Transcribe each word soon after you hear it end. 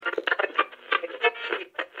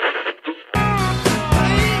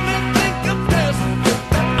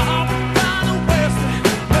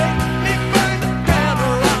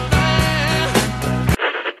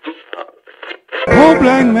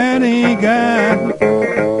Everybody got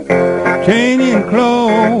changing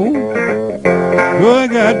clothes. Oh, I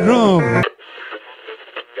got drunk.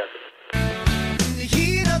 In the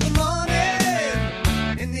heat of the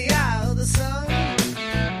morning, in the eye of the sun,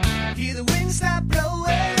 hear the wind stop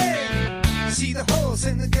blowing, see the horse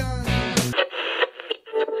and the gun.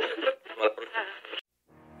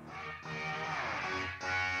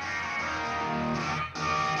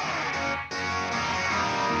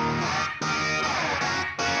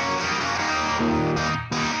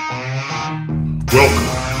 Welcome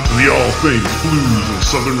to the All Things Blues and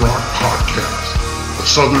Southern Rock Podcast, a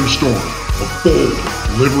southern storm of bold,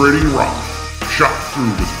 liberating rock, shot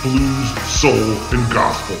through with blues, soul, and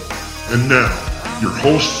gospel. And now, your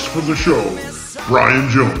hosts for the show, Brian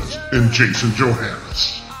Jones and Jason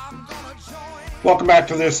Johannes. Welcome back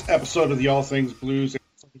to this episode of the All Things Blues and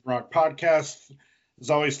Southern Rock Podcast. As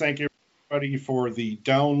always, thank you everybody for the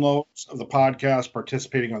downloads of the podcast,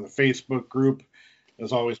 participating on the Facebook group.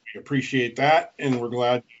 As always, we appreciate that, and we're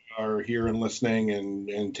glad you are here and listening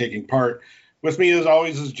and taking part. With me, as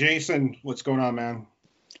always, is Jason. What's going on, man?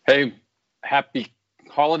 Hey, happy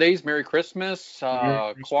holidays, Merry Christmas,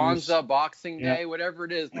 Merry Christmas. Kwanzaa, Boxing Day, whatever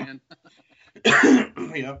it is, man.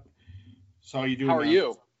 Yep. So how you doing? How are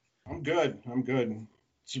you? I'm good.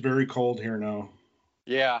 It's very cold here now.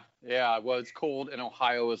 Yeah. Well, it's cold in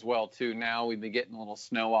Ohio as well, too. Now we've been getting a little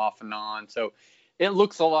snow off and on, so it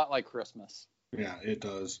looks a lot like Christmas. Yeah, it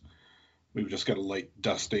does. We've just got a light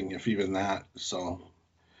dusting, if even that. So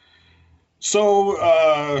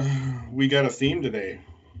we got a theme today.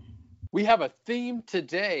 We have a theme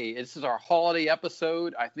today. This is our holiday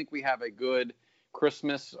episode. I think we have a good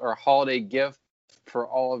Christmas or holiday gift for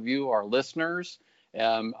all of you, our listeners.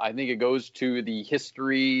 I think it goes to the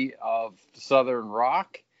history of Southern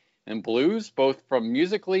rock and blues, both from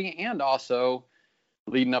musically and also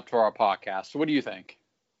leading up to our podcast. So what do you think?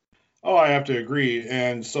 Oh, I have to agree.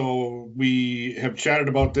 And so we have chatted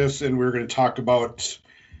about this, and we're going to talk about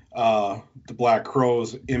the Black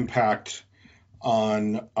Crowes' impact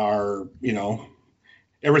on our,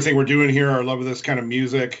 everything we're doing here, our love of this kind of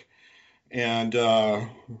music, and, another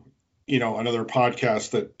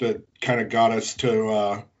podcast that kind of got us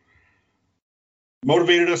to,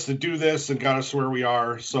 motivated us to do this and got us to where we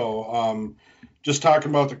are. So, just talking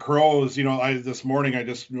about the Crowes, this morning I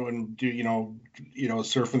just went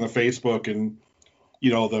surfing the Facebook, and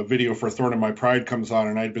the video for Thorn in My Pride comes on,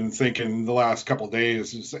 and I'd been thinking the last couple of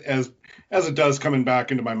days, as it does coming back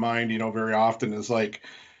into my mind, very often, is like,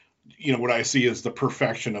 what I see is the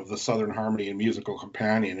perfection of the Southern Harmony and Musical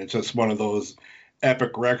Companion. It's just one of those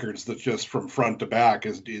epic records that just from front to back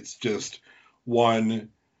it's just one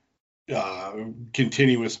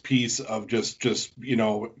continuous piece of just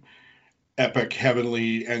epic,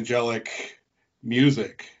 heavenly, angelic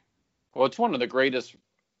music. Well, it's one of the greatest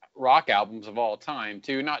rock albums of all time,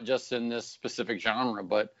 too, not just in this specific genre,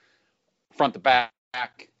 but front to back,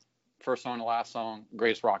 first song to last song,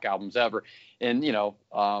 greatest rock albums ever. And,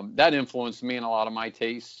 that influenced me in a lot of my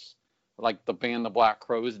tastes, like the band the Black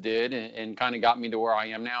Crowes did, and kind of got me to where I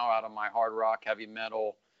am now, out of my hard rock, heavy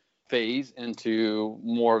metal phase into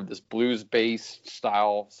more of this blues-based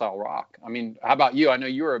style rock. I mean, how about you? I know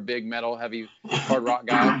you were a big metal, heavy, hard rock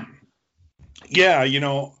guy. Yeah, I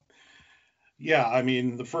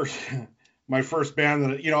mean, my first band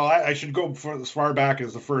that, I should go as far back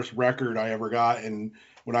as the first record I ever got. And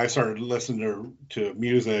when I started listening to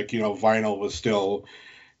music, vinyl was still,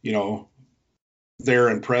 there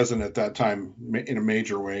and present at that time in a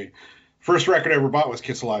major way. First record I ever bought was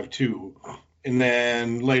Kiss Alive 2. And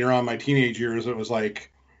then later on, my teenage years, it was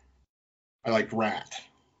like, I liked Rat,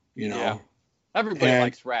 Yeah. Everybody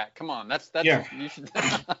likes Rat. Come on, that's yeah. You should.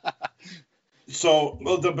 So,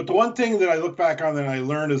 but the one thing that I look back on that I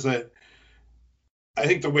learned is that I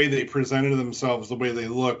think the way they presented themselves, the way they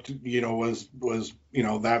looked, was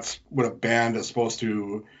that's what a band is supposed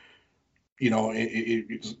to,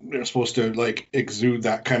 they're supposed to like exude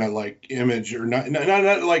that kind of like image, or not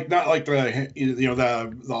like the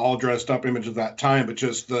the all dressed up image of that time, but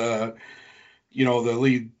just the the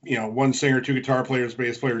lead, one singer, two guitar players,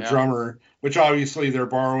 bass player, drummer, which obviously they're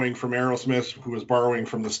borrowing from Aerosmith, who was borrowing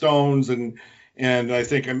from the Stones, and I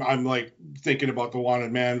think I'm like thinking about the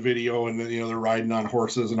Wanted Man video, and they're riding on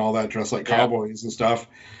horses and all that, dressed like cowboys and stuff,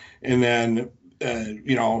 and then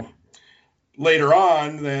later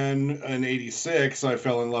on, then in '86, I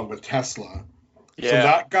fell in love with Tesla. Yeah. So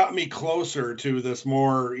that got me closer to this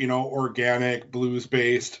more, organic,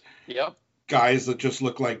 blues-based guys that just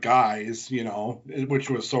look like guys, which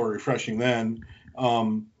was so refreshing then.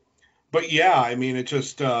 But yeah, I mean, it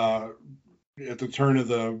just at the turn of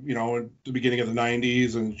the, at the beginning of the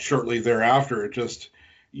 '90s and shortly thereafter, it just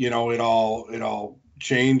it all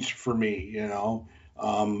changed for me.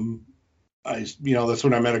 That's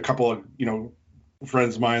when I met a couple of,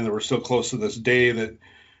 friends of mine that were still close to this day that,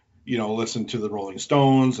 listened to the Rolling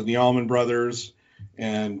Stones and the Allman Brothers.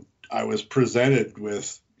 And I was presented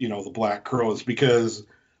with, the Black Crowes, because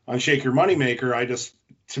on Shake Your Moneymaker,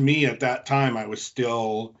 to me at that time, I was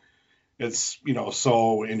still, it's,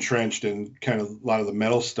 so entrenched in kind of a lot of the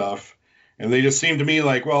metal stuff. And they just seemed to me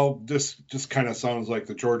like, well, this just kind of sounds like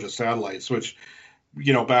the Georgia Satellites, which,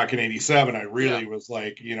 back in '87, I really was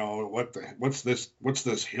like, what's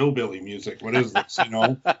this hillbilly music? What is this?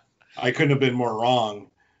 I couldn't have been more wrong.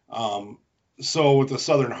 So with the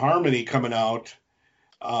Southern Harmony coming out,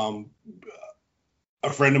 a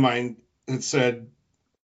friend of mine had said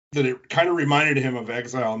that it kind of reminded him of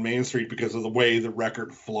Exile on Main Street because of the way the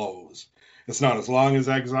record flows. It's not as long as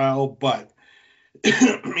Exile, but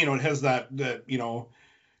it has that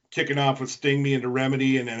kicking off with Sting Me into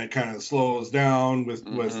Remedy, and then it kind of slows down with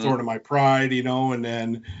Thorn in My Pride, and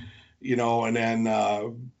then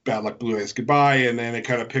Bad Luck Blue Eyes Goodbye, and then it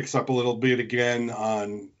kind of picks up a little bit again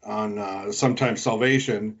on Sometimes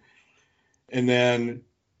Salvation, and then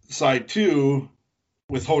side 2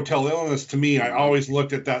 with Hotel Illness. To me, I always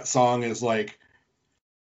looked at that song as like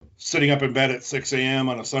sitting up in bed at 6 a.m.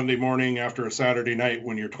 on a Sunday morning after a Saturday night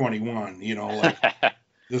when you're 21, like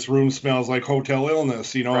this room smells like Hotel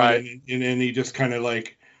Illness, right. and then you just kind of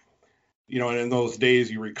like, and in those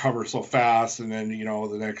days you recover so fast, and then,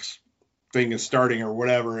 the next thing is starting or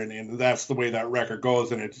whatever. And that's the way that record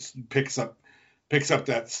goes. And it just picks up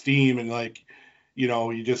that steam, and like,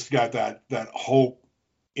 you just got that hope.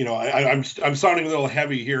 I'm sounding a little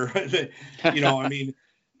heavy here. I mean,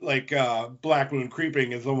 like Black Moon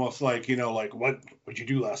Creeping is almost like, like what'd you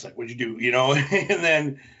do last night? What'd you do? And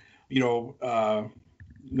then,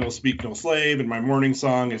 No Speak, No Slave, and My Morning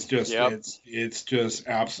Song is just, it's just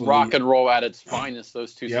absolutely rock and roll at its finest.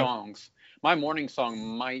 Those two songs. My Morning Song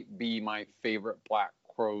might be my favorite Black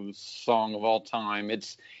Crowes song of all time.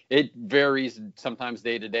 It varies sometimes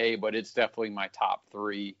day to day, but it's definitely my top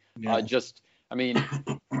 3.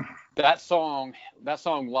 That song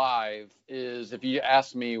live is, if you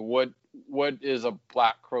ask me what is a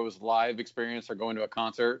Black Crowes live experience or going to a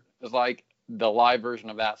concert is like, the live version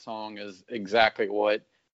of that song is exactly what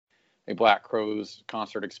a Black Crowes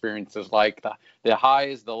concert experience is like. The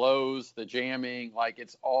highs, the lows, the jamming, like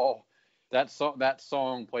it's all that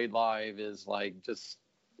song played live is like just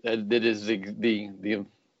it is the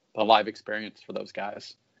live experience for those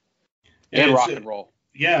guys. And rock and roll.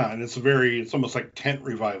 Yeah, and it's almost like tent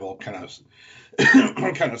revival kind of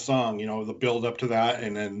song, the build up to that,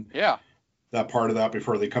 and then that part of that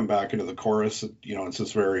before they come back into the chorus, it's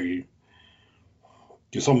just very,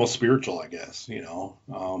 just almost spiritual, I guess,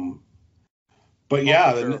 But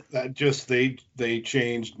then that just they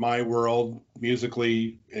changed my world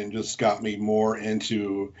musically and just got me more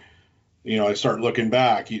into, I start looking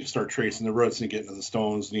back. You start tracing the roots and you get into the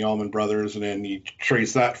Stones and the Allman Brothers, and then you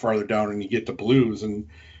trace that farther down and you get to blues. And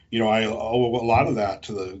I owe a lot of that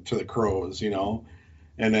to the Crowes,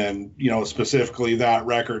 and then specifically that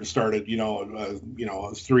record started,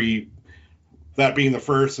 3, that being the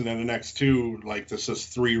first, and then the next 2, like this is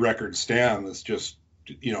 3 record stand that's just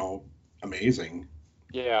amazing.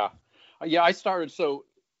 Yeah, I started, so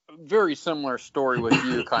very similar story with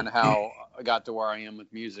you, kind of how I got to where I am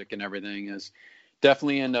with music and everything is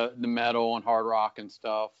definitely into the metal and hard rock and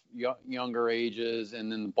stuff, younger ages,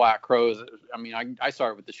 and then the Black Crowes. I mean, I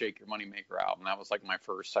started with the Shake Your Moneymaker album. That was like my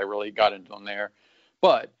first. I really got into them there.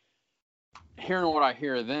 But hearing what I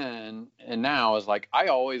hear then and now is like, I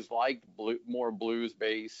always liked more blues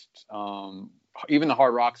based, even the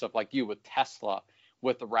hard rock stuff like you with Tesla,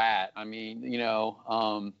 with the Rat. I mean,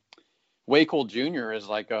 Way Cool Jr. is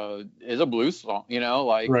like a blues song,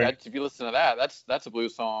 that's, if you listen to that, that's a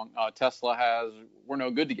blues song. Tesla has We're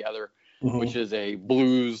No Good Together, which is a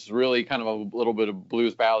blues, really kind of a little bit of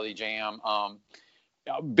blues ballady jam.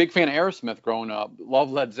 Big fan of Aerosmith growing up,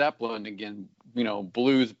 love Led Zeppelin, again,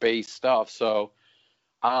 blues based stuff. So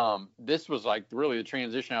this was like really the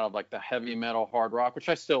transition out of like the heavy metal hard rock, which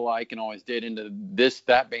I still like and always did, into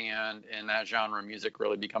that band and that genre of music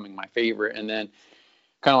really becoming my favorite. And then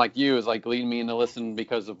kind of like you, is like leading me into listen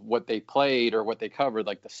because of what they played or what they covered,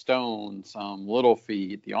 like the Stones, Little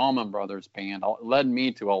Feat, the Allman Brothers band, led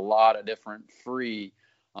me to a lot of different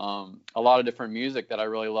a lot of different music that I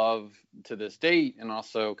really love to this date, and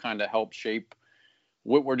also kind of help shape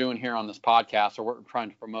what we're doing here on this podcast, or what we're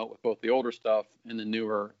trying to promote with both the older stuff and the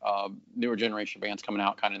newer generation bands coming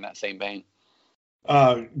out kind of in that same vein.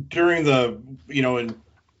 During the, in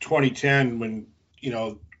 2010, when,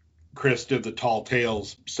 Chris did the Tall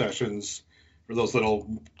Tales sessions or those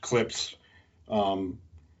little clips. And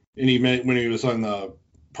when he was on the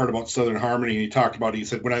part about Southern Harmony, he talked about, he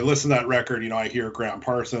said, when I listen to that record, I hear Graham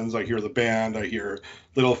Parsons, I hear the band, I hear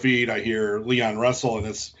Little Feat, I hear Leon Russell, and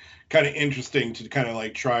it's kind of interesting to kind of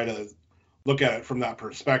like try to look at it from that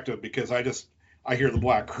perspective, because I hear the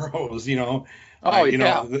Black Crowes, Oh,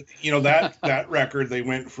 that record, they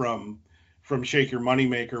went from Shake Your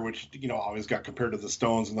Moneymaker, which always got compared to the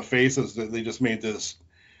Stones and the Faces, that they just made this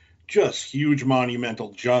just huge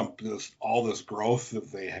monumental jump, all this growth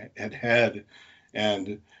that they had.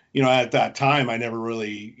 And at that time I never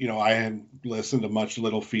really, I hadn't listened to much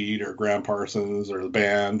Little Feat or Graham Parsons or the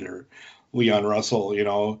band or Leon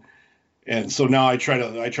Russell, and so now I try to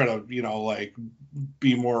like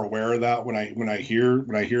be more aware of that when I hear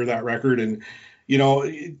that record. And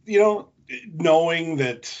knowing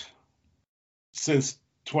that since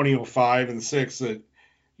 2005 and 6 that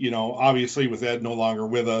obviously with Ed no longer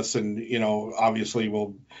with us, and obviously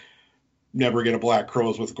we'll never get a Black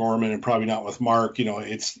Crowes with Gorman, and probably not with Mark,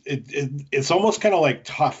 it's almost kind of like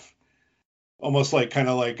tough, almost like kind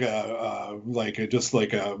of like just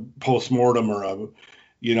like a post-mortem, or a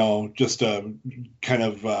just a kind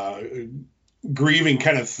of grieving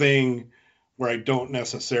kind of thing, where I don't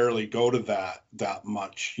necessarily go to that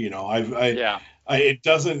much. It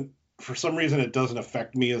doesn't, for some reason, it doesn't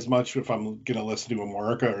affect me as much if I'm going to listen to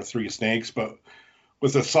Amorica or Three Snakes. But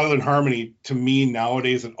with the Southern Harmony, to me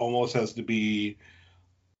nowadays, it almost has to be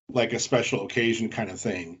like a special occasion kind of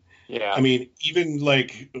thing. Yeah. I mean, even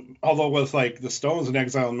like, although with like the Stones and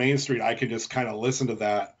Exile on Main Street, I could just kind of listen to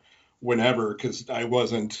that whenever, because I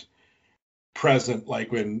wasn't present,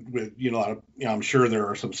 like with I'm sure there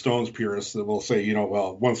are some Stones purists that will say,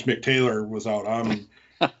 well, once Mick Taylor was out, I'm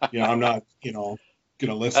not gonna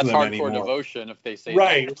listen to them anymore. That's hardcore devotion if they say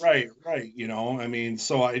right. that. I mean,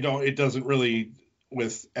 so it doesn't really,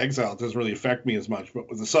 with Exile, it doesn't really affect me as much. But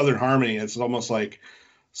with the Southern Harmony, it's almost like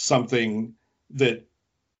something that,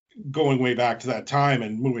 going way back to that time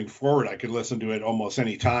and moving forward, I could listen to it almost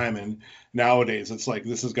any time. And nowadays it's like,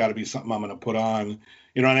 this has got to be something I'm going to put on,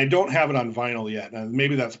 and I don't have it on vinyl yet. And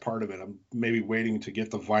maybe that's part of it. I'm maybe waiting to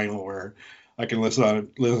get the vinyl where I can listen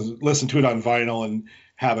to it on vinyl and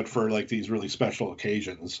have it for like these really special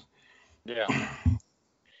occasions. Yeah.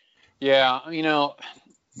 Yeah.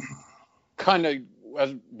 Kind of,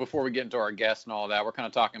 before we get into our guests and all that, we're kind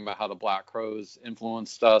of talking about how the Black Crowes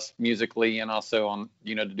influenced us musically, and also on,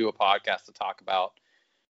 to do a podcast to talk about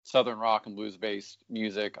Southern rock and blues based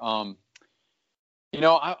music. I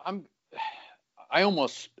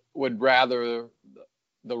almost would rather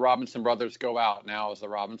the Robinson Brothers go out now as the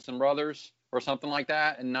Robinson Brothers or something like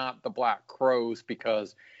that, and not the Black Crowes,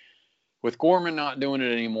 because with Gorman not doing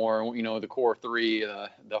it anymore, the core three, the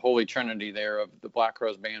holy trinity there of the Black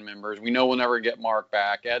Crowes band members, we know we'll never get Mark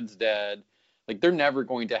back. Ed's dead. Like, they're never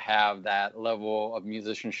going to have that level of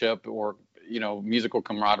musicianship or, musical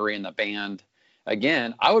camaraderie in the band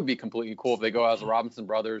again. I would be completely cool if they go as the Robinson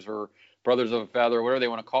Brothers or Brothers of a Feather, whatever they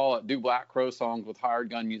want to call it, do Black Crowes songs with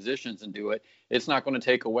hired gun musicians and do it. It's not going to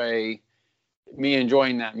take away me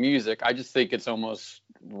enjoying that music. I just think it's almost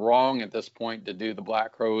wrong at this point to do the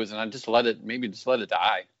Black Crowes, and I just let it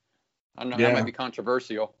die. I don't know. That might be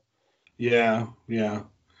controversial. Yeah.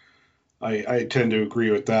 I tend to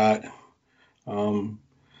agree with that.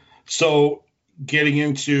 So getting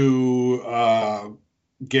into our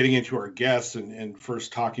guests, and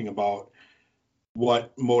first talking about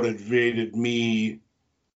what motivated me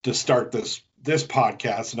to start this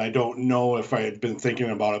podcast, and I don't know if I had been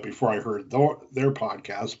thinking about it before I heard their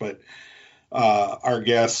podcast, but our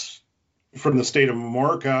guests from the state of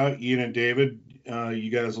Amorica, Ian and David, you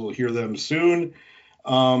guys will hear them soon.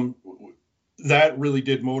 That really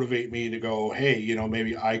did motivate me to go, hey,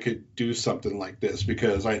 maybe I could do something like this,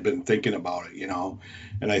 because I had been thinking about it,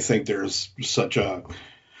 and I think there's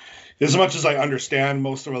as much as I understand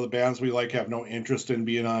most of the bands we like have no interest in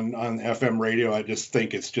being on FM radio, I just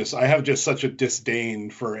think I have just such a disdain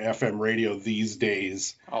for FM radio these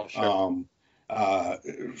days. Oh, sure.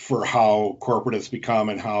 For how corporate it's become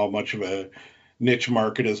and how much of a niche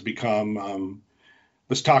market has become.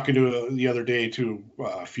 Was talking to the other day to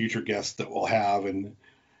a future guest that we'll have, and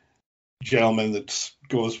gentleman that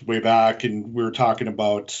goes way back, and we were talking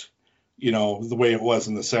about the way it was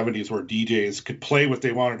in the 70s, where DJs could play what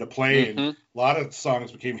they wanted to play, and a lot of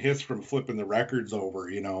songs became hits from flipping the records over.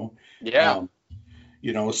 Yeah.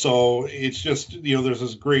 So it's just, there's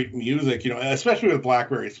this great music, especially with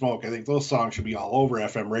Blackberry Smoke. I think those songs should be all over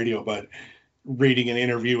FM radio. But reading an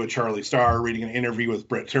interview with Charlie Starr, reading an interview with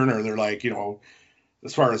Brett Turner, they're like,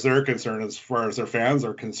 as far as they're concerned, as far as their fans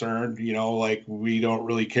are concerned, like, we don't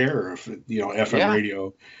really care if, FM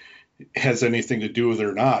radio has anything to do with it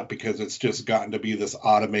or not, because it's just gotten to be this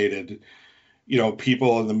automated,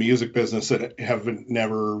 people in the music business that have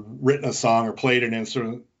never written a song or played an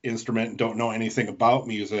instrument and don't know anything about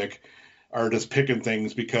music are just picking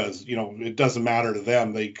things because, it doesn't matter to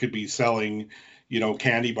them. They could be selling,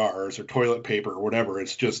 candy bars or toilet paper or whatever.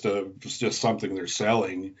 It's just something they're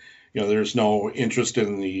selling. There's no interest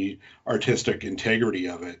in the artistic integrity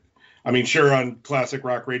of it. I mean, sure, on classic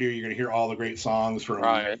rock radio, you're going to hear all the great songs from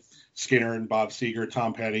Skinner and Bob Seger,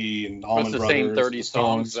 Tom Petty, and Allman Brothers. It's the same 30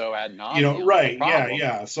 songs, though, ad nauseam. Right,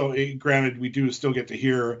 yeah. So, granted, we do still get to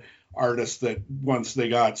hear artists that once they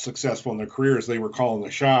got successful in their careers, they were calling the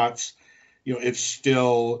shots. It's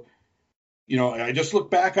still, I just look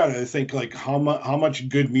back on it and think, like, how much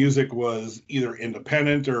good music was either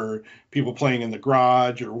independent or people playing in the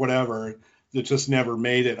garage or whatever that just never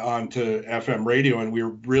made it onto FM radio, and we were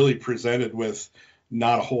really presented with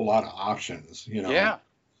not a whole lot of options, Yeah.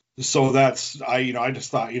 So that's, I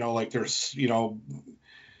just thought, like, there's,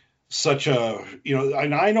 such a,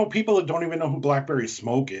 and I know people that don't even know who Blackberry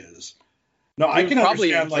Smoke is. No, I can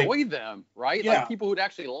probably understand, enjoy them, right? Yeah. Like people who'd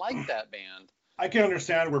actually like that band. I can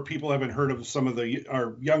understand where people haven't heard of some of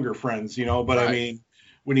our younger friends, but Right. I mean,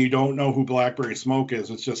 when you don't know who Blackberry Smoke is,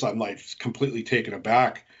 it's just, I'm like completely taken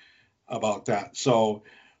aback about that. So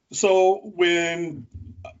when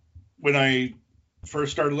I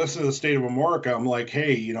first started listening to the State of Amorica, I'm like,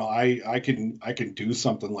 hey, I can do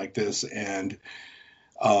something like this, and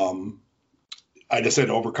I just had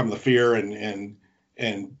to overcome the fear, and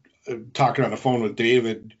talking on the phone with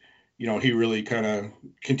David, he really kind of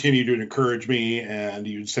continued to encourage me, and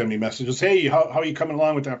he would send me messages, hey, how are you coming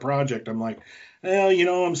along with that project? I'm like, well,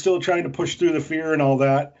 I'm still trying to push through the fear and all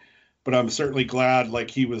that, but I'm certainly glad,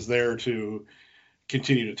 like, he was there to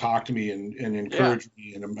continue to talk to me and encourage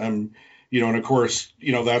me, and I'm and of course,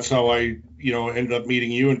 that's how I, ended up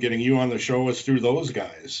meeting you and getting you on the show, was through those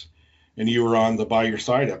guys, and you were on the By Your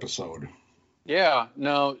Side episode. Yeah,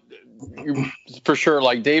 no, for sure.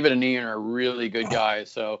 Like, David and Ian are really good guys.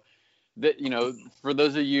 So that, for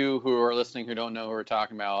those of you who are listening who don't know who we're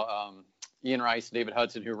talking about, Ian Rice, David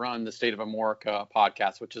Hudson, who run the State of Amorica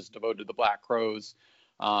podcast, which is devoted to the Black Crowes.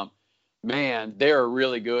 Man, they are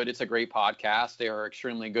really good. It's a great podcast. They are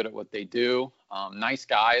extremely good at what they do. Nice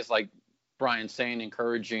guys, like Brian's saying,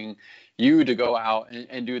 encouraging you to go out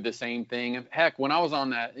and do the same thing. Heck, when I was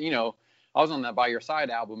on that, By Your Side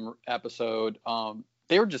album episode,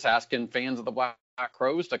 they were just asking fans of the Black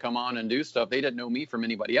Crowes to come on and do stuff. They didn't know me from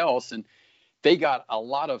anybody else, and they got a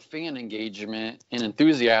lot of fan engagement and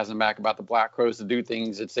enthusiasm back about the Black Crowes to do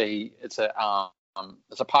things. It's a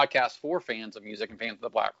podcast for fans of music and fans of the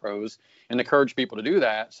Black Crowes, and encourage people to do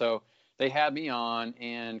that. So they had me on,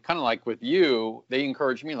 and kind of like with you, they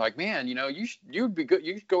encouraged me, like, man, you'd be good.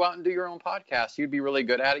 You should go out and do your own podcast. You'd be really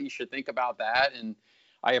good at it. You should think about that. And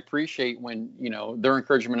I appreciate when, their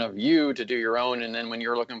encouragement of you to do your own. And then when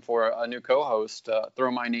you're looking for a new co-host,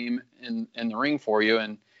 throw my name in the ring for you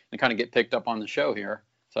and kind of get picked up on the show here.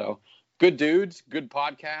 So good dudes, good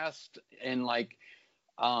podcast. And like,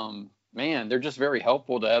 man, they're just very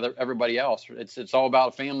helpful to everybody else. It's all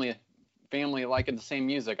about family liking the same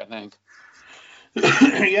music, I think.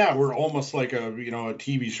 Yeah, we're almost like a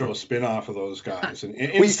TV show spinoff of those guys, and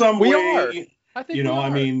in some way, are. I think I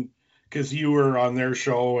mean, because you were on their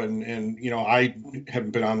show, and I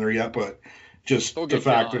haven't been on there yet, but just the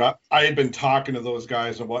fact that I had been talking to those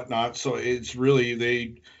guys and whatnot, so it's really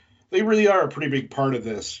they really are a pretty big part of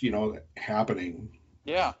this, happening.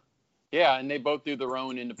 Yeah, and they both do their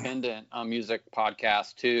own independent music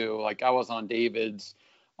podcast too. Like, I was on David's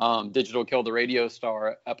Digital Kill the Radio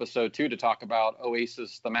Star episode 2 to talk about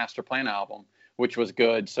Oasis, the Master Plan album, which was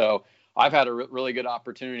good. So I've had a really good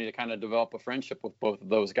opportunity to kind of develop a friendship with both of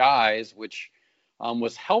those guys, which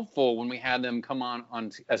was helpful when we had them come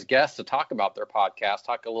on as guests to talk about their podcast,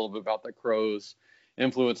 talk a little bit about the Crowes'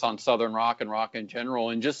 influence on Southern rock and rock in general,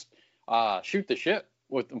 and just shoot the shit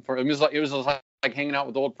with them. It was like hanging out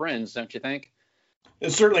with old friends, don't you think? It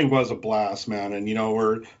certainly was a blast, man. And,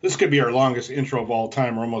 this could be our longest intro of all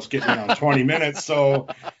time. We're almost getting on 20 minutes. So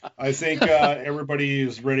I think everybody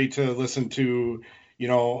is ready to listen to,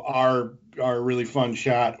 our really fun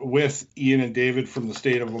chat with Ian and David from the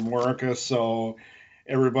State of Amorica. So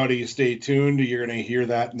everybody stay tuned. You're going to hear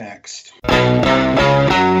that next.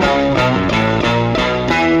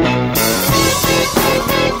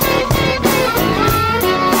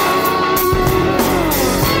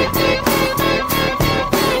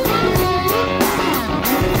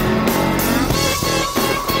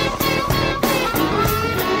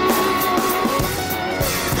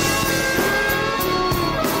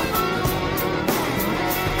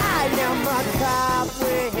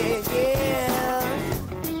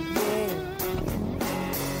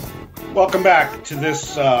 Welcome back to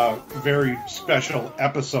this very special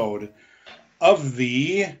episode of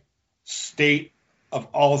the State of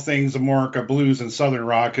All Things Amorica Blues and Southern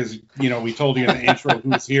Rock. As you know, we told you in the intro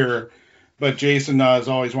who's here, but Jason, as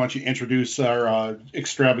always, why don't you introduce our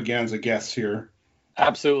extravaganza guests here?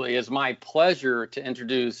 Absolutely. It's my pleasure to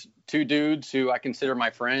introduce two dudes who I consider my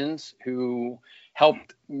friends, who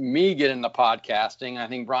helped me get into podcasting. I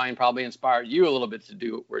think Brian probably inspired you a little bit to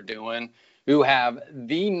do what we're doing, who have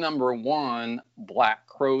the #1 Black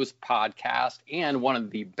Crowes podcast and one of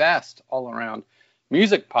the best all-around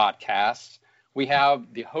music podcasts. We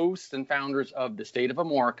have the hosts and founders of the State of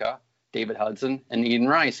Amorica, David Hudson and Eden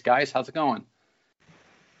Rice. Guys, how's it going?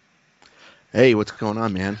 Hey, what's going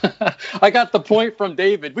on, man? I got the point from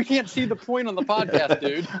David. We can't see the point on the podcast,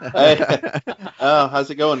 dude. Hey, how's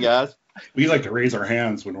it going, guys? We like to raise our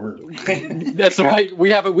hands when we're. That's right. We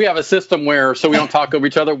have a system where, so we don't talk over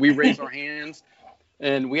each other, we raise our hands,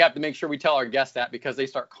 and we have to make sure we tell our guests that because they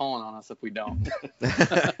start calling on us if we don't.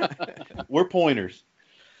 We're pointers.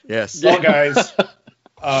 Yes. Well, guys,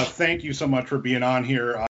 thank you so much for being on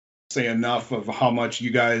here. I can't say enough of how much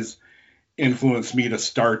you guys influenced me to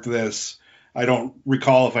start this. I don't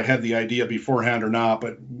recall if I had the idea beforehand or not,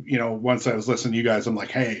 but you know, once I was listening to you guys, I'm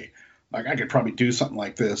like, hey, like I could probably do something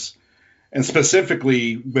like this. And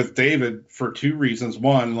specifically with David for two reasons.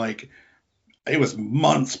 One, like it was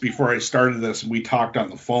months before I started this, and we talked on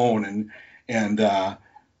the phone,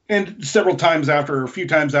 and several times after, a few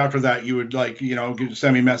times after that, you would like, you know,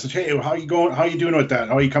 send me a message, hey, how you going? How you doing with that?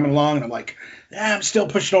 How are you coming along? And I'm like, yeah, I'm still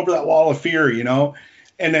pushing over that wall of fear, you know.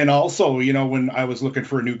 And then also, you know, when I was looking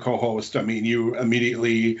for a new co-host, I mean, you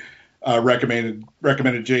immediately recommended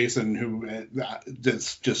Jason, who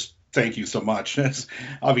just thank you so much. That's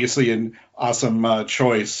obviously an awesome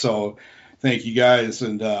choice. So thank you guys.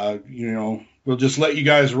 And, you know, we'll just let you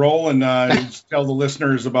guys roll and just tell the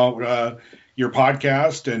listeners about your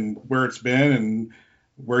podcast and where it's been and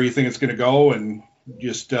where you think it's going to go. And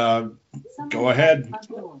just go ahead.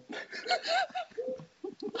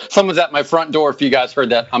 Someone's at my front door. If you guys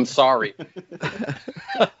heard that, I'm sorry.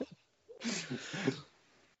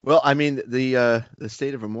 Well, I mean, the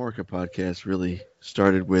State of Amorica podcast really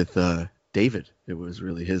started with David. It was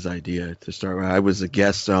really his idea to start with. I was a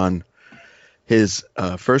guest on his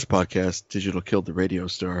first podcast, Digital Killed the Radio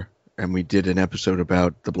Star, and we did an episode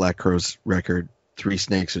about the Black Crowes record, Three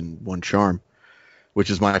Snakes and One Charm, which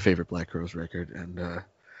is my favorite Black Crowes record, and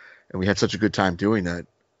we had such a good time doing that.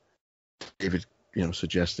 David, you know,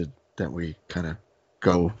 suggested that we kind of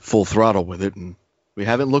go full throttle with it, and we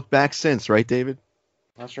haven't looked back since, right, David?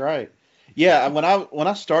 That's right. Yeah, when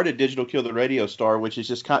I started Digital Kill the Radio Star, which is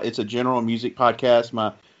just it's a general music podcast.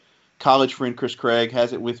 My college friend Chris Craig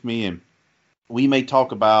has it with me, and we may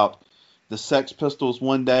talk about the Sex Pistols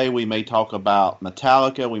one day. We may talk about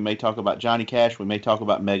Metallica. We may talk about Johnny Cash. We may talk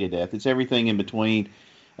about Megadeth. It's everything in between,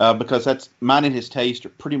 because that's mine and his taste are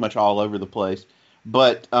pretty much all over the place.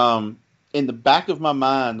 But in the back of my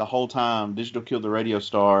mind the whole time, Digital Kill the Radio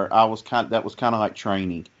Star, that was kind of like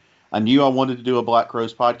training. I knew I wanted to do a Black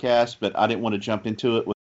Crowes podcast, but I didn't want to jump into it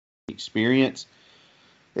with experience.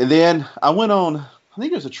 And then I went on, I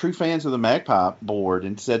think it was a True Fans of the Magpie board,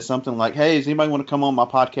 and said something like, hey, does anybody want to come on my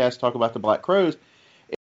podcast, talk about the Black Crowes?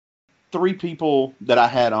 And 3 people that I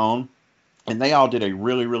had on, and they all did a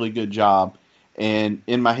really, really good job. And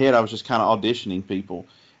in my head, I was just kind of auditioning people.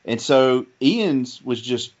 And so Ian's was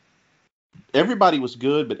just, everybody was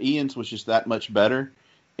good, but Ian's was just that much better.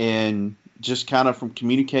 And just kind of from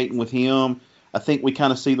communicating with him, I think we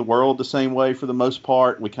kind of see the world the same way for the most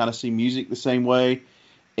part. We kind of see music the same way.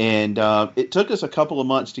 And it took us a couple of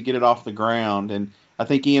months to get it off the ground. And I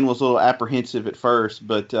think Ian was a little apprehensive at first.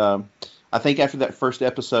 But I think after that first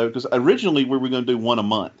episode, because originally we were going to do one a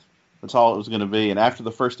month. That's all it was going to be. And after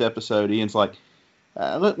the first episode, Ian's like,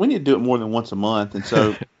 look, we need to do it more than once a month. And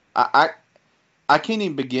so I can't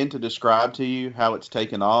even begin to describe to you how it's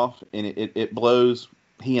taken off. And it blows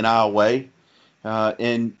he and I away.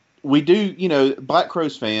 And we do, you know, Black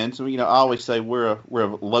Crowes fans, you know, I always say we're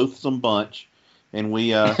a loathsome bunch, and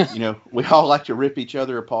we, you know, we all like to rip each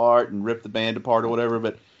other apart and rip the band apart or whatever,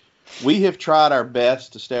 but we have tried our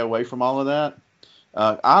best to stay away from all of that.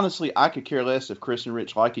 Honestly, I could care less if Chris and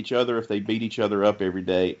Rich like each other, if they beat each other up every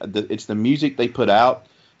day. It's the music they put out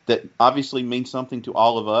that obviously means something to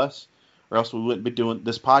all of us, or else we wouldn't be doing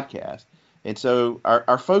this podcast. And so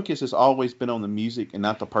our focus has always been on the music and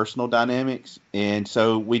not the personal dynamics. And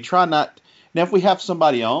so we try not – now, if we have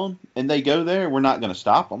somebody on and they go there, we're not going to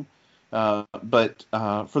stop them. But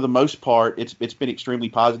for the most part, it's been extremely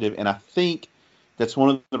positive. And I think that's one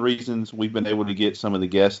of the reasons we've been able to get some of the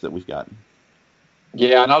guests that we've gotten.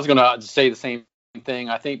 Yeah, and I was going to say the same thing.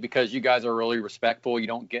 I think because you guys are really respectful, you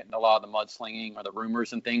don't get into a lot of the mudslinging or the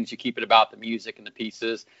rumors and things. You keep it about the music and the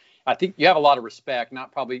pieces. I think you have a lot of respect,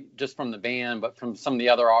 not probably just from the band, but from some of the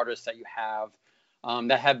other artists that you have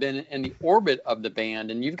that have been in the orbit of the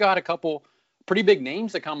band. And you've got a couple pretty big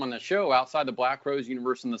names that come on the show outside the Black Crowes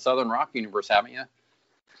universe and the Southern Rock universe, haven't you?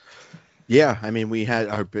 Yeah, I mean, we had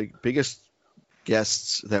our biggest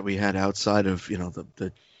guests that we had outside of,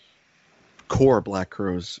 the core Black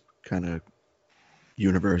Crowes kind of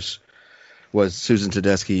universe was Susan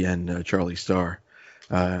Tedeschi and Charlie Starr,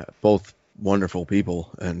 both wonderful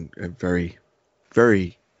people and very,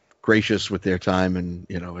 very gracious with their time, and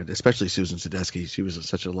and especially Susan Tedeschi. She was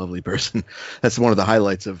such a lovely person. That's one of the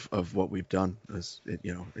highlights of what we've done, is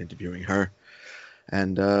interviewing her.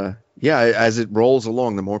 And as it rolls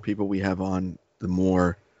along, the more people we have on, the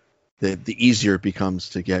more the easier it becomes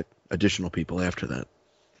to get additional people after that.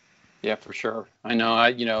 Yeah, for sure. I know.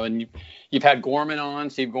 And you've had Gorman on,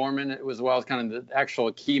 Steve Gorman, as well as kind of the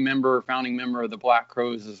actual key member, founding member of the Black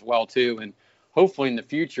Crowes as well too. And hopefully in the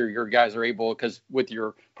future, your guys are able, because with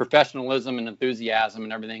your professionalism and enthusiasm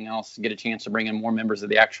and everything else, get a chance to bring in more members of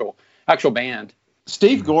the actual band.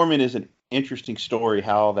 Steve Gorman is an interesting story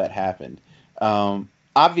how all that happened.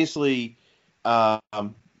 Obviously, a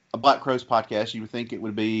Black Crowes podcast, you would think it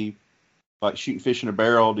would be like shooting fish in a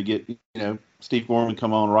barrel to get Steve Gorman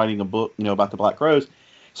come on writing a book about the Black Crowes.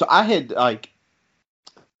 So I had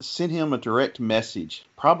sent him a direct message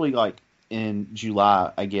probably in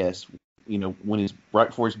July, I guess, when right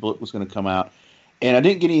before his book was going to come out, and I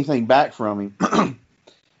didn't get anything back from him.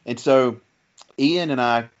 And so Ian and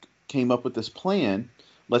I came up with this plan.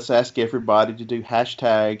 Let's ask everybody to do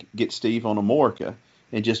hashtag Get Steve on Amorica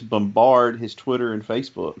and just bombard his Twitter and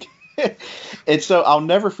Facebook. And so I'll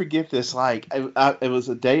never forget this. It was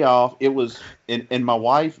a day off. It was, and my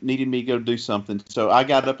wife needed me to go do something. So I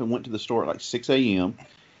got up and went to the store at 6 a.m.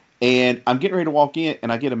 And I'm getting ready to walk in,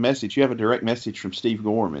 and I get a message. You have a direct message from Steve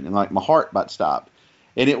Gorman, and my heart about stopped.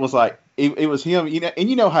 And it was it was him, and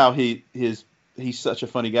you know how he's such a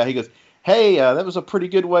funny guy. He goes, "Hey, that was a pretty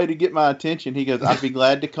good way to get my attention." He goes, "I'd be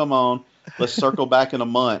glad to come on. Let's circle back in a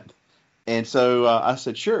month." And so I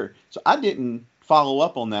said, "Sure." So I didn't follow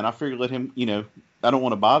up on that. I figured let him, I don't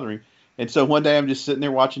want to bother him. And so one day I'm just sitting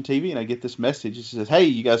there watching TV, and I get this message. It says, "Hey,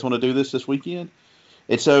 you guys want to do this weekend?"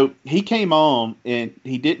 And so he came on, and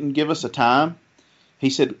he didn't give us a time. He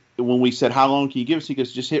said, when we said, "How long can you give us?" He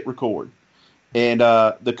goes, "Just hit record." And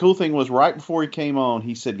the cool thing was, right before he came on,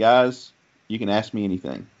 he said, "Guys, you can ask me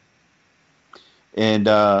anything." And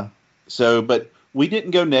but we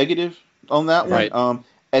didn't go negative on that one. Right.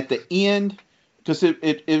 At the end, because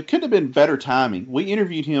it could have been better timing. We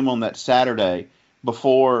interviewed him on that Saturday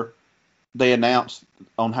before they announced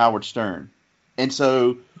on Howard Stern. And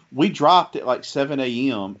so we dropped at 7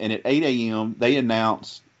 a.m. and at 8 a.m. they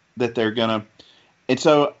announced that they're going to. And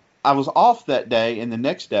so I was off that day and the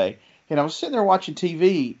next day, and I was sitting there watching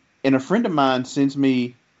TV, and a friend of mine sends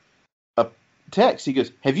me a text. He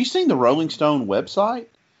goes, "Have you seen the Rolling Stone website?"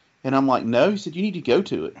 And I'm like, "No." He said, "You need to go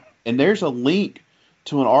to it." And there's a link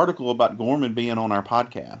to an article about Gorman being on our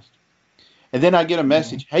podcast. And then I get a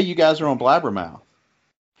message, "Hey, you guys are on Blabbermouth."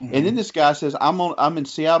 Mm-hmm. And then this guy says, I'm in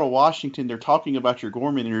Seattle, Washington. They're talking about your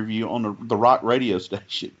Gorman interview on the rock radio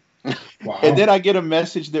station." Wow. And then I get a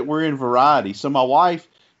message that we're in Variety. So my wife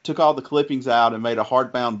took all the clippings out and made a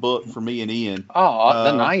hardbound book for me and Ian. Oh,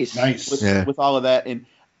 that's nice. With all of that. And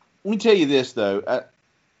let me tell you this, though.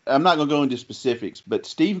 I'm not going to go into specifics, but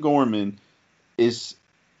Steve Gorman is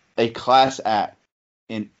a class act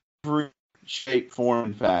in every shape, form,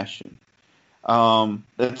 and fashion.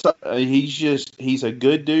 He's a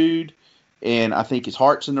good dude, and I think his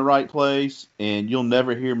heart's in the right place, and you'll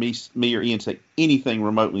never hear me or Ian say anything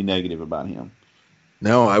remotely negative about him.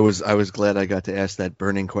 No, I was glad I got to ask that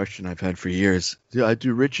burning question I've had for years.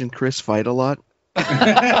 Do Rich and Chris fight a lot?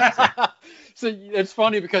 So it's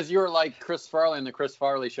funny because you were like Chris Farley in the Chris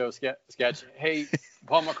Farley Show sketch. "Hey,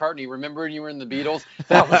 Paul McCartney, remember you were in the Beatles?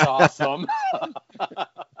 That was awesome."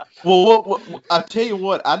 Well, I tell you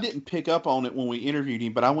what, I didn't pick up on it when we interviewed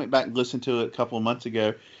him, but I went back and listened to it a couple of months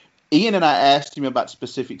ago. Ian and I asked him about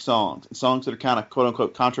specific songs that are kind of quote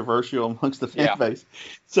unquote controversial amongst the fan base.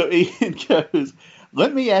 So Ian goes,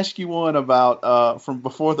 "Let me ask you one about from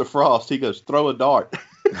Before the Frost." He goes, "Throw a dart."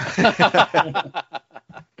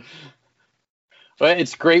 But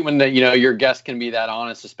it's great when your guest can be that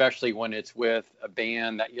honest, especially when it's with a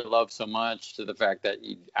band that you love so much, to the fact that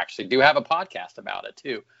you actually do have a podcast about it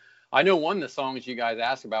too. I know one of the songs you guys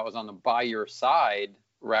asked about was on the By Your Side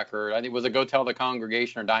record. I think, was it Go Tell the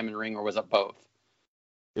Congregation or Diamond Ring, or was it both?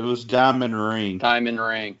 It was Diamond Ring. Diamond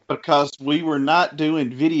Ring. Because we were not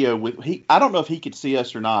doing video with I don't know if he could see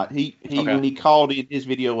us or not. He Okay. When he called in, his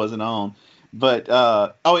video wasn't on. But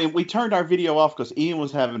and we turned our video off because Ian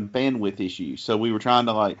was having bandwidth issues, so we were trying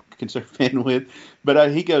to like conserve bandwidth.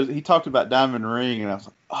 But he talked about Diamond Ring, and I was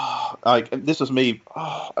like, oh, like this was me,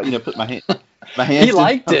 put my hand. He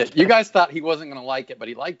liked it. You guys thought he wasn't going to like it, but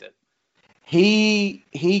he liked it. He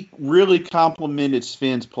really complimented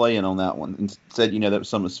Sven's playing on that one and said, that was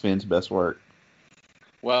some of Sven's best work.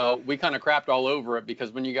 Well, we kind of crapped all over it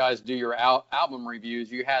because when you guys do your album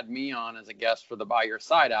reviews, you had me on as a guest for the By Your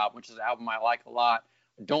Side album, which is an album I like a lot.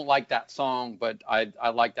 I don't like that song, but I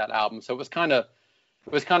like that album. So it was kind of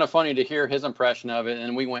funny to hear his impression of it,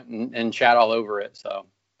 and we went and chat all over it. So,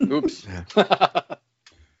 oops. That's all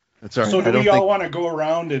right. So do we all want to go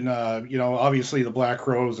around and, obviously the Black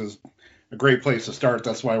Crowes is a great place to start.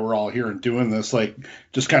 That's why we're all here and doing this. Like,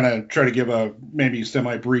 just kind of try to give a maybe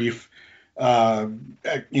semi-brief, tell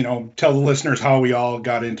the listeners how we all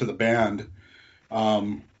got into the band.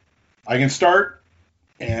 I can start,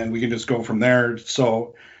 and we can just go from there.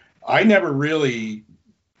 So I never really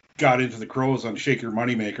got into the Crowes on Shake Your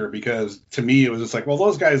Moneymaker because to me it was just like, well,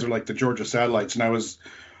 those guys are like the Georgia Satellites, and I was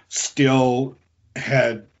still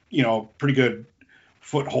had pretty good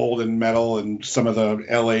foothold in metal and some of the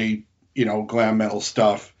LA glam metal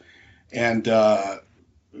stuff. And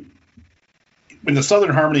when the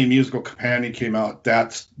Southern Harmony Musical Companion came out,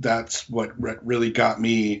 that's what really got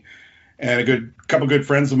me. And a couple good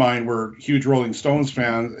friends of mine were huge Rolling Stones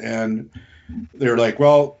fans, and they were like,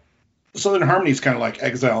 well, Southern Harmony is kind of like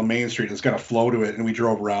Exile on Main Street. It's got a flow to it, and we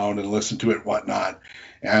drove around and listened to it and whatnot.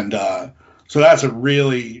 And so that's what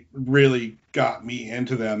really, really got me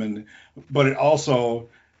into them. But it also,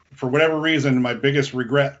 for whatever reason, my biggest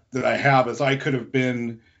regret that I have is I could have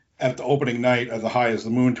been at the opening night of the High as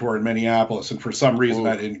the Moon tour in Minneapolis, and for some reason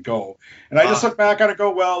I didn't go. And I just look back on it and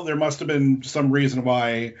go, well, there must have been some reason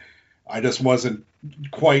why I just wasn't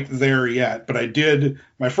quite there yet. But I did.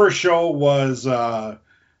 My first show was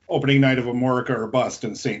opening night of Amorica or Bust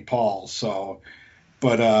in St. Paul. So,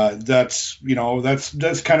 but that's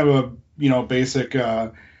kind of a basic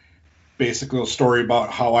little story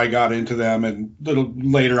about how I got into them, and little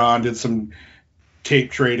later on did some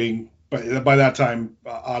tape trading. But by that time,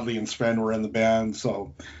 Audley and Sven were in the band.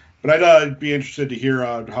 So, but I'd be interested to hear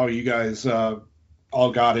how you guys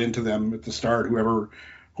all got into them at the start. Whoever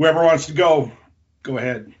wants to go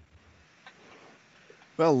ahead.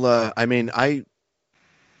 Well,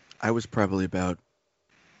 I was probably about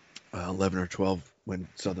 11 or 12 when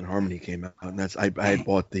Southern Harmony came out, and I had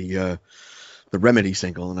bought the Remedy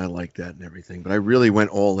single, and I liked that and everything. But I really went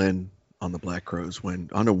all in on the Black Crowes when,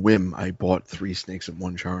 on a whim, I bought Three Snakes and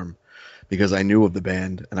One Charm because I knew of the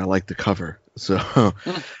band and I liked the cover. So,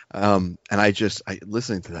 and I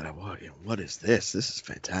listening to that, what is this? This is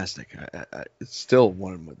fantastic. It's still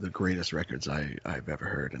one of the greatest records I've ever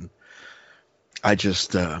heard, and I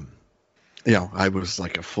just, I was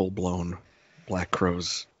like a full blown Black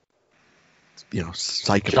Crowes,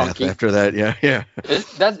 psychopath Junkie. after that. Yeah.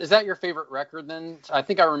 Is that your favorite record then? I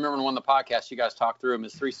think I remember in one of the podcasts you guys talked through them.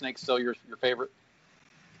 Is Three Snakes still your favorite?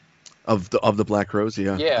 Of the Black Crowes,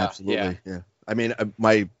 yeah, absolutely, yeah. I mean,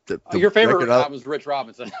 your favorite album was Rich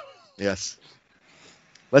Robinson. Yes.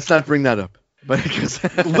 Let's not bring that up. But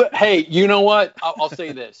hey, you know what? I'll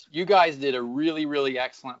say this: you guys did a really, really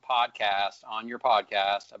excellent podcast on your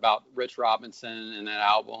podcast about Rich Robinson and that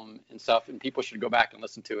album and stuff, and people should go back and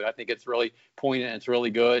listen to it. I think it's really poignant. It's really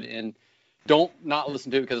good, and don't not listen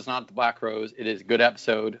to it because it's not the Black Crowes. It is a good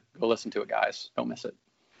episode. Go listen to it, guys. Don't miss it.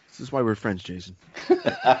 This is why we're friends, Jason.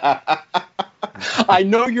 I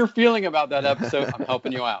know your feeling about that episode. I'm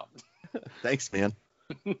helping you out. Thanks, man.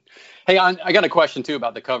 Hey, I got a question, too,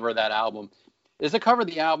 about the cover of that album. Is the cover of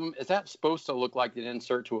the album, is that supposed to look like an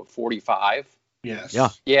insert to a 45? Yes. Yeah.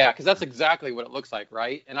 Yeah, because that's exactly what it looks like,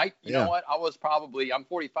 right? And you know what? I'm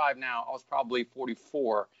 45 now. I was probably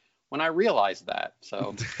 44 when I realized that.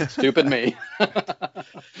 So stupid me.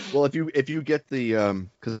 Well, if you get the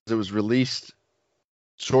because it was released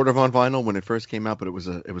sort of on vinyl when it first came out, but it was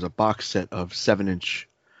a box set of 7-inch,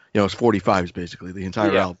 it was 45s basically. The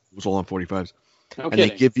entire album was all on 45s. No and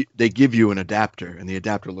kidding. they give you an adapter, and the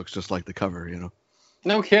adapter looks just like the cover,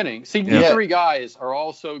 No kidding. See, you three guys are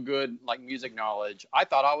all so good, like music knowledge. I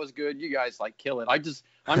thought I was good. You guys kill it.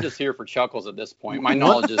 I'm just here for chuckles at this point. My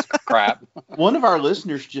knowledge is crap. One of our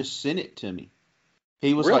listeners just sent it to me.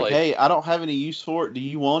 He was Really? like, "Hey, I don't have any use for it. Do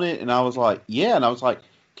you want it?" And I was like, "Yeah." And I was like,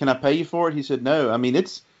 "Can I pay you for it?" He said, "No." I mean,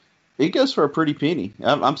 it goes for a pretty penny.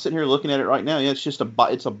 I'm sitting here looking at it right now. Yeah, it's just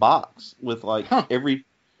it's a box with every,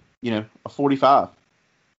 a 45.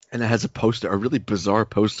 And it has a poster, a really bizarre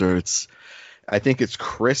poster. I think it's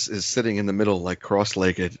Chris is sitting in the middle, like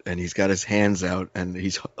cross-legged, and he's got his hands out, and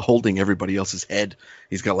he's holding everybody else's head.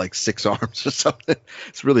 He's got like 6 arms or something.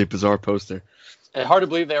 It's really a bizarre poster. It's hard to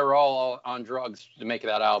believe they were all on drugs to make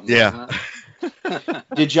that album. Yeah.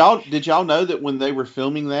 Did y'all know that when they were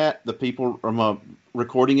filming that, the people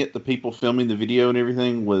recording it, the people filming the video and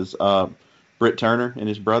everything was Britt Turner and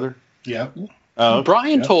his brother? Yeah.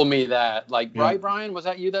 Brian told me that. Like, Yeah. right, Brian? Was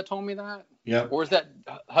that you that told me that? Yeah. Or was that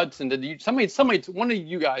Hudson? Did you? Somebody, one of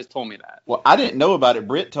you guys told me that. Well, I didn't know about it.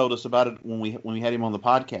 Britt told us about it when we had him on the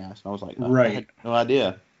podcast. I was like, Right. I had no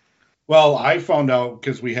idea. Well, I found out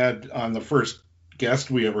because we had on the first guest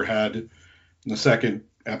we ever had in the second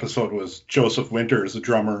episode was Joseph Winters, the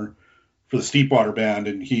drummer for the Steepwater Band,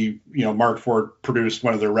 and he, Mark Ford produced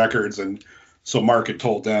one of their records, and so Mark had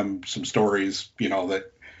told them some stories,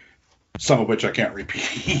 that some of which I can't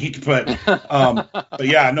repeat, but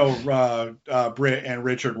yeah, no, Britt and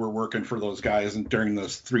Richard were working for those guys, and during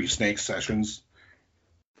those Three Snakes sessions,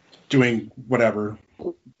 doing whatever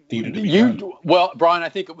needed to be done. Well, Brian, I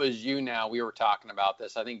think it was you. Now we were talking about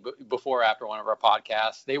this. I think before or after one of our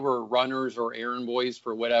podcasts, they were runners or errand boys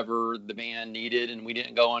for whatever the band needed, and we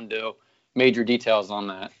didn't go into major details on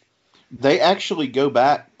that. They actually go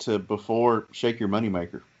back to before Shake Your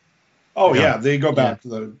Moneymaker. Oh yeah, they go back to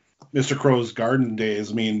the Mr. Crow's Garden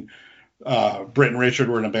days. I mean, Britt and Richard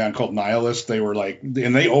were in a band called Nihilist. They were like,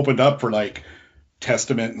 and they opened up for like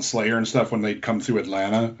Testament and Slayer and stuff when they'd come through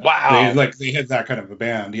Atlanta. Wow. They had that kind of a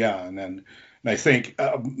band, yeah. And I think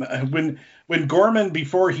when Gorman,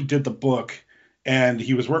 before he did the book, and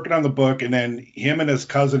he was working on the book, and then him and his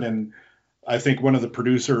cousin and I think one of the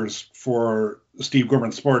producers for Steve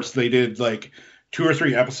Gorman Sports, they did like 2 or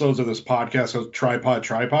 3 episodes of this podcast of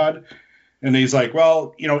Tripod. And he's like,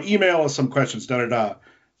 well, email us some questions, da-da-da.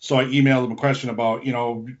 So I emailed him a question about,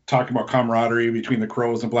 talking about camaraderie between the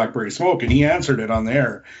Crows and Blackberry Smoke, and he answered it on the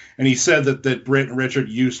air. And he said that Britt and Richard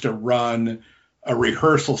used to run a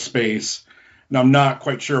rehearsal space. Now, I'm not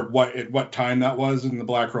quite sure at what time that was in the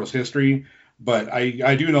Black Crowes history, but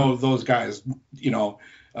I do know those guys,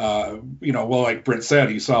 well, like Britt said,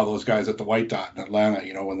 he saw those guys at the White Dot in Atlanta,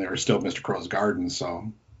 when they were still Mr. Crow's Garden,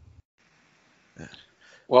 so...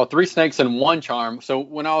 Well, 3 Snakes and 1 Charm. So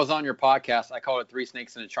when I was on your podcast, I called it 3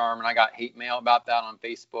 Snakes and a Charm, and I got hate mail about that on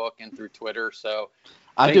Facebook and through Twitter. So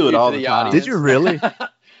I do it all the time. Did you really?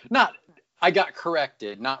 I got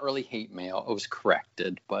corrected. Not really hate mail. It was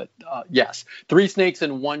corrected. But yes, 3 Snakes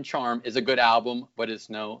and 1 Charm is a good album, but it's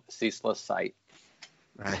no ceaseless sight.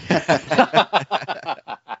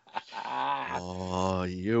 Oh,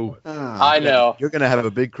 you. I know. You're going to have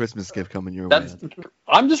a big Christmas gift coming your way.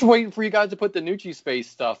 I'm just waiting for you guys to put the Nucci Space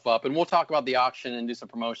stuff up, and we'll talk about the auction and do some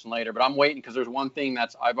promotion later. But I'm waiting because there's one thing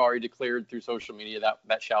I've already declared through social media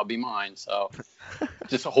that shall be mine. So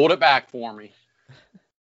just hold it back for me.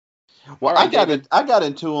 Well, Right, I got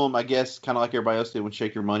into them, I guess, kind of like everybody else did when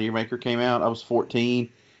Shake Your Moneymaker came out. I was 14.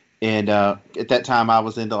 And at that time, I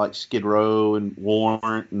was into like Skid Row and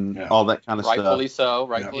Warrant and all that kind of Rightfully stuff.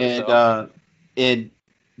 Rightfully so. And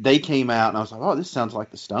they came out, and I was like, "Oh, this sounds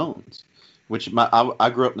like the Stones." Which I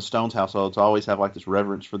grew up in the Stones household, so I always have like this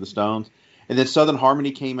reverence for the Stones. And then Southern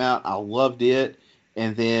Harmony came out, I loved it.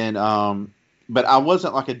 And then, but I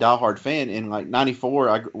wasn't like a diehard fan. In like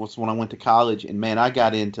 '94, was when I went to college, and man, I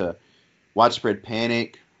got into Widespread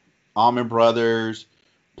Panic, Allman Brothers,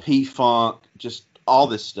 P-Funk, just all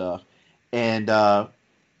this stuff, and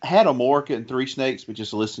had Amorica and 3 Snakes, but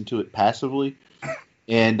just listened to it passively.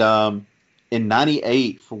 And in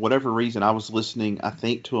 '98, for whatever reason, I was listening, I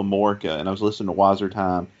think, to Amorica, and I was listening to Wiser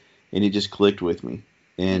Time, and it just clicked with me.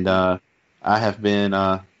 And I have been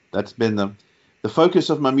that's been the focus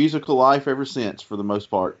of my musical life ever since, for the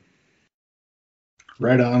most part.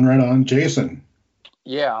 Right on, Jason.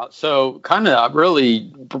 Yeah, so kind of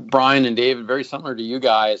really, Brian and David, very similar to you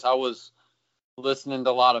guys. I was listening to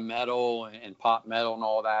a lot of metal and pop metal and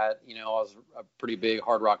all that. I was a pretty big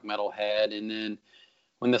hard rock metal head. And then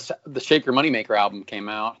when the Shake Your Moneymaker album came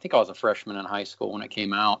out, I think I was a freshman in high school when it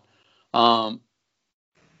came out.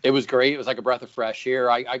 It was great. It was like a breath of fresh air.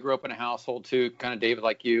 I grew up in a household too, kind of David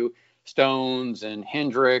like you, Stones and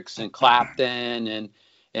Hendrix and Clapton,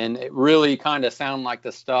 and it really kind of sounded like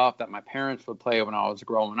the stuff that my parents would play when I was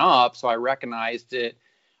growing up. So I recognized it.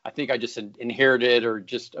 I think I just inherited or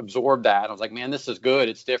just absorbed that. I was like, man, this is good.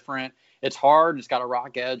 It's different. It's hard. It's got a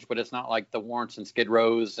rock edge, but it's not like the Warrants and Skid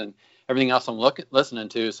Rows and everything else I'm listening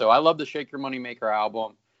to. So I love the Shake Your Moneymaker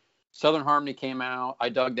album. Southern Harmony came out. I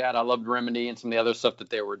dug that. I loved Remedy and some of the other stuff that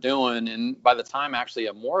they were doing. And by the time actually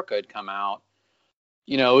Amorica had come out,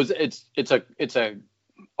 it's a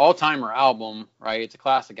all-timer album, right? It's a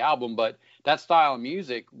classic album, but that style of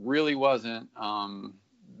music really wasn't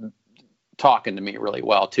talking to me really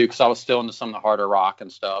well too, because I was still into some of the harder rock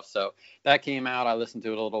and stuff. So that came out, I listened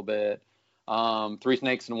to it a little bit. Three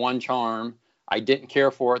Snakes and One Charm, I didn't care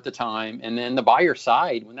for at the time. And then the By Your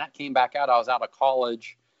Side, when that came back out, I was out of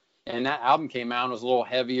college, and that album came out and was a little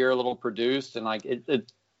heavier, a little produced, and like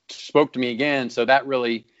it spoke to me again. So that's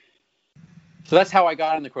how I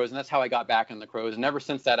got in the Crows, and that's how I got back in the Crows. And ever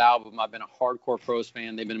since that album, I've been a hardcore Crows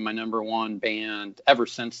fan. They've been my number one band ever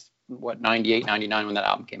since 98, 99 when that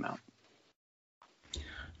album came out.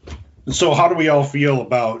 So how do we all feel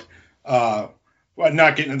about not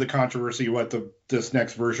getting into the controversy what this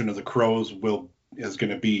next version of the Crows is going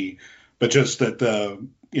to be, but just that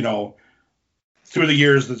through the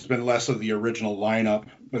years there's been less of the original lineup.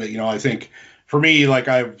 But I think for me, like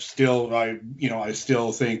I still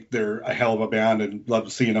think they're a hell of a band and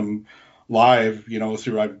love seeing them live.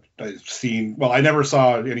 I've seen, well, I never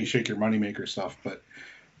saw any Shake Your Moneymaker stuff, but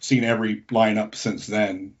seen every lineup since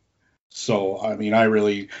then. So, I mean, I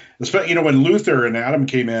really, when Luther and Adam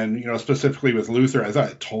came in, specifically with Luther, I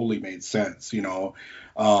thought it totally made sense.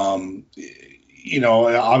 Obviously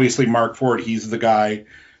Mark Ford, he's the guy.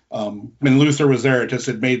 When Luther was there,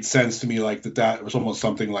 it made sense to me, like that was almost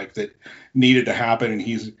something like that needed to happen. And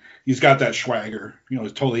he's got that swagger, he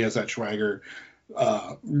totally has that swagger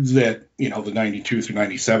that, the 92 through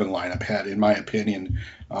 97 lineup had, in my opinion.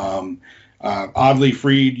 Oddly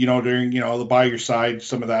Freed, during, the By Your Side,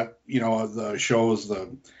 some of that, the shows, I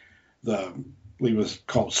believe it was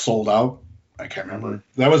called Sold Out. I can't remember.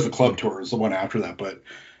 Mm-hmm. That was the club tour, is the one after that. But,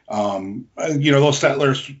 those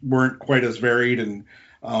settlers weren't quite as varied, and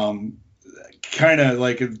kind of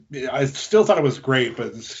like, I still thought it was great,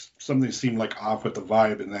 but something seemed like off with the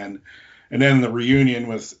vibe. And then the reunion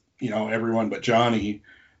with, everyone but Johnny,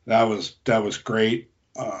 that was great.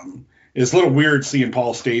 It's a little weird seeing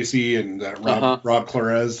Paul Stacey and Rob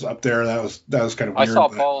Clarez up there. That was kind of weird. I saw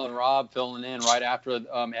Paul and Rob filling in right after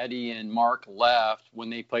Eddie and Mark left when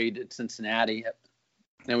they played at Cincinnati.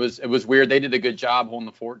 It was weird. They did a good job holding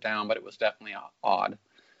the fort down, but it was definitely odd.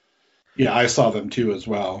 Yeah, I saw them too as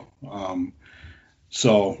well.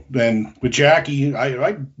 So then with Jackie,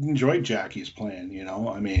 I enjoyed Jackie's playing.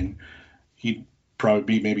 I mean, he'd probably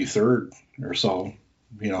be maybe third or so.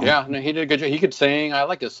 Yeah, no, he did a good job. He could sing. I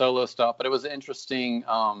like his solo stuff, but it was an interesting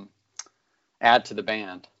add to the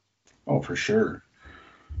band. Oh, for sure.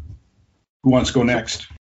 Who wants to go next?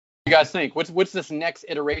 What do you guys think? What's this next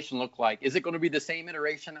iteration look like? Is it going to be the same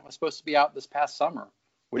iteration that was supposed to be out this past summer?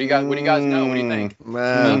 What do you guys know? What do you think?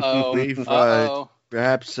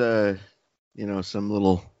 Perhaps some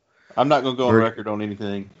little. I'm not going to go on record on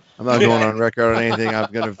anything. I'm not going on record on anything.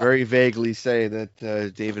 I'm going to very vaguely say that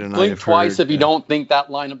David and I blink have twice heard, if you don't think that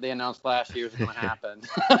lineup they announced last year is going to happen.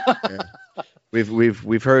 Yeah.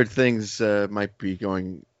 We've heard things might be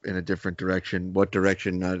going in a different direction. What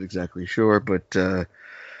direction? Not exactly sure, but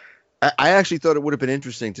I actually thought it would have been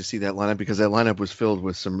interesting to see that lineup, because that lineup was filled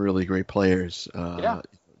with some really great players.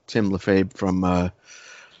 Tim LaFabe from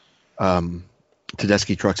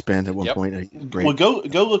Tedeschi Trucks Band at one point. Great. Well, go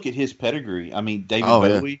look at his pedigree. I mean, David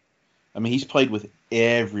Bowie. Yeah. I mean, he's played with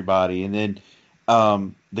everybody, and then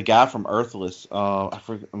the guy from Earthless. I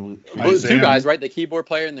forget. Two guys, right? The keyboard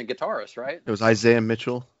player and the guitarist, right? It was Isaiah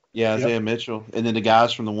Mitchell. Yeah, Isaiah Mitchell, and then the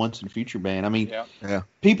guys from the Once and Future Band. I mean,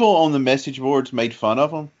 people on the message boards made fun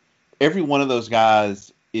of them. Every one of those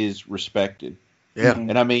guys is respected. Yeah,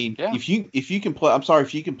 and I mean, if you can play,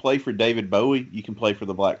 if you can play for David Bowie, you can play for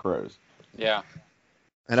the Black Crowes. Yeah.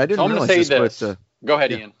 And I didn't realize this. But, go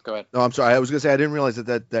ahead, Ian. Go ahead. No, I'm sorry. I was going to say I didn't realize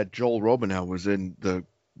that Joel Robinow was in the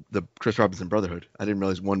Chris Robinson Brotherhood. I didn't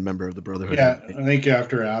realize one member of the Brotherhood. Yeah, I think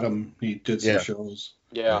after Adam, he did some shows.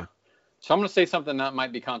 Yeah. So I'm going to say something that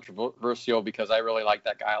might be controversial, because I really like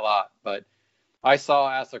that guy a lot. But I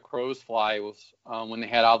saw As the Crows Fly was when they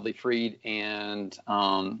had Oddly Freed and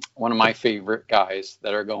one of my favorite guys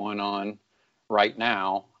that are going on right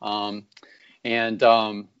now.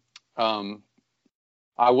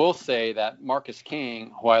 I will say that Marcus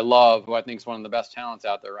King, who I love, who I think is one of the best talents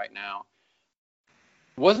out there right now,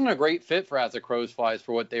 wasn't a great fit for As the Crows Flies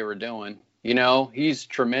for what they were doing. He's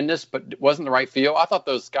tremendous, but it wasn't the right feel. I thought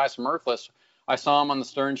those guys from Earthless, I saw them on the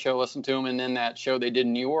Stern Show, listened to them, and then that show they did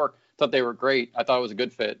in New York, thought they were great. I thought it was a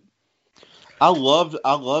good fit. I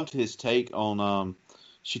loved his take on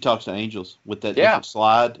She Talks to Angels with that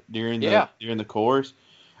slide during the chorus.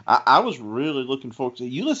 I was really looking forward to.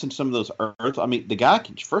 You listen to some of those Earth. I mean, the guy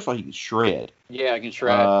can. First of all, he can shred. Yeah, he can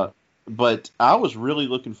shred. But I was really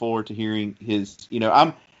looking forward to hearing his.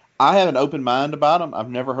 I have an open mind about him. I've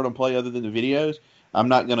never heard him play other than the videos. I'm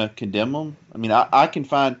not going to condemn them. I mean, I can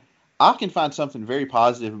find something very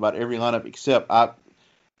positive about every lineup, except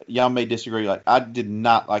y'all may disagree. Like, I did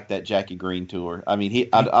not like that Jackie Green tour. I mean,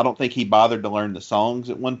 I don't think he bothered to learn the songs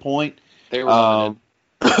at one point. They were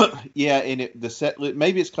limited. Yeah, and the set,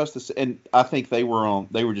 maybe it's because and I think they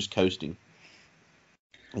were just coasting.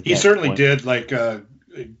 He certainly did like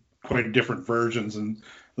quite different versions and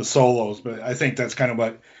the solos, but I think that's kind of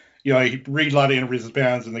what, you know, I read a lot of interviews with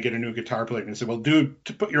bands and they get a new guitar player and they say, well, dude,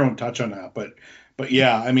 to put your own touch on that. But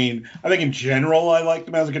yeah, I mean, I think in general I liked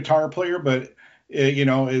him as a guitar player, but you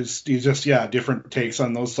know, he's just different takes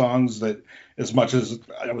on those songs. That as much as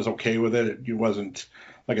I was okay with it wasn't,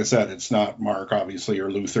 like I said, it's not Mark obviously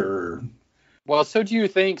or Luther. Well, so do you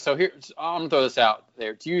think? So here, I'm gonna throw this out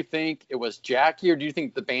there. Do you think it was Jackie, or do you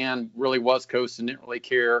think the band really was coasting, didn't really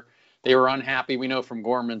care? They were unhappy. We know from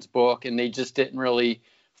Gorman's book, and they just didn't really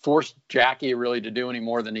force Jackie really to do any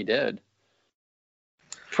more than he did.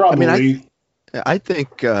 Probably. I mean, I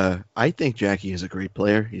think Jackie is a great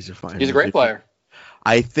player. He's a great player.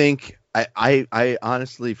 I think I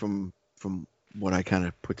honestly, from what I kind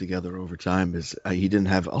of put together over time, is he didn't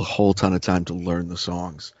have a whole ton of time to learn the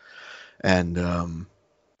songs, and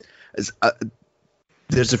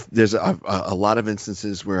there's a lot of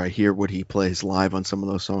instances where I hear what he plays live on some of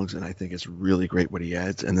those songs, and I think it's really great what he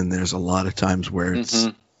adds, and then there's a lot of times where it's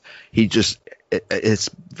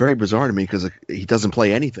very bizarre to me because he doesn't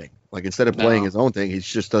play anything. Like, instead of playing his own thing, he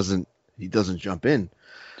just doesn't jump in.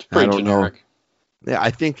 It's pretty I don't generic. know. Yeah,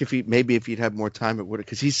 I think if he'd had more time, it would have,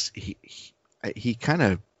 because he kind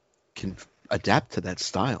of can adapt to that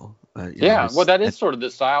style. Well, that is sort of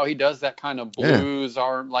the style. He does that kind of blues,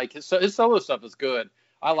 or like his solo stuff is good.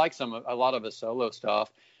 I like a lot of his solo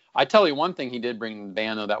stuff. I tell you one thing he did bring to the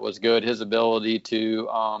band, though, that was good. His ability to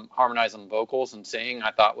harmonize on vocals and sing,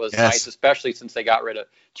 I thought was nice, especially since they got rid of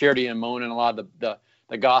Charity and Moan and a lot of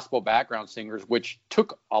the gospel background singers, which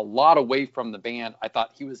took a lot away from the band. I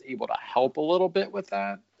thought he was able to help a little bit with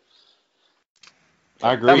that.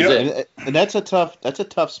 I agree. And that's a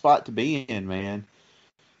tough spot to be in, man.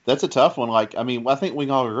 That's a tough one. Like, I mean, I think we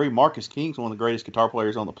can all agree Marcus King's one of the greatest guitar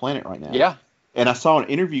players on the planet right now. Yeah. And I saw an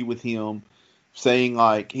interview with him saying,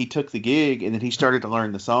 like, he took the gig and then he started to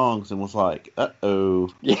learn the songs and was like, uh-oh.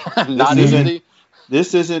 Yeah, not easy.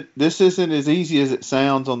 This isn't as easy as it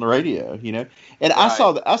sounds on the radio, you know? And right.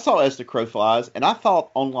 I saw As the Crow Flies, and I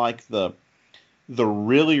thought on, like, the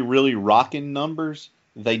really, really rocking numbers,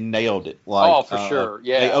 they nailed it. Like, for sure.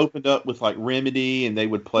 Yeah. They opened up with, like, Remedy, and they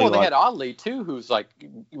would play, they had Oddly, too, who's, like,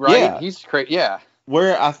 right? Yeah. He's great. Yeah.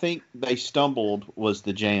 Where I think they stumbled was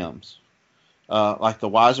the jams. Like the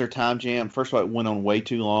Wiser Time Jam. First of all, it went on way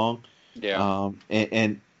too long. Yeah.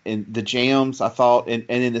 And the jams, I thought, and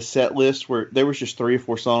in the set list where there was just 3 or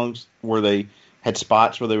 4 songs where they had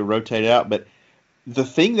spots where they would rotate out. But the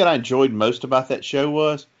thing that I enjoyed most about that show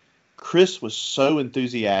was Chris was so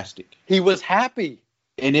enthusiastic. He was happy.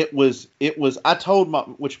 And it was. I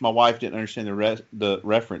told which my wife didn't understand the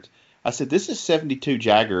reference. I said, this is 72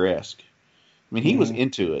 Jagger-esque. I mean, he was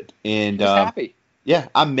into it. And he was happy. Yeah,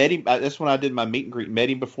 I met him. That's when I did my meet and greet.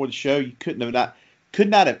 Met him before the show. You could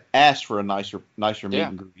not have asked for a nicer meet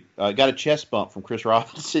and greet. Got a chest bump from Chris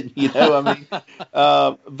Robinson. You know, I mean,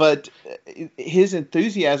 but his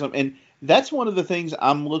enthusiasm, and that's one of the things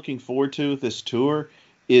I'm looking forward to with this tour.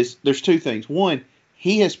 Is there's 2 things. One,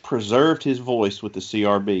 he has preserved his voice with the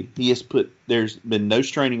CRB. There's been no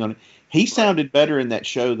straining on it. He sounded better in that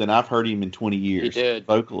show than I've heard him in 20 years. He did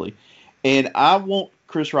vocally, and I want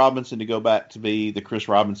Chris Robinson to go back to be the Chris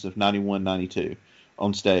Robinson of 91, 92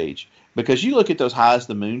 on stage. Because you look at those High as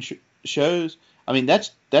the Moon shows, I mean,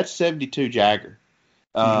 that's 72 Jagger.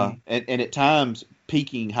 And at times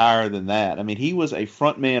peaking higher than that. I mean, he was a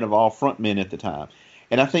front man of all front men at the time.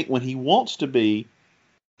 And I think when he wants to be,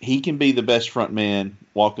 he can be the best front man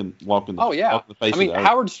walking the face of the earth.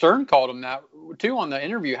 Howard Stern called him that, too, on the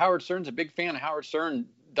interview. Howard Stern's a big fan. Howard Stern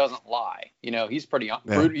doesn't lie. You know, he's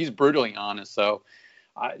he's brutally honest. So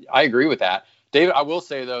I agree with that. David, I will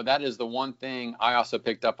say, though, that is the one thing I also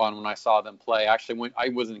picked up on when I saw them play. Actually, when I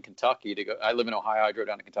was in Kentucky to go, I live in Ohio. I drove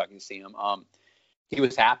down to Kentucky to see him. He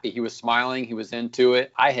was happy. He was smiling. He was into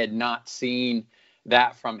it. I had not seen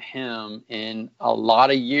that from him in a lot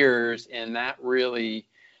of years, and that really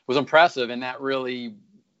was impressive, and that really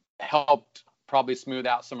helped probably smooth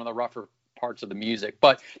out some of the rougher parts of the music.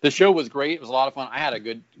 But the show was great. It was a lot of fun. I had a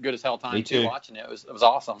good as hell time, too, watching it. It was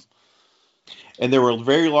awesome. And there were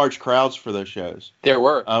very large crowds for those shows. There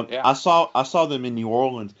were. Yeah. I saw them in New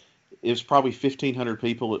Orleans. It was probably 1,500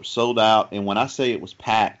 people. It was sold out. And when I say it was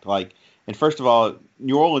packed, like And first of all,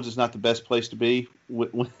 New Orleans is not the best place to be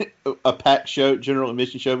with a packed show, general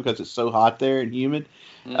admission show, because it's so hot there and humid.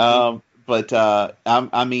 Mm-hmm.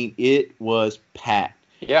 I mean, it was packed.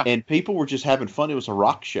 Yeah. And people were just having fun. It was a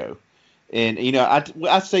rock show. And, you know,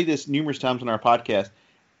 I say this numerous times on our podcast.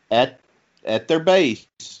 At their base,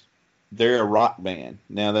 they're a rock band.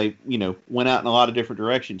 Now, they, you know, went out in a lot of different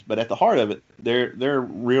directions. But at the heart of it, they're a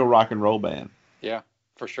real rock and roll band. Yeah,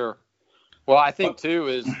 for sure. Well, I think,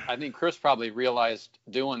 too, I think Chris probably realized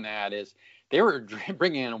doing that is they were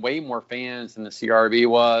bringing in way more fans than the CRB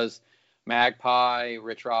was. Magpie,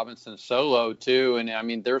 Rich Robinson solo, too. And, I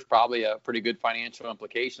mean, there's probably a pretty good financial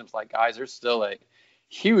implications. Like, guys, there's still a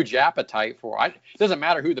huge appetite for it. It doesn't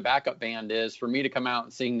matter who the backup band is for me to come out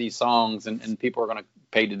and sing these songs, and people are going to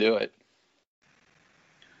pay to do it.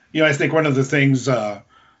 You know, I think one of the things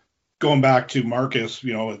going back to Marcus,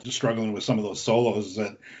 you know, struggling with some of those solos, is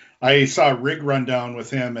that I saw a rig rundown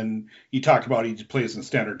with him, and he talked about he plays in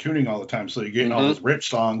standard tuning all the time. So you're getting all those rich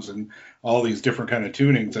songs and all these different kind of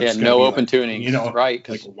tunings. Yeah, no open tunings, you know, right?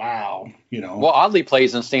 Like, wow, you know. Well, Audley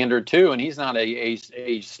plays in standard too, and he's not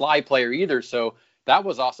a slide player either. So that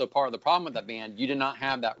was also part of the problem with that band. You did not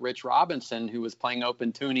have that Rich Robinson who was playing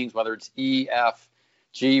open tunings, whether it's E, F,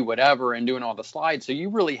 G, whatever, and doing all the slides. So you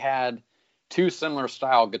really had two similar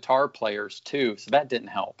style guitar players too. So that didn't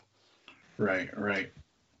help. Right.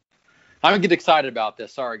 I'm gonna get excited about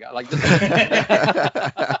this. Sorry, guys. Like this.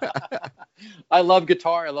 I love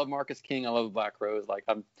guitar. I love Marcus King. I love Black Rose. Like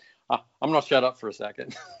I'm gonna shut up for a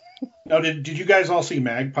second. Now, did you guys all see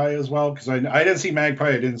Magpie as well? Because I didn't see Magpie.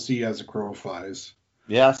 I didn't see As the Crow Flies.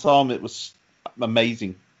 Yeah, I saw him. It was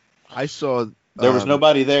amazing. I saw. There was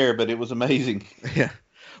nobody there, but it was amazing. Yeah.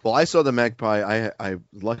 Well, I saw the Magpie. I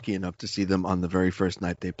was lucky enough to see them on the very first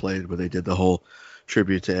night they played, where they did the whole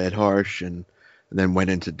tribute to Ed Harsh and then went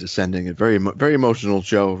into Descending. A very emotional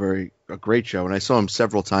show, a great show. And I saw them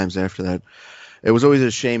several times after that. It was always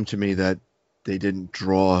a shame to me that they didn't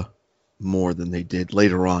draw more than they did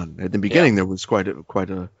later on. At the beginning, there was quite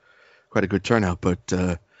a good turnout. But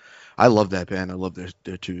I love that band. I love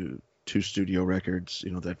their two studio records.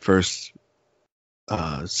 You know, that first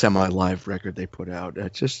semi-live record they put out.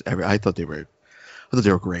 I thought they were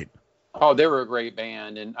great. Oh, they were a great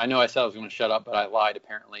band, and I know I said I was going to shut up, but I lied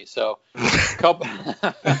apparently. So,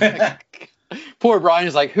 poor Brian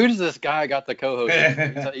is like, "Who does this guy got the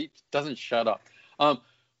co-host?" He doesn't shut up.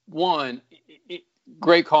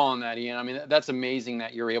 Great call on that, Ian. I mean, that's amazing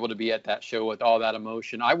that you're able to be at that show with all that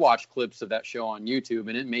emotion. I watched clips of that show on YouTube,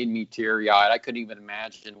 and it made me teary-eyed. I couldn't even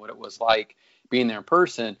imagine what it was like being there in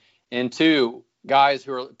person. And two, guys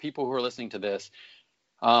people who are listening to this.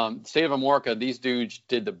 State of Amorica, these dudes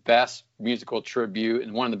did the best musical tribute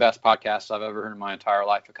and one of the best podcasts I've ever heard in my entire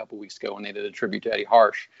life a couple weeks ago when they did a tribute to Eddie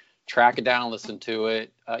Harsh. Track it down and listen to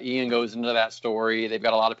it. Ian goes into that story. They've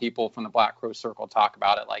got a lot of people from the Black Crow Circle talk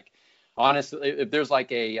about it. Like, honestly, if there's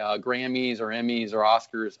like a Grammys or Emmys or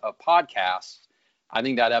Oscars of podcasts, I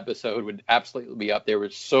think that episode would absolutely be up there. It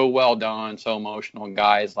was so well done, so emotional. And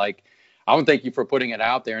guys, like, I want to thank you for putting it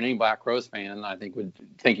out there. And any Black Crowes fan, I think, would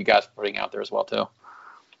thank you guys for putting it out there as well, too.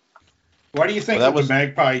 Why do you think the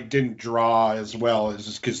Magpie didn't draw as well? Is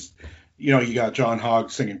just because, you know, you got John Hogg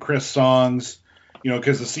singing Chris songs, you know,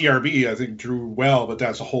 because the CRB, I think, drew well, but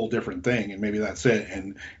that's a whole different thing, and maybe that's it.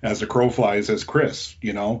 And As the Crow Flies as Chris,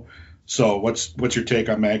 you know. So what's your take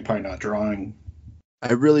on Magpie not drawing?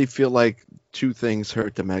 I really feel like two things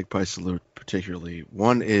hurt the Magpie Salute particularly.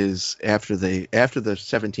 One is after the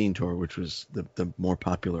 17 tour, which was the more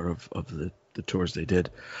popular of the tours they did.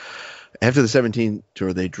 After the 17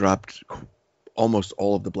 tour, they dropped almost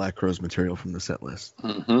all of the Black Crowes material from the set list.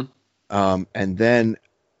 Mm-hmm. And then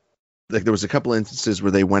like there was a couple instances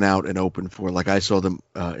where they went out and opened for, like I saw them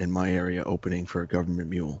in my area opening for Government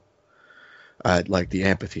Mule at like the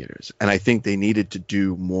amphitheaters. And I think they needed to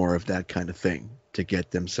do more of that kind of thing to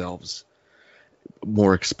get themselves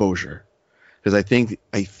more exposure. Because I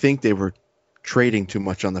think they were trading too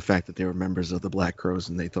much on the fact that they were members of the Black Crowes,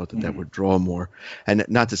 and they thought that would draw more. And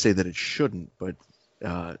not to say that it shouldn't, but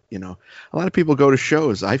you know, a lot of people go to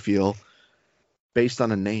shows, I feel, based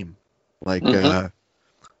on a name. Like you know,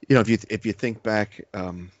 if you think back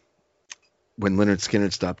when Lynyrd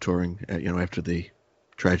Skynyrd stopped touring, you know, after the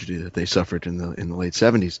tragedy that they suffered in the late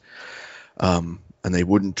 70s, and they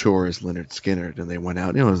wouldn't tour as Lynyrd Skynyrd, and they went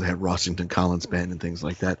out, you know, they had Rossington Collins Band and things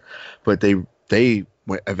like that, but they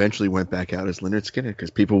eventually went back out as Lynyrd Skynyrd,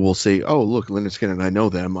 because people will say, oh, look, Lynyrd Skynyrd, I know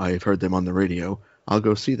them, I've heard them on the radio, I'll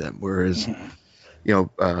go see them. Whereas,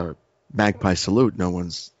 you know, Magpie Salute,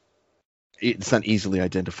 it's not easily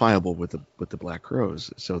identifiable with the Black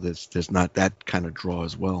Crowes, so there's not that kind of draw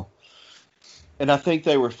as well. And I think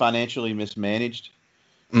they were financially mismanaged.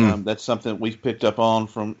 That's something we've picked up on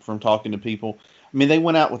from talking to people. I mean, they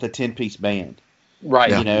went out with a 10-piece band, Right.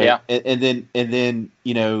 you know, Yeah. and then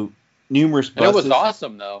you know, numerous And it was buses.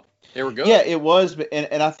 awesome though. They were good. Yeah, it was.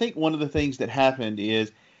 And I think one of the things that happened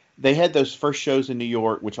is they had those first shows in New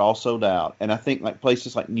York, which all sold out. And I think like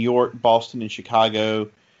places like New York, Boston, and Chicago,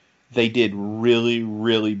 they did really,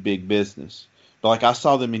 really big business. But like I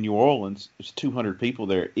saw them in New Orleans, there's 200 people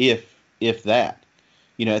there, if that,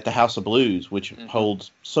 you know, at the House of Blues, which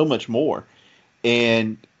holds so much more.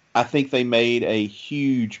 And I think they made a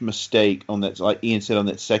huge mistake on that. Like Ian said, on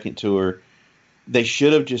that second tour, they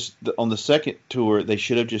should have just on the second tour they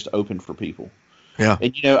should have just opened for people. Yeah.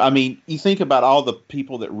 And you know, I mean, you think about all the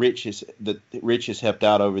people that Rich has helped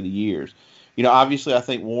out over the years. You know, obviously, I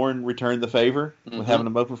think Warren returned the favor with having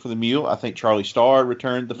them open for the Mule. I think Charlie Starr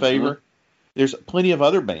returned the favor. There's plenty of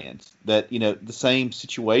other bands that, you know, the same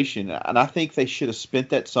situation. And I think they should have spent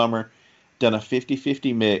that summer, done a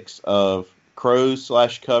 50-50 mix of Crows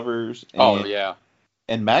 / covers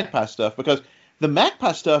and Magpie stuff, because the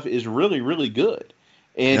Magpie stuff is really, really good.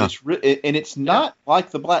 And it's not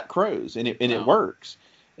like the Black Crows, and it works.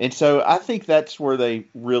 And so I think that's where they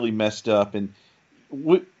really messed up. And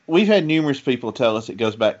we've had numerous people tell us it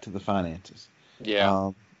goes back to the finances.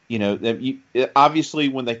 Yeah. You know, obviously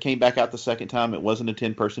when they came back out the second time, it wasn't a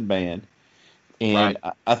 10-person band. And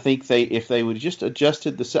I think if they would have just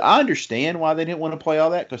adjusted I understand why they didn't want to play all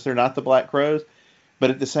that, because they're not the Black Crows. But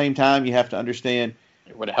at the same time, you have to understand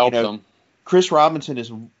it would have helped them. Chris Robinson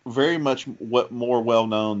is very much more well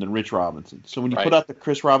known than Rich Robinson. So when you put out the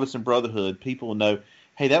Chris Robinson Brotherhood, people will know,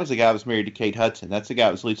 hey, that was the guy that was married to Kate Hudson. That's the guy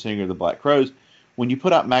that was lead singer of the Black Crows. When you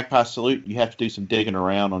put out Magpie Salute, you have to do some digging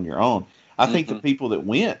around on your own. I think the people that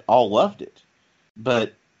went all loved it,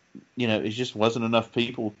 but you know, it just wasn't enough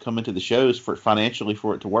people coming to the shows financially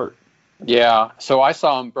for it to work. Yeah. So I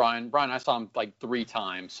saw him, Brian, I saw him like 3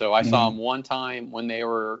 times. So I saw him one time when they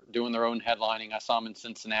were doing their own headlining. I saw him in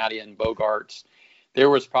Cincinnati and Bogarts. There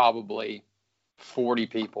was probably 40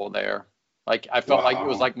 people there. Like I felt like it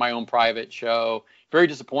was like my own private show. Very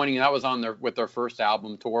disappointing. That was on with their first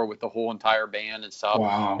album tour with the whole entire band and stuff.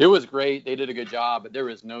 Wow. It was great. They did a good job, but there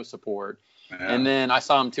was no support. Yeah. And then I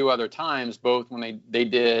saw them 2 other times, both when they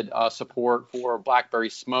did support for Blackberry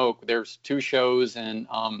Smoke. There's 2 shows in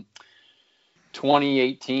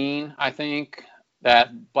 2018, I think,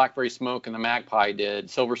 that Blackberry Smoke and the Magpie did.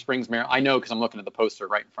 Silver Springs, Maryland. I know because I'm looking at the poster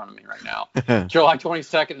right in front of me right now. July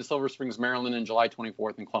 22nd in Silver Springs, Maryland, and July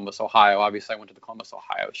 24th in Columbus, Ohio. Obviously, I went to the Columbus,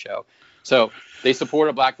 Ohio show. So they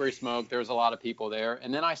supported Blackberry Smoke. There was a lot of people there.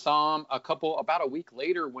 And then I saw them about a week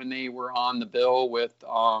later when they were on the bill with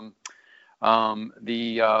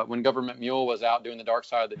when Government Mule was out doing the Dark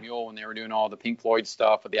Side of the Mule, when they were doing all the Pink Floyd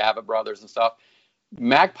stuff with the Avett Brothers and stuff.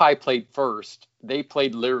 Magpie played first. They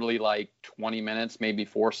played literally like 20 minutes, maybe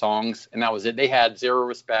 4 songs, and that was it. They had zero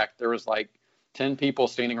respect. There was like 10 people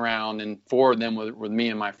standing around, and 4 of them were me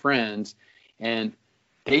and my friends. And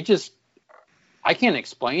they just, I can't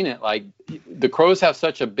explain it. Like, the Crows have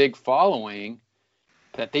such a big following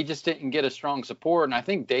that they just didn't get a strong support. And I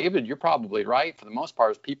think, David, you're probably right. For the most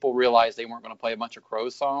part, is people realized they weren't going to play a bunch of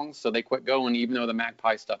Crows songs, so they quit going, even though the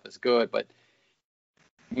Magpie stuff is good. But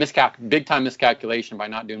big time miscalculation by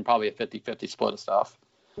not doing probably a 50-50 split of stuff.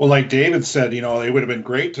 Well, like David said, you know, it would have been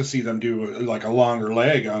great to see them do like a longer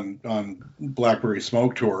leg on Blackberry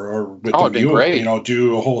Smoke tour, or with the Mule, you know,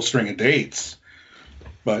 do a whole string of dates.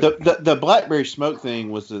 But the Blackberry Smoke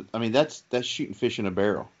thing was, that's shooting fish in a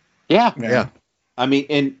barrel. Yeah. I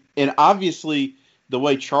mean, and obviously the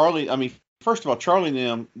way Charlie, first of all, Charlie and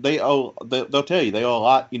them, they'll tell you they owe a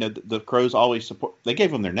lot. You know, the Crows always support. They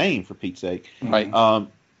gave them their name, for Pete's sake. Right.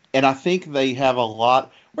 And I think they have a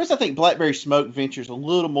lot. Whereas I think Blackberry Smoke ventures a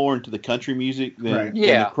little more into the country music than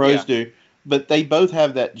the Crows do. But they both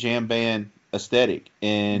have that jam band aesthetic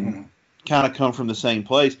and kind of come from the same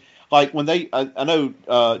place. Like when I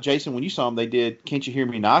know, Jason, when you saw them, they did Can't You Hear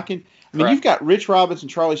Me Knocking? I mean, You've got Rich Robinson,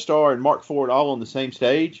 Charlie Starr, and Mark Ford all on the same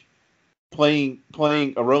stage playing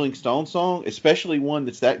a Rolling Stone song, especially one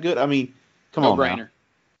that's that good. I mean, come on. No-brainer.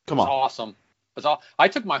 Come on. It's awesome. I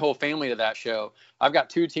took my whole family to that show. I've got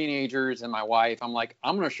 2 teenagers and my wife. I'm like,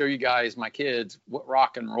 I'm going to show you guys, my kids, what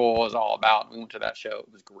rock and roll is all about. We went to that show.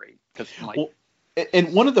 It was great.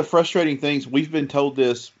 And one of the frustrating things, we've been told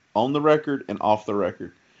this on the record and off the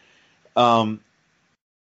record. That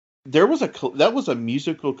was a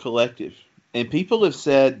musical collective, and people have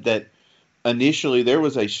said that initially there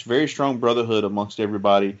was a very strong brotherhood amongst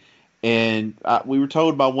everybody, and we were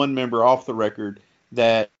told by one member off the record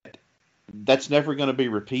that that's never going to be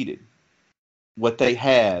repeated, what they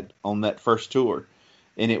had on that first tour.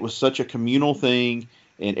 and it was such a communal thing,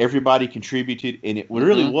 and everybody contributed, and it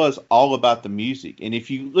really was all about the music. And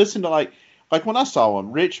if you listen to like when I saw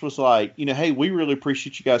him, Rich was like, hey, we really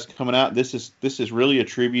appreciate you guys coming out. This is really a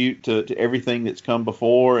tribute to everything that's come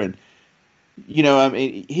before. And, I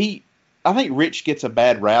mean, I think Rich gets a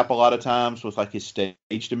bad rap a lot of times with like his stage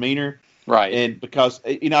demeanor. Right. And because,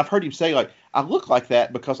 I've heard him say like, I look like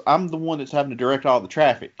that because I'm the one that's having to direct all the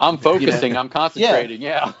traffic. I'm focusing. I'm concentrating.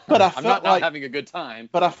 Yeah. But I'm not having a good time.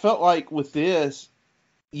 But I felt like with this,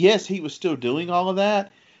 yes, he was still doing all of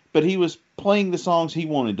that, but he was playing the songs he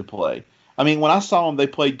wanted to play. I mean, when I saw him, they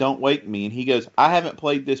played Don't Wake Me, and he goes, I haven't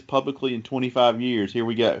played this publicly in 25 years. Here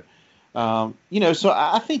we go. So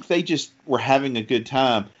I think they just were having a good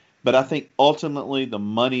time. But I think ultimately the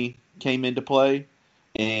money came into play,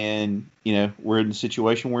 and, we're in the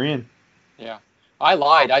situation we're in. Yeah. I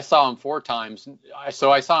lied. I saw him 4 times.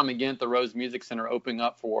 So I saw him again at the Rose Music Center opening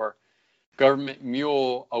up for Government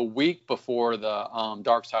Mule a week before the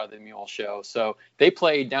Dark Side of the Mule show. So they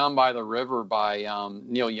played Down by the River by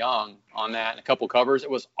Neil Young on that and a couple covers. It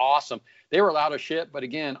was awesome. They were loud as shit, but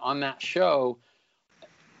again, on that show,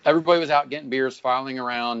 everybody was out getting beers, filing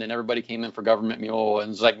around, and everybody came in for Government Mule.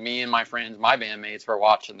 And it's like me and my friends, my bandmates, were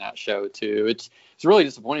watching that show too. It's really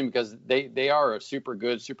disappointing because they are a super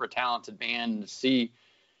good, super talented band. And to see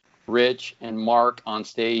Rich and Mark on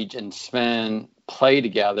stage and Sven play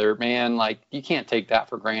together, man, like you can't take that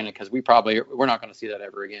for granted because we're not going to see that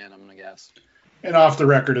ever again, I'm going to guess. And off the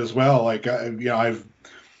record as well, like I've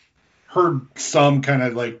heard some kind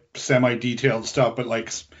of like semi-detailed stuff, but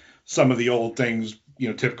like some of the old things,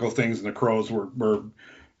 typical things in the Crows were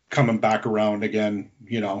coming back around again,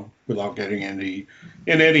 without getting into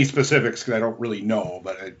any specifics because I don't really know,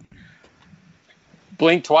 but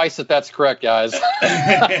blink twice if that's correct, guys.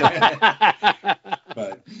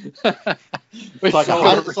 But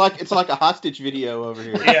it's like a hostage video over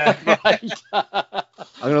here. Yeah, right. I'm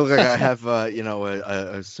gonna look like I have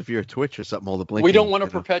a severe twitch or something. All the blinking. We don't want to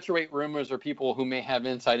perpetuate rumors or people who may have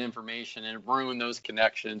inside information and ruin those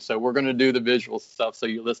connections. So we're gonna do the visual stuff so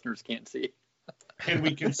you listeners can't see. Can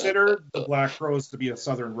we consider the Black Crowes to be a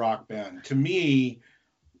Southern rock band? To me,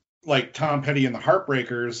 like Tom Petty and the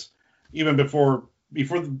Heartbreakers, even before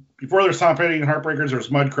there's Tom Petty and Heartbreakers, there's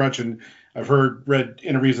Mudcrutch, and I've read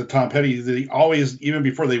interviews with Tom Petty that he always, even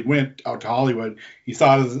before they went out to Hollywood, he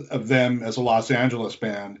thought of them as a Los Angeles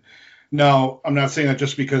band. Now, I'm not saying that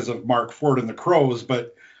just because of Mark Ford and the Crows,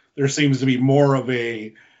 but there seems to be more of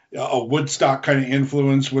a Woodstock kind of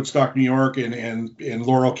influence, Woodstock, New York, and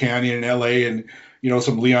Laurel Canyon in L.A., and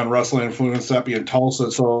some Leon Russell influence, that being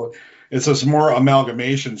Tulsa. So it's just more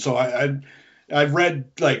amalgamation. So I've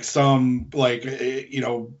read like some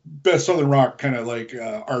best Southern rock kind of like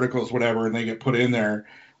articles, whatever, and they get put in there.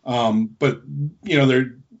 But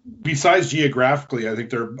they're, besides geographically, I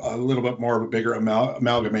think they're a little bit more of a bigger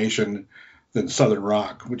amalgamation than Southern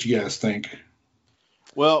rock. What you guys think?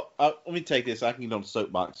 Well, let me take this. I can get on the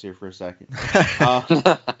soapbox here for a second.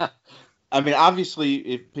 I mean, obviously,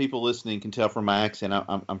 if people listening can tell from my accent,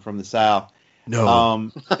 I'm from the South. No.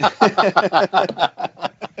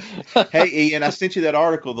 Hey, Ian, I sent you that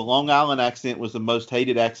article. The Long Island accent was the most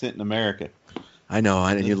hated accent in America. I know,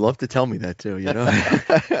 and you'd love to tell me that too, Yeah,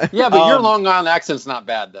 but your Long Island accent's not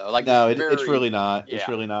bad though. Like, no, it's really not. Yeah. It's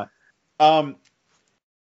really not. I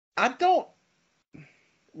don't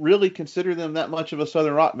really consider them that much of a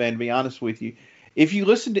Southern rock band, to be honest with you. If you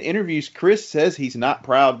listen to interviews, Chris says he's not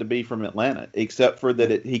proud to be from Atlanta, except for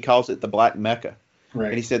that he calls it the Black Mecca. Right.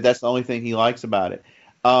 And he said that's the only thing he likes about it.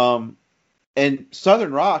 And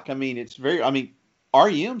Southern rock, I mean,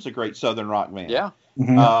 REM's a great Southern rock band. Yeah.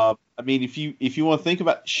 Mm-hmm. I mean, if you want to think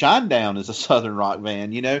about Shinedown as a Southern rock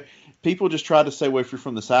band, people just try to say, well, if you're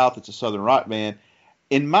from the South, it's a Southern rock band.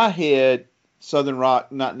 In my head, Southern rock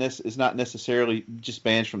is not necessarily just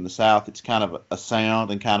bands from the South. It's kind of a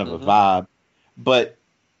sound and kind of a vibe. But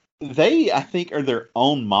they, I think, are their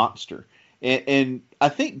own monster. And I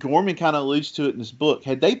think Gorman kind of alludes to it in his book.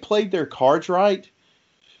 Had they played their cards right,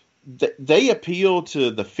 they appeal to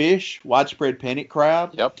the Fish, Widespread Panic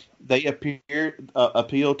crowd. Yep. They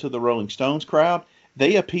appeal to the Rolling Stones crowd.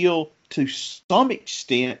 They appeal to some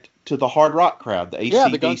extent to the hard rock crowd, the AC/DC. Yeah,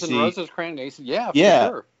 the Guns N' Roses crowd. Yeah,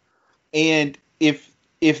 for sure. And if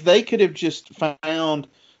they could have just found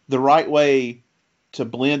the right way to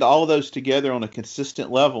blend all of those together on a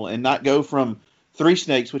consistent level and not go from Three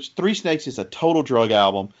Snakes, which Three Snakes is a total drug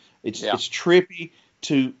album. It's trippy,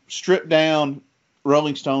 to strip down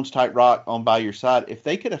Rolling Stones type rock on By Your Side. If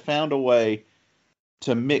they could have found a way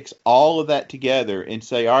to mix all of that together and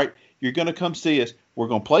say, all right, you're going to come see us. We're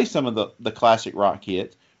going to play some of the classic rock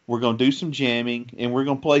hits. We're going to do some jamming, and we're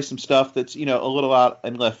going to play some stuff that's, a little out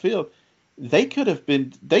in left field. They could have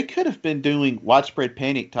been doing Widespread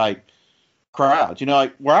Panic type crowds.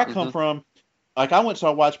 Like where I come from, like I went and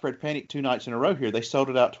saw Widespread Panic 2 nights in a row here. They sold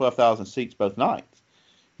it out 12,000 seats both nights.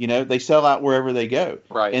 They sell out wherever they go.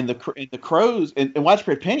 Right. And the Crows and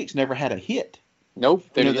Widespread Panic's never had a hit. Nope.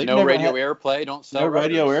 There's no radio airplay. Don't sell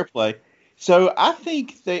radio airplay. So I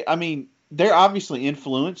think they're obviously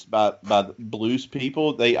influenced by the blues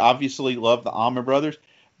people. They obviously love the Allman Brothers.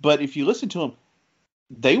 But if you listen to them,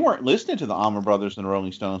 they weren't listening to the Allman Brothers and the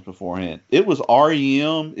Rolling Stones beforehand. It was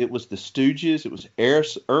REM. It was the Stooges. It was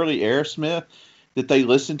early Aerosmith that they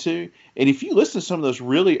listened to. And if you listen to some of those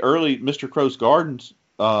really early Mr. Crow's Gardens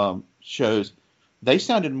shows, they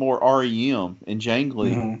sounded more REM and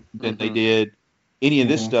jangly than they did any of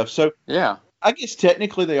this stuff. So yeah, I guess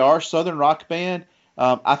technically they are a Southern rock band.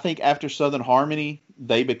 I think after Southern Harmony,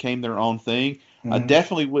 they became their own thing. I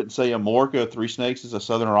definitely wouldn't say Amorica, Three Snakes is a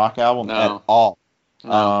Southern rock album at all.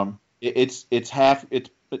 No. It's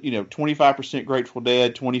 25% Grateful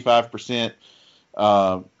Dead, 25%.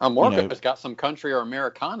 Amorica's got some country or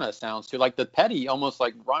Americana sounds too, like the Petty, almost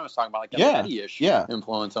like Ryan was talking about, like that Petty-ish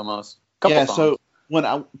influence almost. Songs. So when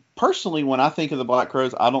I think of the Black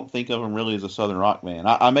Crowes, I don't think of them really as a Southern rock band.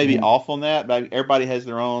 I may be off on that, but everybody has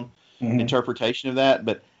their own interpretation of that.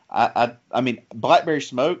 But I mean, Blackberry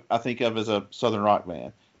Smoke, I think of as a Southern rock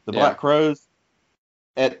band. The Black Crowes,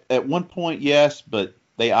 at one point, yes, but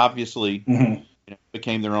they obviously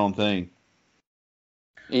became their own thing.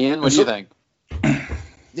 Ian, what do you think?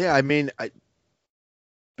 Yeah, I mean,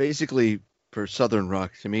 basically for Southern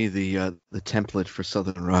rock, to me, the template for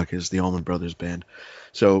Southern rock is the Allman Brothers Band.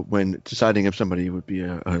 So when deciding if somebody would be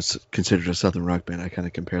considered a Southern rock band, I kind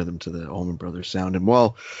of compare them to the Allman Brothers sound. And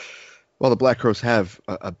while the Black Crowes have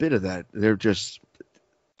a bit of that, they're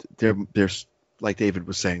like David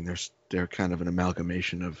was saying, they're kind of an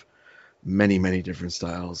amalgamation of many, many different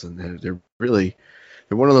styles, and they're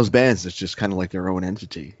one of those bands that's just kind of like their own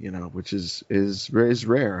entity, which is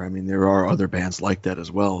rare. I mean, there are other bands like that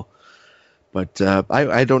as well, but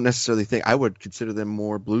I don't necessarily think I would consider them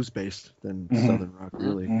more blues based than Southern rock,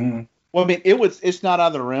 really. Well, I mean, it's not out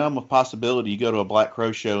of the realm of possibility. You go to a Black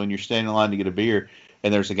Crow show and you're standing in line to get a beer,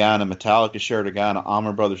 and there's a guy in a Metallica shirt, a guy in an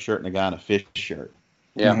Allman Brothers shirt, and a guy in a Fish shirt.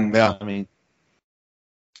 Yeah, yeah. I mean,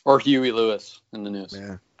 or Huey Lewis in the news.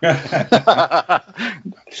 Yeah.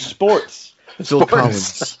 Sports. Phil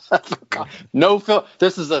Collins. No Phil.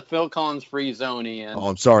 This is a Phil Collins free zone, Ian. Oh,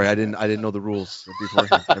 I'm sorry. I didn't know the rules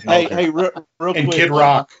beforehand. Hey, real quick. And Kid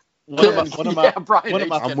Rock.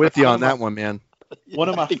 I'm with you on that one, man. One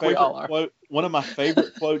of my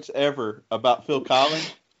favorite quotes ever about Phil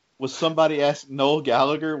Collins was somebody asked Noel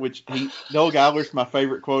Gallagher, Noel Gallagher's my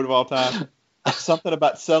favorite quote of all time. Something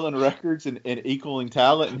about selling records and equaling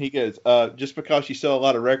talent, and he goes, just because you sell a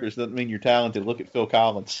lot of records doesn't mean you're talented. Look at Phil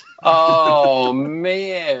Collins. Oh,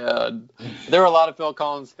 man. There are a lot of Phil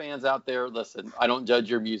Collins fans out there. Listen, I don't judge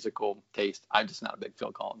your musical taste. I'm just not a big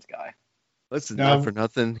Phil Collins guy. Listen, not for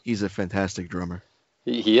nothing, he's a fantastic drummer.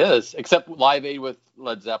 He is, except Live Aid with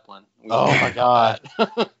Led Zeppelin. Oh, my God.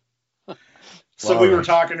 So we were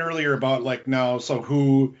talking earlier about,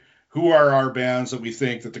 who are our bands that we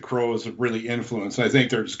think that the Crowes have really influenced? I think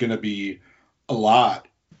there's going to be a lot.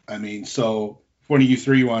 I mean, so if one of you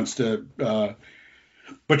three wants to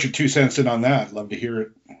put your 2 cents in on that, I'd love to hear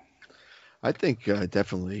it. I think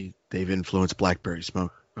definitely they've influenced Blackberry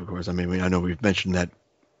Smoke, of course. I mean, I know we've mentioned that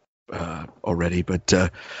already, but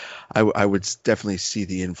I would definitely see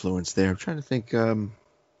the influence there. I'm trying to think.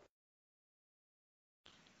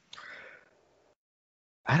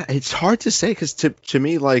 It's hard to say because to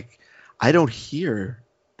me, I don't hear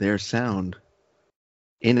their sound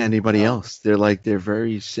in anybody else. They're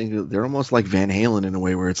very single. They're almost like Van Halen in a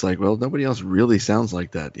way where it's like, well, nobody else really sounds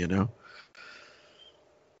like that,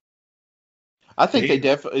 I think they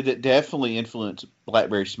definitely influenced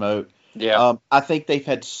Blackberry Smoke. Yeah. I think they've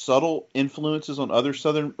had subtle influences on other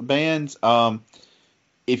Southern bands.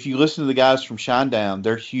 If you listen to the guys from Shinedown,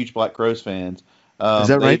 they're huge Black Crowes fans. Is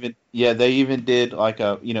that right? They even did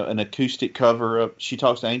an acoustic cover of "She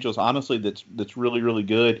Talks to Angels." Honestly, that's really, really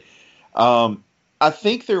good. I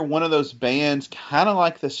think they're one of those bands, kind of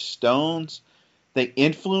like the Stones. They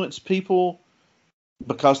influence people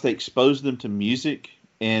because they expose them to music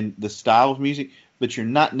and the style of music, but you're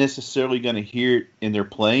not necessarily going to hear it in their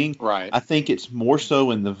playing. Right. I think it's more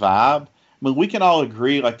so in the vibe. I mean, we can all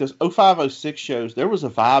agree, like those 0506 shows, there was a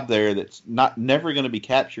vibe there that's never going to be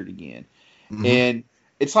captured again. Mm-hmm. And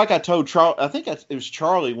it's like I told Charlie, I think it was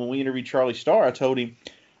Charlie, when we interviewed Charlie Starr, I told him,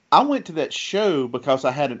 I went to that show because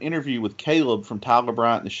I had an interview with Caleb from Tyler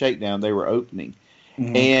Bryant and the Shakedown. They were opening.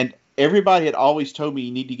 Mhm. And everybody had always told me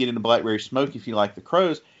you need to get into Blackberry Smoke if you like the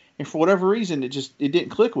Crows. And for whatever reason, it didn't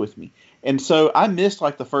click with me. And so I missed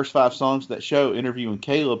like the first 5 songs of that show, interviewing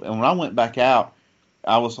Caleb. And when I went back out,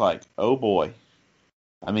 I was like, oh boy.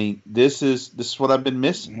 I mean, this is what I've been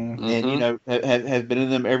missing, Mhm. and you know, have been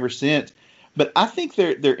in them ever since. But I think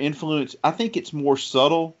their influence, I think it's more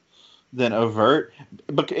subtle than overt.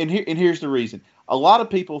 But and here's the reason: a lot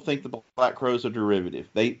of people think the Black Crowes are derivative.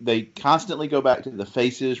 They constantly go back to the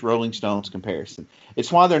Faces, Rolling Stones comparison.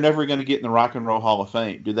 It's why they're never going to get in the Rock and Roll Hall of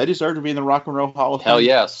Fame. Do they deserve to be in the Rock and Roll Hall of Fame? Hell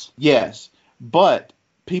yes. Yes, but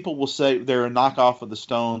people will say they're a knockoff of the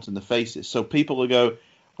Stones and the Faces. So people will go,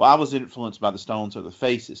 well, I was influenced by the Stones or the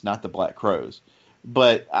Faces, not the Black Crowes.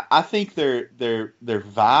 But I think their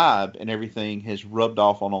vibe and everything has rubbed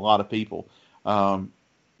off on a lot of people.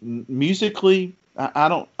 Musically, I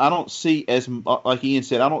don't see, as like Ian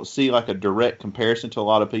said, I don't see like a direct comparison to a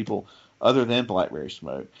lot of people other than Blackberry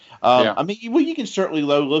Smoke. Yeah. I mean, well, you can certainly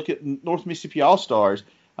look at North Mississippi All Stars.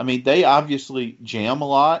 I mean, they obviously jam a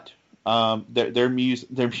lot. Their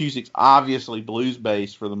music's obviously blues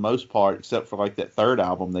based for the most part, except for like that third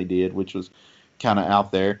album they did, which was kind of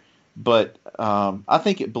out there. But I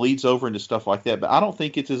think it bleeds over into stuff like that. But I don't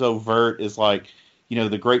think it's as overt as like, you know,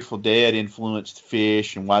 the Grateful Dead influenced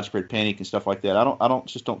Fish and Widespread Panic and stuff like that. I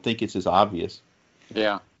don't think it's as obvious.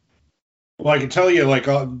 Yeah. Well, I can tell you, like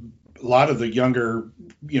a lot of the younger,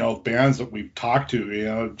 you know, bands that we've talked to, you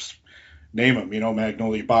know, just name them, you know,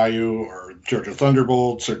 Magnolia Bayou or Georgia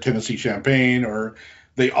Thunderbolts or Tennessee Champagne, or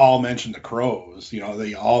they all mention the Crows. You know,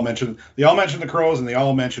 they all mention the Crows, and they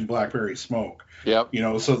all mention Blackberry Smoke. Yep. You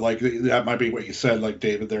know, so like that might be what you said, like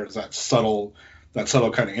David. There's that subtle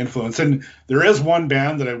kind of influence, and there is one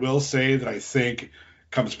band that I will say that I think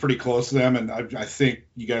comes pretty close to them, and I think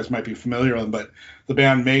you guys might be familiar with them, but the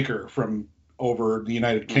band Maker from over the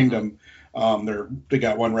United Kingdom, they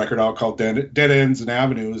got one record out called Dead Ends and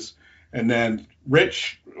Avenues. And then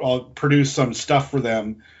Rich produced some stuff for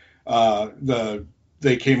them.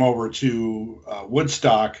 They came over to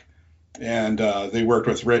Woodstock, and they worked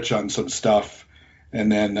with Rich on some stuff.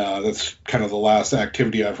 And then that's kind of the last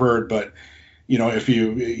activity I've heard. But you know,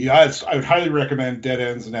 I would highly recommend Dead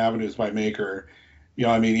Ends and Avenues by Maker. You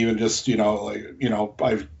know, I mean, even just, you know, like, you know,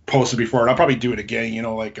 I've posted before, and I'll probably do it again. You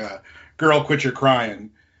know, like Girl, Quit Your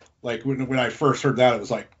Crying. Like when I first heard that, it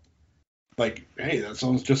was like, hey, that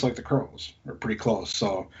sounds just like the Crows, or pretty close.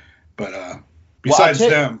 So, but besides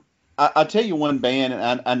them, I'll tell you one band,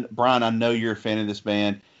 and Brian, I know you're a fan of this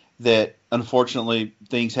band, that unfortunately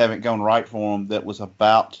things haven't gone right for them, that was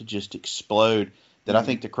about to just explode, that I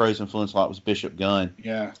think the Crows influenced a lot, was Bishop Gunn.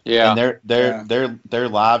 Yeah. And their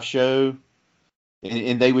live show,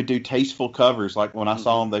 and they would do tasteful covers. Like when I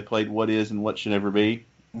saw them, they played What Is and What Should Never Be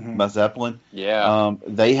by Zeppelin. Yeah.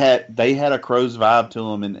 They had a Crows vibe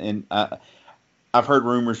to them, and I've heard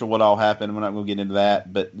rumors of what all happened. We're not going to get into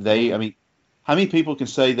that, but I mean, how many people can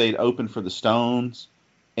say they'd opened for the Stones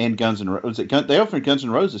and Guns N' Roses? They opened Guns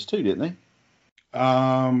N' Roses too, didn't they?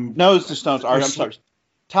 No, it's the Stones. I'm sorry.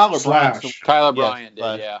 Tyler Bryant. Tyler Bryant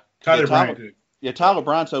did, yeah. Tyler Bryant did. Yeah, Tyler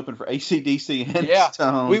Bryant's open for AC/DC and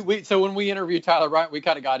Stones. So when we interviewed Tyler Bryant, we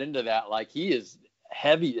kind of got into that. Like, he is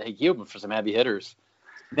heavy. He opened for some heavy hitters.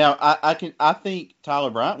 Now, I think Tyler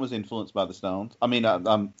Bryant was influenced by the Stones. I mean,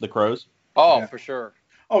 the Crows. Oh, Yeah. for sure.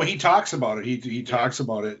 Oh, he talks about it. He talks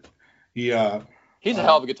about it. He's a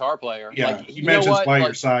hell of a guitar player. Yeah, like, he mentions By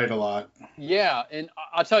Your Side a lot. Yeah, and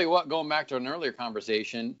I'll tell you what, going back to an earlier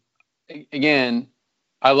conversation, again,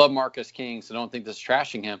 I love Marcus King, so don't think this is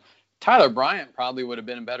trashing him. Tyler Bryant probably would have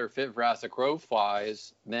been a better fit for As the Crow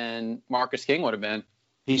Flies than Marcus King would have been.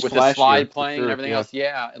 He's with flashier, the slide playing sure, and everything else.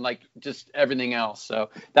 Yeah, and like just everything else. So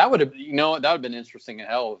that would have, that would have been interesting as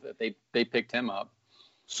hell if they picked him up.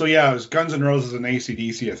 So yeah, it was Guns N' Roses and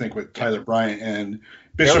AC/DC, I think, with Tyler Bryant, and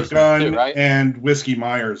Bishop Aerosmith Gunn too, right? and Whiskey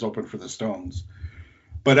Myers open for the Stones.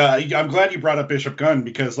 But I'm glad you brought up Bishop Gunn,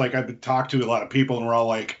 because like I've been talked to a lot of people, and we're all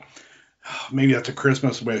like, oh, maybe that's a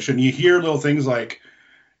Christmas wish. And you hear little things like,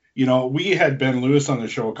 you know, we had Ben Lewis on the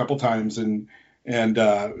show a couple times, and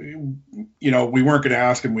you know, we weren't going to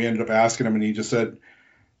ask him. We ended up asking him, and he just said,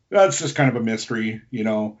 that's just kind of a mystery, you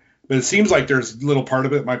know. But it seems like there's a little part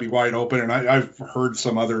of it might be wide open, and I've heard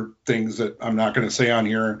some other things that I'm not going to say on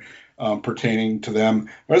here pertaining to them.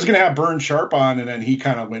 I was going to have Burn Sharp on, and then he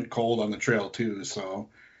kind of went cold on the trail too. So,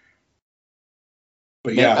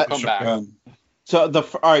 but yeah, come back. So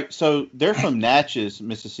all right, so they're from Natchez,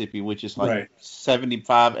 Mississippi, which is like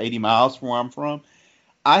 75, 80 miles from where I'm from.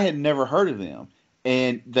 I had never heard of them,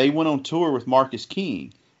 and they went on tour with Marcus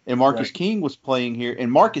King, and Marcus King was playing here,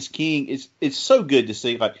 and Marcus King it's so good to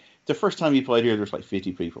see. Like the first time he played here, there's like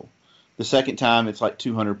 50 people. The second time, it's like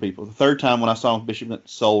 200 people. The third time when I saw him, Bishop Gunn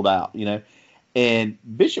sold out, And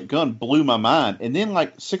Bishop Gunn blew my mind. And then,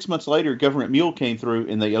 like 6 months later, Government Mule came through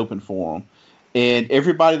and they opened for him. And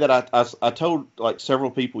everybody that I told, like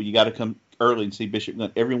several people, you got to come early and see Bishop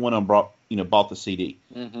Gunn. Every one of them bought the CD,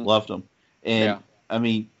 loved them. And I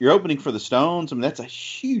mean, you're opening for the Stones. I mean, that's a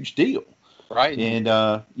huge deal. Right.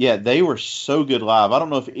 And they were so good live. I don't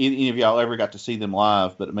know if any of y'all ever got to see them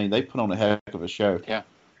live, but I mean, they put on a heck of a show. Yeah.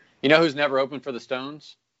 You know who's never opened for the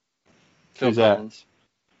Stones? Phil Who's that? Collins.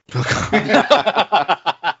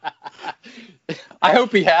 I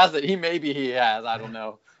hope he has it. Maybe he has. I don't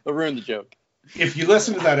know. I'll ruin the joke. If you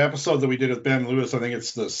listen to that episode that we did with Ben Lewis, I think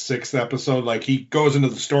it's the 6th episode. Like, he goes into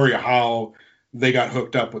the story of how they got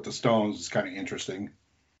hooked up with the Stones. It's kind of interesting.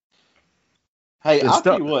 Hey, I'll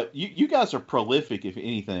tell you what. You guys are prolific, if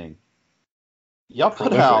anything. Y'all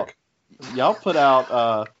put out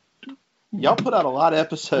a lot of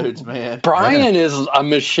episodes, man. Brian is a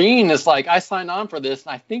machine. It's like I signed on for this,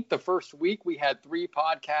 and I think the first week we had 3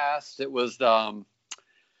 podcasts. It was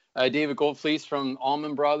David Goldfleece from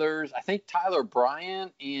Allman Brothers, I think Tyler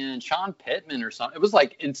Bryant and Sean Pittman or something. It was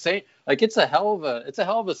like insane. Like it's a hell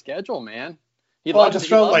of a schedule, man. I just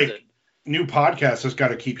felt like new podcasts just got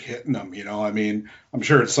to keep hitting them. I mean, I'm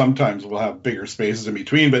sure sometimes we'll have bigger spaces in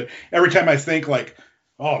between, but every time I think like,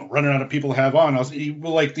 oh, I'm running out of people to have on.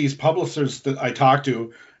 Like these publicists that I talk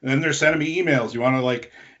to, and then they're sending me emails. You want to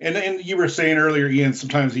like, and you were saying earlier, Ian,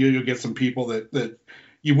 sometimes you'll get some people that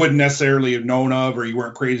you wouldn't necessarily have known of or you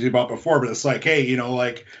weren't crazy about before, but it's like, hey,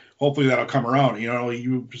 like hopefully that'll come around.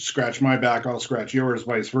 You scratch my back, I'll scratch yours,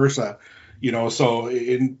 vice versa. So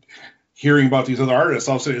in hearing about these other artists,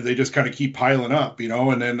 all of a sudden they just kind of keep piling up,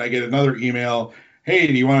 and then I get another email, hey,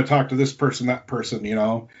 do you want to talk to this person, that person,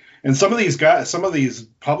 And some of these guys, some of these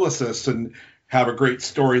publicists and have a great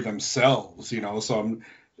story themselves, so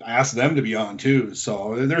I asked them to be on too.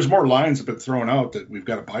 So there's more lines have been thrown out that we've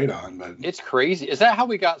got to bite on, but it's crazy. Is that how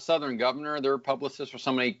we got Southern Governor? Their publicist or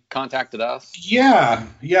somebody contacted us? Yeah,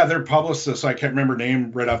 their publicist. I can't remember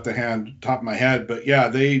name right off the top of my head, but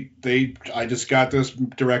yeah, I just got this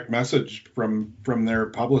direct message from their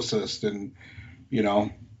publicist, and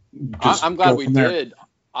I'm glad we did.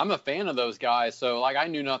 I'm a fan of those guys. So like I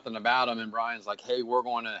knew nothing about them, and Brian's like, hey, we're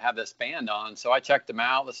going to have this band on. So I checked them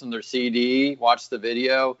out, listened to their CD, watched the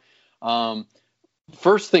video.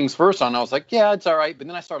 First things first on, I was like, yeah, it's all right. But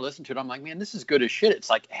then I started listening to it. I'm like, man, this is good as shit. It's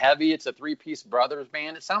like heavy. It's a 3-piece brothers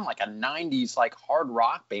band. It sounded like a 90s like hard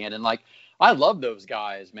rock band. And like, I love those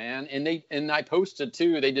guys, man. And I posted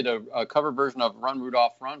too. They did a cover version of Run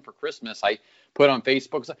Rudolph Run for Christmas. I put on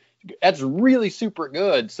Facebook. So that's really super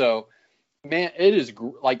good. So, man, it is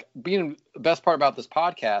like being the best part about this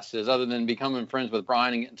podcast is, other than becoming friends with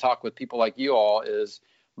Brian and getting to talk with people like you all, is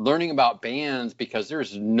learning about bands, because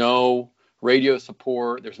there's no radio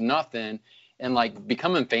support, there's nothing, and like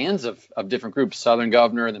becoming fans of different groups, Southern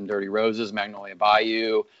Governor, them Dirty Roses, Magnolia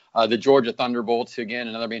Bayou, the Georgia Thunderbolts, again,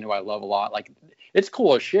 another band who I love a lot. Like, it's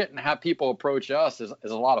cool as shit, and have people approach us is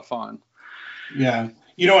a lot of fun. Yeah.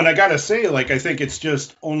 And I got to say, like, I think it's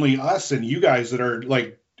just only us and you guys that are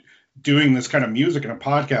like doing this kind of music in a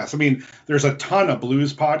podcast. I mean, there's a ton of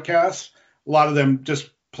blues podcasts. A lot of them just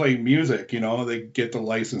play music, they get the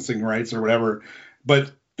licensing rights or whatever, but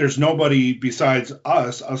there's nobody besides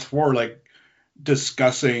us four, like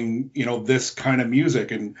discussing, this kind of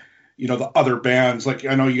music and, the other bands. Like,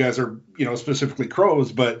 I know you guys are, specifically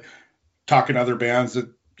Crows, but talking to other bands that,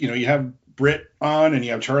 you have Britt on and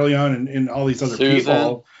you have Charlie on and all these other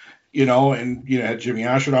people. And had Jimmy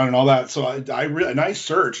Ashford on and all that. So I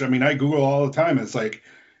search. I mean, I Google all the time. It's like,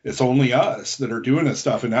 it's only us that are doing this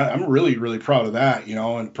stuff. And I'm really, really proud of that,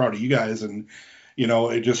 and proud of you guys. And,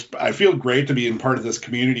 I feel great to be in part of this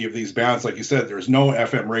community of these bands. Like you said, there's no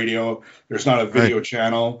FM radio. There's not a video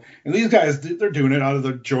channel. And these guys, they're doing it out of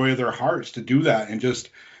the joy of their hearts to do that. And just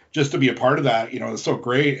to be a part of that, it's so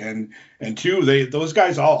great. And two, those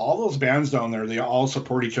guys, all those bands down there, they all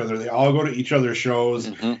support each other. They all go to each other's shows.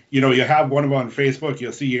 Mm-hmm. You have one of them on Facebook,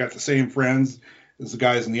 you'll see you got the same friends as the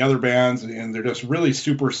guys in the other bands, and they're just really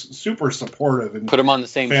super, super supportive and put them on the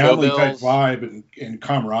same family show type vibe and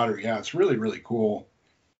camaraderie. Yeah, it's really, really cool.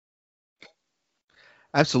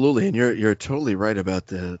 Absolutely, and you're totally right about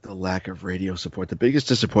the lack of radio support. The biggest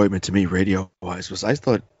disappointment to me, radio wise, was I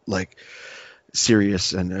thought like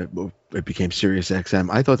Sirius, and it became Sirius XM.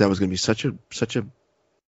 I thought that was going to be such a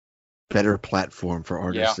better platform for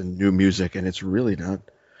artists and new music, and it's really not.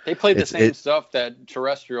 They play the same stuff that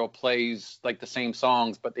terrestrial plays, like the same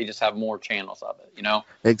songs, but they just have more channels of it,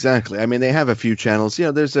 Exactly. I mean, they have a few channels.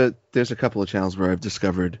 There's a couple of channels where I've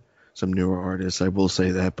discovered some newer artists. I will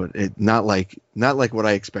say that, but it not like what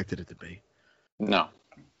I expected it to be. No,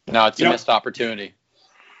 it's a missed opportunity.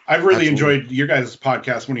 I've really Absolutely. enjoyed your guys'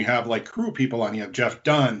 podcast when you have like crew people on. You have Jeff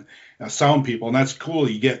Dunn, sound people, and that's cool.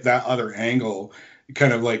 You get that other angle,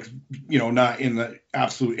 kind of like, not in the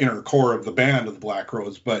absolute inner core of the band of the Black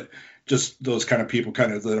Crowes, but just those kind of people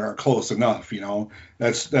kind of that are close enough,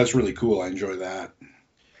 That's really cool. I enjoy that.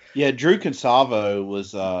 Yeah, Drew Consalvo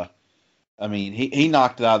was, he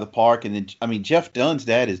knocked it out of the park. And then, Jeff Dunn's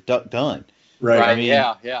dad is Duck Dunn. Right. I mean,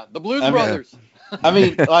 yeah. The Blues Brothers.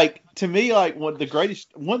 To me, one of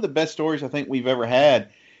the best stories I think we've ever had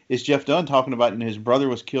is Jeff Dunn talking about, his brother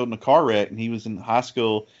was killed in a car wreck and he was in high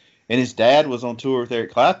school and his dad was on tour with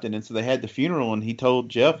Eric Clapton. And so they had the funeral and he told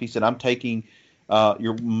Jeff, he said, I'm taking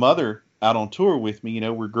your mother out on tour with me.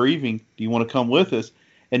 We're grieving. Do you want to come with us?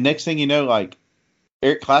 And next thing you know,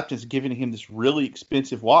 Eric Clapton's giving him this really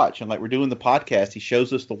expensive watch. And we're doing the podcast, he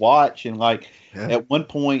shows us the watch. And at one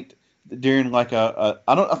point during I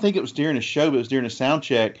think it was during a show, but it was during a sound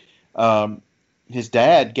check. His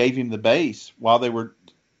dad gave him the bass while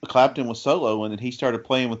Clapton was soloing, and he started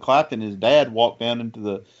playing with Clapton. His dad walked down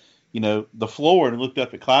into the floor and looked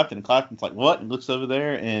up at Clapton, and Clapton's like, "What?" and looks over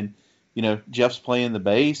there, and Jeff's playing the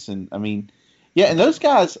bass, and and those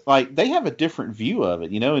guys they have a different view of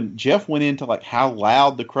it, and Jeff went into how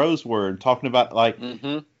loud the Crowes were and talking about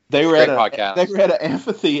they were at an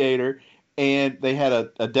amphitheater and they had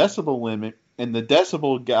a decibel limit. And the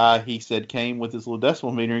decibel guy, he said, came with his little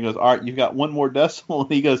decibel meter and goes, all right, you've got one more decibel.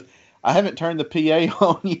 And he goes, I haven't turned the PA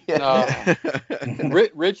on yet. No.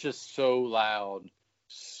 Rich is so loud.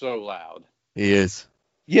 He is.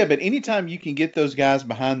 Yeah, but anytime you can get those guys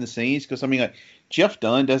behind the scenes, because, Jeff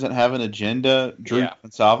Dunn doesn't have an agenda. Drew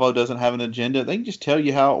Consalvo doesn't have an agenda. They can just tell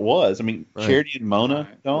you how it was. Right. Charity and Mona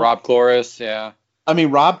don't. Rob Cloris, yeah.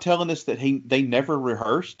 Rob telling us that they never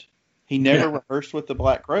rehearsed. He never rehearsed with the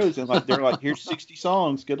Black Crowes, and they're like, "Here's 60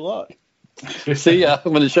 songs. Good luck." See ya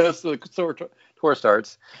when the tour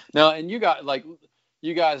starts. Now, and you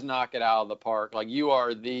guys knock it out of the park. You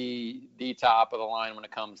are the top of the line when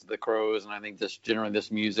it comes to the Crowes, and I think generally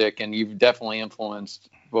this music, and you've definitely influenced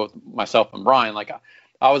both myself and Brian.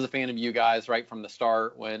 I was a fan of you guys right from the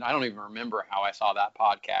start. When I don't even remember how I saw that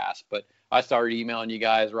podcast, but I started emailing you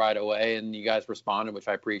guys right away, and you guys responded, which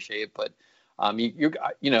I appreciate. But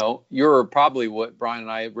you're probably what Brian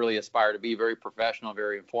and I really aspire to be: very professional,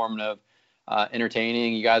 very informative,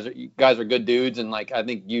 entertaining. You guys are good dudes, and I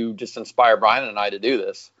think you just inspire Brian and I to do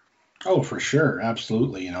this. Oh, for sure,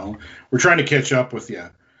 absolutely. We're trying to catch up with you,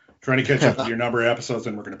 your number of episodes,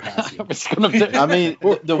 and we're going to pass you. We're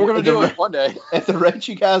going to do it one day. At the rate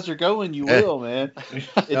you guys are going, you will, man.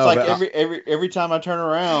 It's every time I turn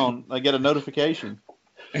around, I get a notification.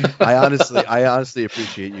 I honestly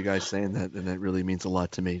appreciate you guys saying that, and that really means a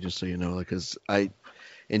lot to me, just so you know, because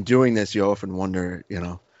in doing this, you often wonder,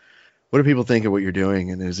 what do people think of what you're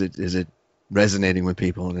doing, and is it resonating with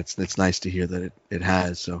people? And it's nice to hear that it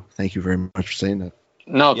has. So thank you very much for saying that.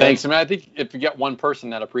 No, thanks. I think if you get one person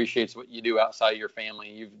that appreciates what you do outside of your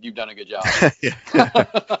family, you've done a good job.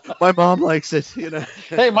 My mom likes it,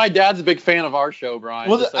 Hey, my dad's a big fan of our show, Brian.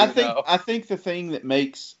 Well, I think the thing that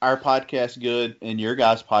makes our podcast good and your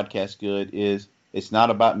guys' podcast good is it's not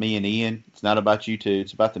about me and Ian. It's not about you two.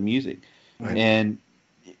 It's about the music. Right. And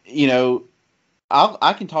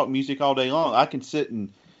I can talk music all day long. I can sit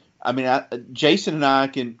and Jason and I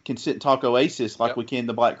can sit and talk Oasis like we can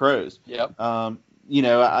the Black Crowes. Yep.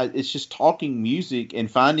 It's just talking music and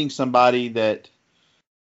finding somebody that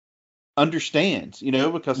understands,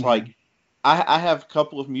 because I have a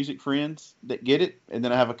couple of music friends that get it, and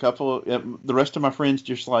then I have a couple of the rest of my friends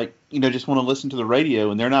just want to listen to the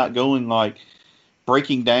radio, and they're not going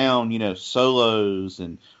breaking down, solos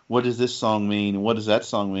and what does this song mean and what does that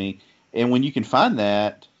song mean. And when you can find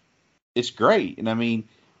that, it's great. And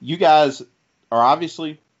you guys are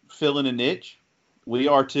obviously filling a niche. We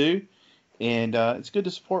are too. And it's good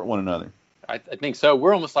to support one another. I think so.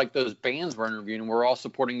 We're almost like those bands we're interviewing. We're all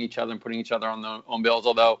supporting each other and putting each other on bills.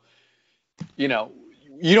 Although, you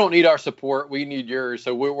don't need our support. We need yours.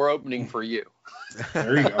 So we're opening for you.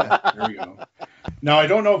 There you go. Now, I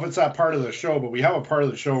don't know if it's that part of the show, but we have a part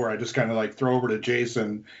of the show where I just kind of throw over to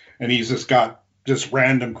Jason, and he's just got just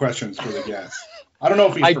random questions for the guests. I don't know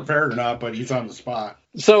if he's prepared or not, but he's on the spot.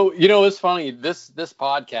 So, it's funny, this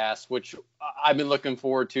podcast, which I've been looking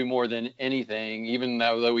forward to more than anything, even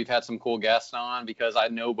though we've had some cool guests on, because I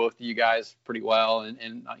know both of you guys pretty well,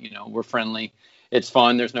 and we're friendly. It's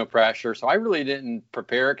fun. There's no pressure. So I really didn't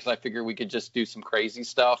prepare because I figured we could just do some crazy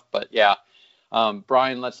stuff. But yeah,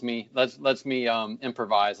 Brian lets me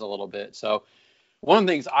improvise a little bit. So One of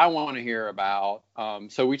the things I want to hear about,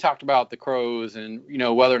 so we talked about the Crows and,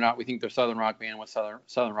 whether or not we think they're Southern rock band, what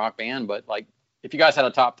Southern rock band, but like, if you guys had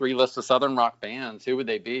a top 3 list of Southern rock bands, who would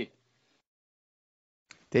they be?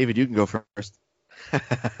 David, you can go first.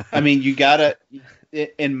 I mean, you gotta,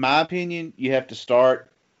 in my opinion, you have to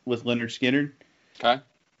start with Leonard Skinner. Okay.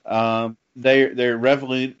 They're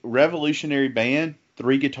a revolutionary band,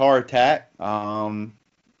 3-guitar attack.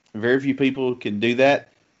 Very few people can do that.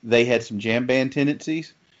 They had some jam band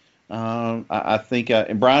tendencies. I think,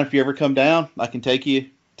 and Brian, if you ever come down, I can take you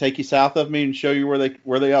south of me and show you where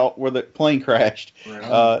the plane crashed.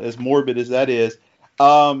 Right. As morbid as that is.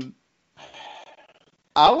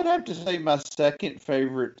 I would have to say my second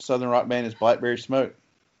favorite Southern rock band is Blackberry Smoke.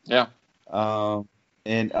 Yeah.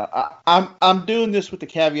 And I'm doing this with the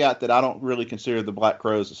caveat that I don't really consider the Black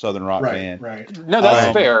Crowes a Southern rock band. Right. No,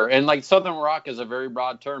 that's fair. And like Southern rock is a very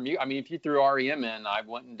broad term. If you threw REM in, I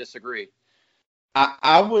wouldn't disagree.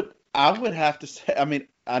 I would have to say. I mean,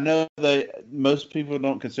 I know that most people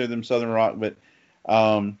don't consider them Southern rock, but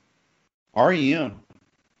REM.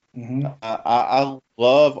 Mm-hmm. I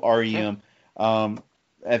love REM.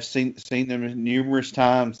 I've seen them numerous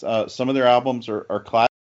times. Some of their albums are classic.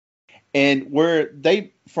 And where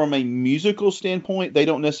they, from a musical standpoint, they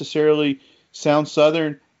don't necessarily sound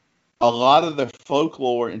Southern. A lot of the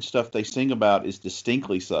folklore and stuff they sing about is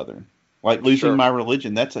distinctly Southern. Like Losing My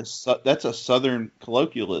Religion, that's a Southern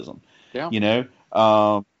colloquialism. Yeah.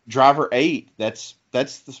 Driver 8, that's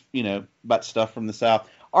the, about stuff from the South.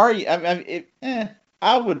 I'd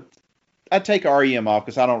take REM off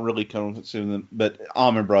because I don't really consume them, but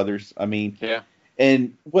Allman Brothers, I mean. Yeah.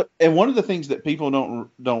 And one of the things that people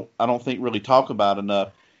don't think really talk about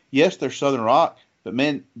enough. Yes, they're Southern rock, but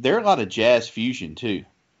man, they're a lot of jazz fusion too,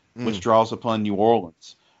 which draws upon New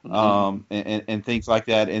Orleans, and things like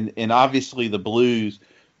that, and obviously the blues.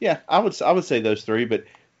 Yeah, I would say those 3, but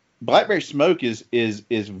Blackberry Smoke is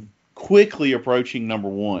quickly approaching number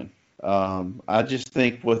 1. I just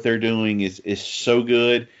think what they're doing is so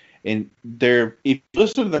good. And if you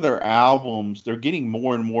listen to their albums, they're getting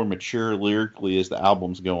more and more mature lyrically as the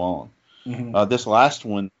albums go on. Mm-hmm. This last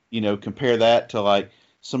one, compare that to like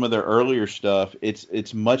some of their earlier stuff.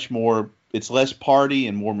 It's much more, it's less party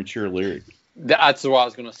and more mature lyrics. That's what I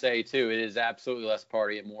was going to say too. It is absolutely less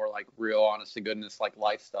party and more like real, honest to goodness, like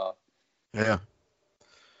life stuff. Yeah.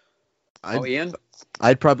 Ian?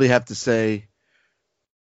 I'd probably have to say,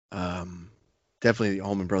 definitely the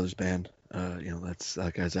Allman Brothers Band. That's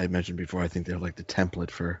like, as I mentioned before, I think they're like the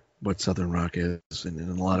template for what Southern rock is, and in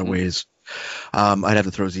a lot of ways. I'd have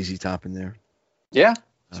to throw ZZ Top in there. Yeah,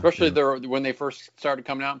 especially when they first started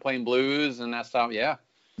coming out and playing blues and that stuff. Yeah.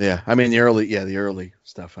 Yeah, I mean the early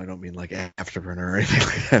stuff. I don't mean like Afterburner or anything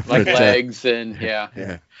like that. Like but, Legs and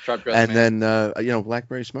yeah. Sharp Dressed and Man. then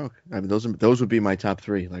Blackberry Smoke. I mean those would be my top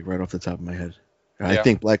 3, like right off the top of my head. I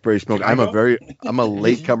think Blackberry Smoke. I'm a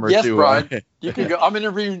latecomer yes, too. Brian, you can go. I'm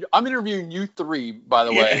interviewing you 3, by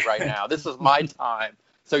the way, right now. This is my time.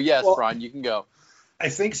 So yes, Brian, you can go. I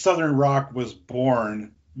think Southern rock was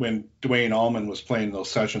born when Dwayne Allman was playing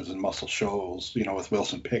those sessions in Muscle Shoals, with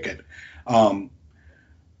Wilson Pickett.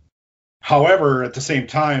 However, at the same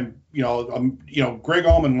time, Greg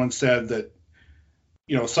Allman once said that,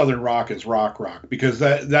 Southern rock is rock because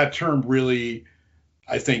that term really,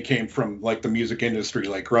 I think, came from like the music industry,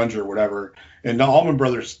 like grunge or whatever. And the Allman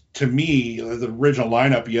Brothers, to me, the original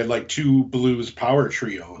lineup, you had like 2 blues power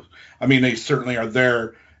trios. I mean, they certainly are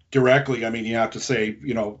there directly. I mean, you have to say,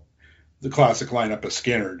 the classic lineup of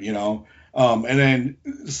Skinner, and then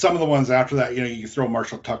some of the ones after that, you throw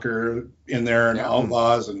Marshall Tucker in there and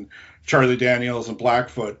Outlaws and Charlie Daniels and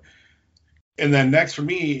Blackfoot. And then next for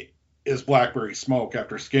me is Blackberry Smoke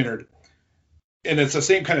after Skinner. And it's the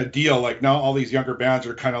same kind of deal. Like now all these younger bands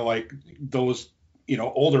are kind of like those,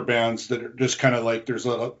 older bands that are just kind of like there's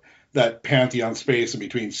that pantheon space in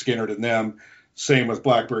between Skinner and them. Same with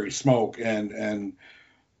Blackberry Smoke and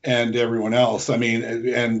everyone else. I mean,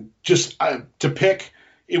 and just to pick,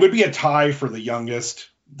 it would be a tie for the youngest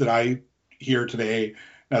that I hear today.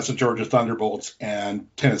 That's the Georgia Thunderbolts and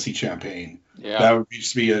Tennessee Champagne. Yeah, that would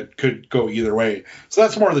just could go either way. So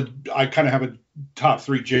that's more I kind of have a top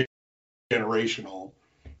 3 generational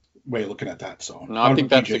way of looking at that. So no, I think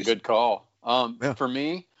that's a good call. For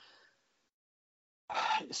me,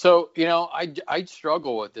 so I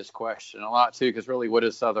struggle with this question a lot too, because really, what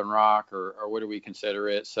is Southern rock, or what do we consider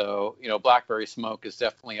it? So Blackberry Smoke is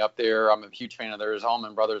definitely up there. I'm a huge fan of theirs.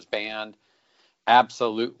 Allman Brothers Band,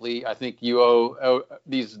 absolutely. I think you owe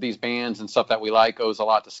these bands and stuff that we like owes a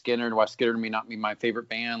lot to Skinner. Why Skinner may not be my favorite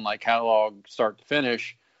band, like catalog start to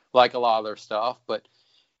finish, like a lot of their stuff, but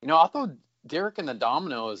I'll throw Derek and the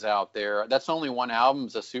Dominoes out there. That's only one album.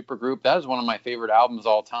 It's a super group. That is one of my favorite albums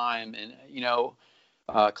all time. And,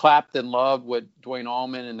 Clapton loved what Duane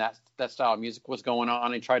Allman and that style of music was going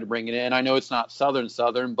on. He tried to bring it in. I know it's not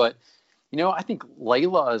Southern, but, I think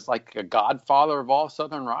Layla is like a godfather of all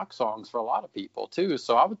Southern rock songs for a lot of people, too.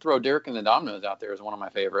 So I would throw Derek and the Dominoes out there as one of my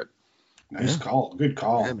favorite. Nice call. Good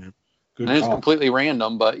call. Yeah, man. Good And it's call. completely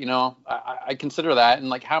random, but, I consider that. And,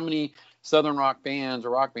 like, how many Southern rock bands or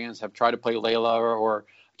rock bands have tried to play Layla or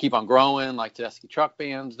Keep on Growing, like Tedeschi Truck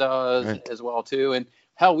Bands does as well, too. And,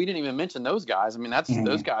 hell, we didn't even mention those guys. I mean,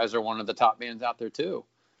 those guys are one of the top bands out there, too.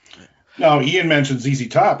 Now, Ian mentioned ZZ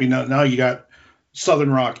Top. Now you got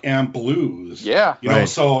Southern rock and blues. Yeah.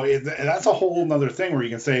 So that's a whole nother thing where you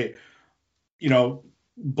can say,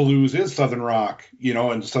 blues is Southern rock,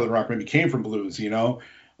 and Southern rock maybe came from blues,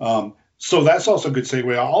 So that's also a good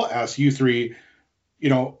segue. I'll ask you three,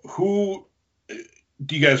 who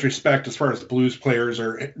do you guys respect as far as the blues players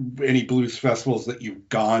or any blues festivals that you've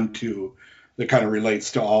gone to that kind of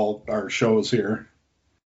relates to all our shows here?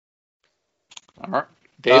 All right.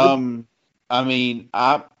 David?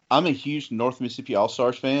 I'm a huge North Mississippi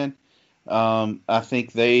All-Stars fan. I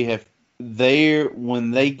think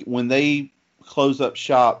when they close up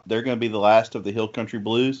shop, they're going to be the last of the Hill Country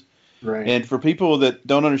Blues. Right. And for people that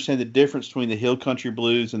don't understand the difference between the Hill Country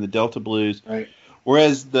Blues and the Delta Blues, right.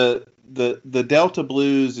 Whereas the Delta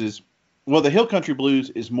Blues the Hill Country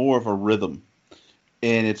Blues is more of a rhythm,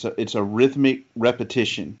 and it's a rhythmic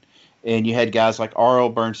repetition. And you had guys like R.L.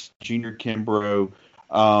 Burns Jr., Kimbrough,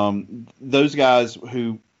 those guys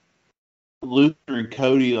who Luther and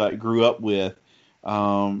Cody grew up with,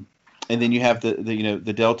 and then you have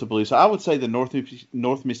the Delta Blues. So I would say the North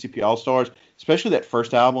Mississippi All Stars, especially that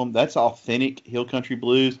first album, that's authentic Hill Country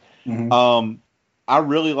Blues. Mm-hmm. I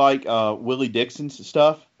really like Willie Dixon's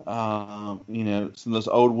stuff. Some of those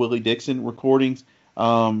old Willie Dixon recordings.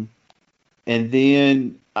 And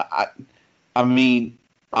then I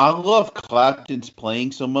love Clapton's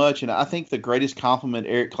playing so much, and I think the greatest compliment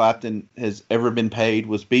Eric Clapton has ever been paid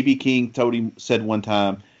was B.B. King said one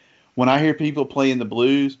time, "When I hear people playing the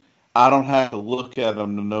blues, I don't have to look at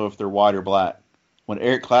them to know if they're white or black. When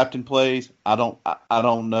Eric Clapton plays, I don't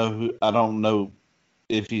know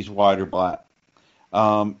if he's white or black."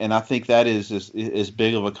 And I think that is as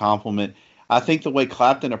big of a compliment. I think the way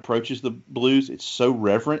Clapton approaches the blues, it's so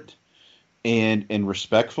reverent and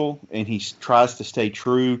respectful, and he tries to stay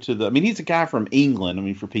true to he's a guy from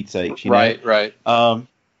England, for Pete's sake. Right.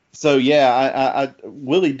 So yeah, I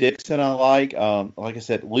Willie Dixon I like I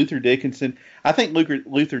said, Luther Dickinson. I think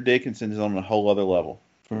Luther Dickinson is on a whole other level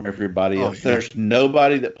from everybody else. Yeah. There's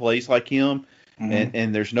nobody that plays like him, Mm-hmm.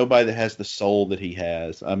 and there's nobody that has the soul that he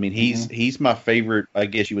has. He's my favorite, I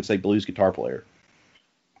guess you would say, blues guitar player.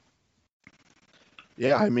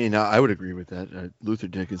 Yeah, I would agree with that. Luther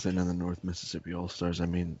Dickinson and the North Mississippi All-Stars,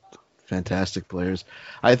 fantastic players.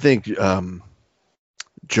 I think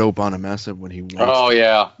Joe Bonamassa, when he wants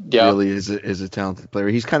really is a talented player.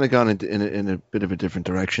 He's kind of gone in a bit of a different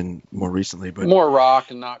direction more recently. But more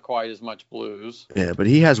rock and not quite as much blues. Yeah, but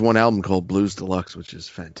he has one album called Blues Deluxe, which is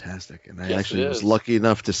fantastic. And I actually was lucky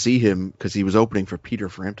enough to see him because he was opening for Peter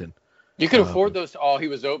Frampton. You could afford those. He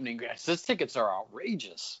was opening. Those tickets are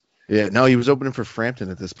outrageous. Yeah, no, he was opening for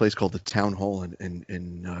Frampton at this place called the Town Hall in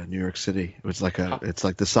New York City. It was it's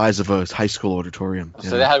like the size of a high school auditorium.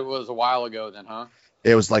 So that was a while ago then, huh?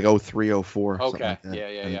 It was like 03, 04. Okay, like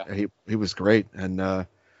yeah. He was great, and I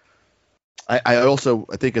also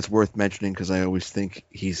think it's worth mentioning because I always think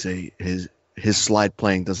his slide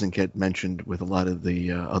playing doesn't get mentioned with a lot of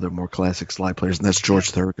the other more classic slide players, and that's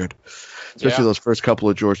George Thorogood. Especially those first couple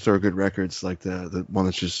of George Thorogood records, like the one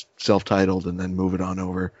that's just self-titled and then move it on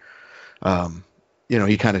over.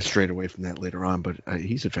 He kind of strayed away from that later on, but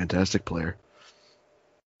he's a fantastic player.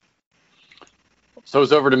 So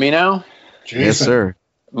it's over to me now? Jason. Yes, sir.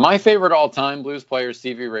 My favorite all-time blues player is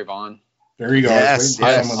Stevie Ray Vaughan. There you go. Yes,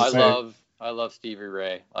 I love Stevie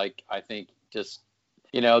Ray. I think just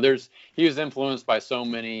he was influenced by so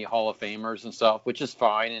many Hall of Famers and stuff, which is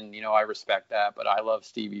fine, and I respect that. But I love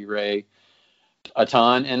Stevie Ray a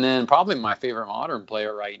ton. And then probably my favorite modern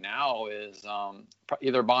player right now is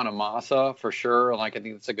either Bonamassa for sure. I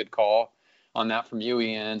think that's a good call on that from you,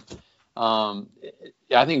 Ian.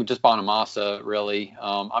 I think just Bonamassa, really.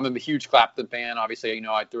 I'm a huge Clapton fan. Obviously,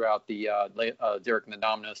 I threw out the Derek and the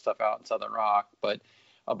Dominoes stuff out in Southern Rock, but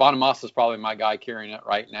Bonamassa is probably my guy carrying it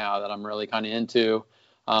right now that I'm really kind of into.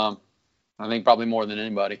 I think probably more than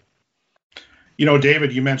anybody.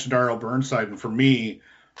 David, you mentioned R.L. Burnside, and for me,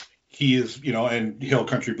 he is, and Hill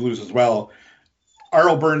Country Blues as well.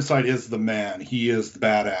 Arlo Burnside is the man. He is the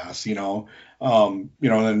badass, and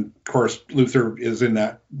then of course Luther is in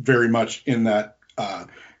that very much in that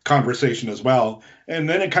conversation as well. And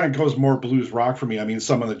then it kind of goes more blues rock for me. I mean,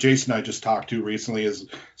 someone that Jason and I just talked to recently is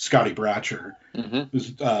Scotty Bratcher,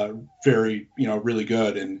 who's very, really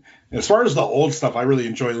good. And as far as the old stuff, I really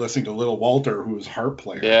enjoy listening to Little Walter, who was a harp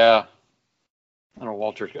player. Yeah. I don't know,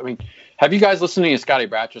 Walter. I mean, have you guys listened to Scotty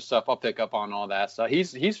Bratcher stuff? I'll pick up on all that stuff.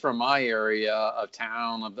 He's from my area of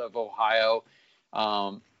town of Ohio.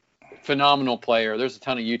 Phenomenal player. There's a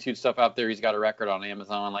ton of YouTube stuff out there. He's got a record on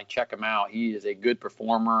Amazon. Like, check him out. He is a good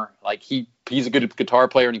performer. Like, he's a good guitar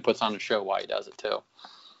player, and he puts on a show while he does it too.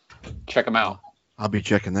 Check him out. I'll be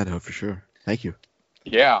checking that out for sure. Thank you.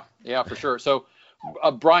 Yeah, for sure. So,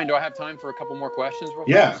 Brian, do I have time for a couple more questions real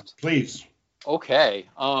fast? Please. Okay.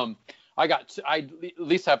 I at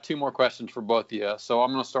least have two more questions for both of you. So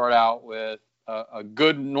I'm going to start out with a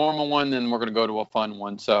good normal one, then we're going to go to a fun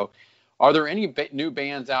one. So, are there any new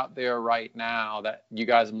bands out there right now that you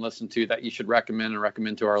guys have listened to that you should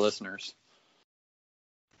recommend to our listeners?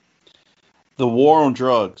 The War on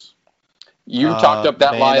Drugs. You talked up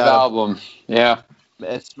that live album. Yeah.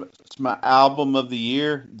 It's my album of the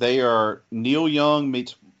year. They are Neil Young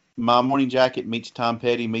meets My Morning Jacket meets Tom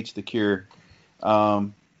Petty meets The Cure.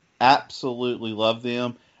 Absolutely love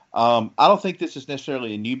them. I don't think this is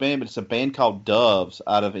necessarily a new band, but it's a band called Doves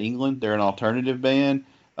out of England. They're an alternative band.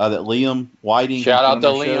 That Liam Whiting. Shout out to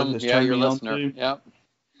Liam. Yeah, your listener. Yep.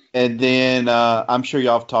 And then I'm sure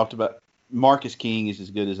y'all have talked about Marcus King is as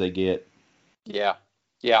good as they get. Yeah.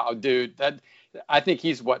 Oh, dude, I think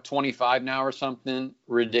he's 25 now or something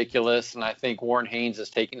ridiculous. And I think Warren Haynes has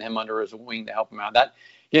taken him under his wing to help him out. That,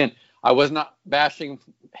 again, I was not bashing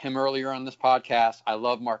him earlier on this podcast. I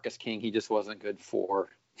love Marcus King. He just wasn't good for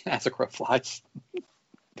As a Crow Flies.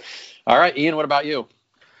 All right, Ian, what about you?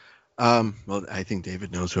 Well, I think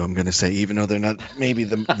David knows who I'm going to say, even though they're not maybe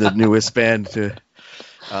the newest band to.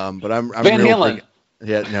 But I'm Van Halen.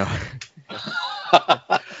 Yeah, no.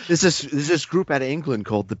 There's this group out of England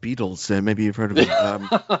called the Beatles. Maybe you've heard of it.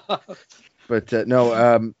 But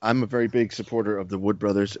no, I'm a very big supporter of the Wood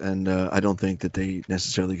Brothers, and I don't think that they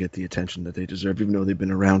necessarily get the attention that they deserve, even though they've been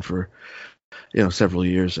around for several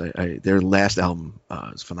years. Their last album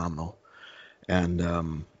is phenomenal,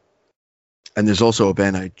 and there's also a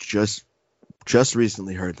band I just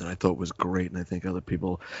recently heard that I thought was great, and I think other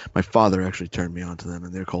people. My father actually turned me on to them,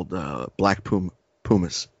 and they're called Black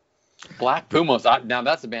Pumas. Black Pumas. Now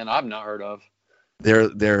that's a band I've not heard of.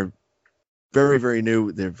 They're very, very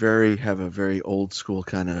new. Have a very old school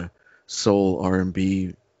kind of soul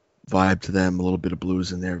R&B vibe to them. A little bit of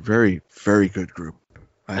blues, and they're very, very good group.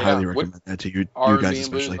 I highly recommend that to you guys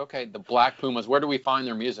especially. Okay, the Black Pumas. Where do we find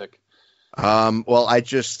their music? Well, I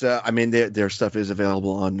just, their stuff is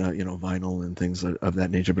available on, vinyl and things of that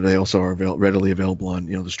nature, but they also are readily available on,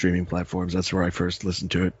 the streaming platforms. That's where I first listened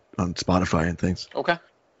to it, on Spotify and things. Okay.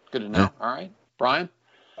 Good to know. Yeah. All right. Brian?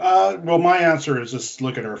 Well, my answer is just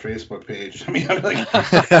look at our Facebook page. I mean, I'm like,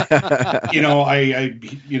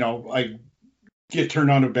 I get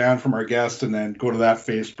turned on to a band from our guest and then go to that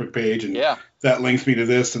Facebook page and that links me to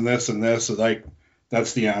this and this and this. Like,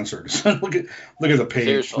 that's the answer. look at the page.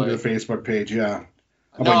 Seriously. Look at the Facebook page. Yeah.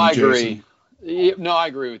 No, I agree. No, I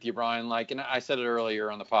agree with you, Brian. Like, and I said it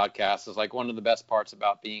earlier on the podcast, is like one of the best parts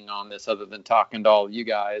about being on this, other than talking to all of you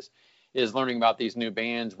guys, is learning about these new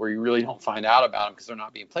bands where you really don't find out about them because they're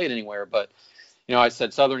not being played anywhere. But, I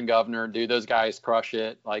said Southern Governor, dude, those guys crush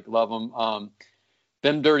it. Like, love them.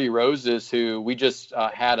 Them Dirty Roses, who we just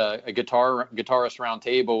had a guitarist round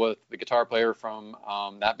table with the guitar player from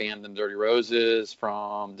that band, Them Dirty Roses,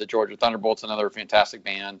 from the Georgia Thunderbolts, another fantastic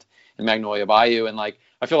band in Magnolia Bayou. And like,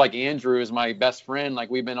 I feel like Andrew is my best friend. Like,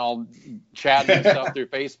 we've been all chatting and stuff through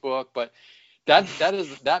Facebook, but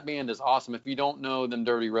that band is awesome. If you don't know Them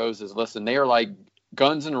Dirty Roses, listen, they are like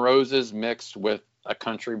Guns N' Roses mixed with a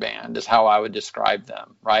country band is how I would describe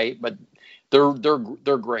them. Right. But they're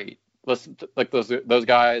great. Listen, like those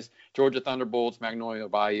guys, Georgia Thunderbolts, Magnolia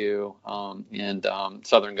Bayou, and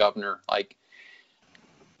Southern Governor. Like,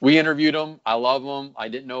 we interviewed them. I love them. I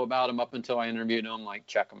didn't know about them up until I interviewed them. Like,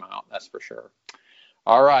 check them out. That's for sure.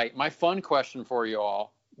 All right, my fun question for you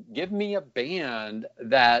all: give me a band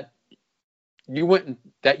that you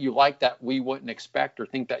like that we wouldn't expect or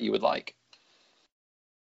think that you would like.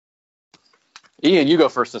 Ian, you go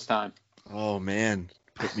first this time. Oh man,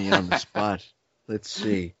 put me on the spot. Let's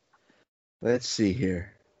see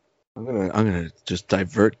here. I'm gonna just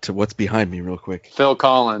divert to what's behind me real quick. Phil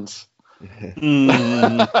Collins.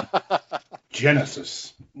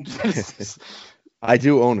 Genesis. I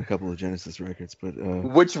do own a couple of Genesis records, but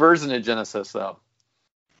which version of Genesis though?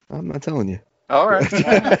 I'm not telling you. All right.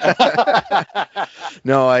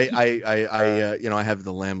 No, I have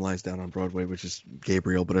The Lamb Lies Down on Broadway, which is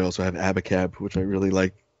Gabriel, but I also have Abacab, which I really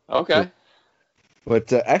like. Okay.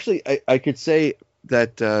 But actually, I could say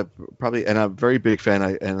that probably, and I'm a very big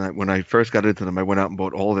fan. When I first got into them, I went out and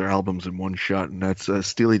bought all their albums in one shot, and that's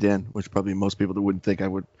Steely Dan, which probably most people that wouldn't think I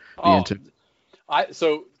would be into.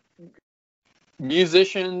 So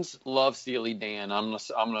musicians love Steely Dan. I'm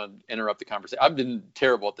gonna interrupt the conversation. I've been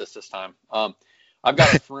terrible at this time. I've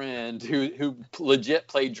got a friend who legit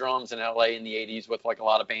played drums in LA in the 80s with like a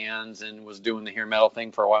lot of bands and was doing the hair metal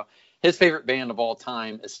thing for a while. His favorite band of all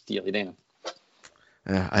time is Steely Dan.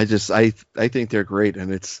 Yeah, I think they're great,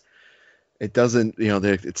 and it doesn't,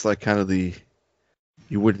 it's like kind of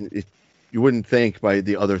you wouldn't think by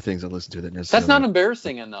the other things I listen to that necessarily. That's not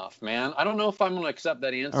embarrassing enough, man. I don't know if I'm going to accept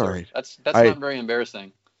that answer. All right. That's not very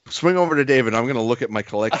embarrassing. Swing over to David. I'm going to look at my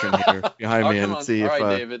collection here behind me and see if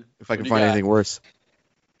I can find anything worse.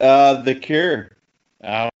 The Cure.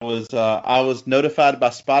 I was notified by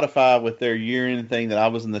Spotify with their year-end thing that I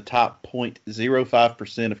was in the top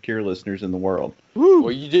 0.05% of Cure listeners in the world. Woo.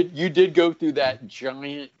 Well, you did go through that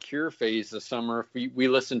giant Cure phase this summer. We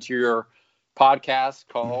listened to your podcast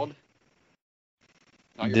called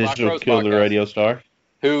Digital Kill the Radio Star.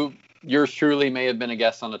 Who yours truly may have been a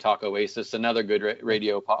guest on the Talk Oasis, another good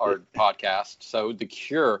radio podcast. So The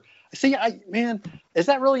Cure. See, man, is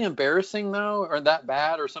that really embarrassing though, or that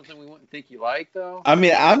bad, or something we wouldn't think you like though? I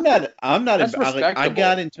mean, I'm not. That's respectable. I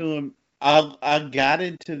got into them. I got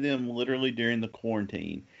into them literally during the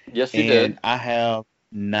quarantine. Yes, you did. I have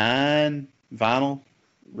 9 vinyl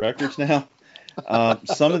records now.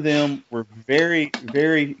 Some of them were very,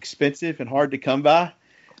 very expensive and hard to come by.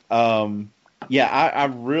 I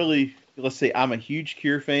really, let's see, I'm a huge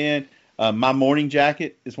Cure fan. My Morning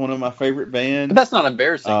Jacket is one of my favorite bands. But that's not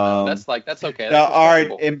embarrassing, though. That's okay. That's all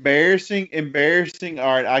right, embarrassing. All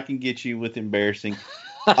right, I can get you with embarrassing.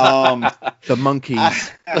 The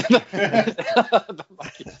Monkees.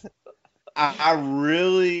 I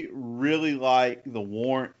really, really like the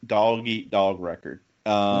Warrant Dog Eat Dog record.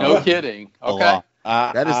 No kidding. Okay.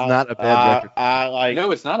 That is not a bad record.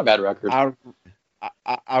 No, it's not a bad record.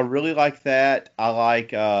 I really like that. I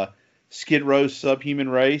like Skid Row's Subhuman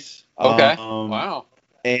Race. Okay. Wow.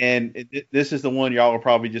 And this is the one y'all are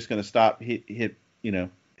probably just going to stop, hit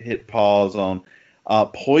pause on.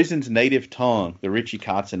 Poison's Native Tongue, the Richie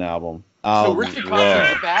Kotzen album. So Richie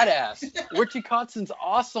Kotzen's a badass. Richie Kotzen's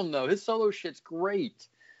awesome though. His solo shit's great.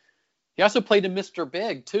 He also played in Mr.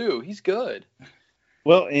 Big too. He's good.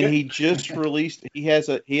 Well, and he just released. He has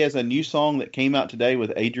a new song that came out today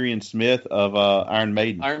with Adrian Smith of Iron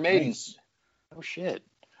Maiden. Iron Maiden. Nice. Oh shit.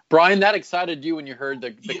 Brian, that excited you when you heard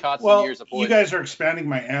the Kotzen Years of Poison. You guys are expanding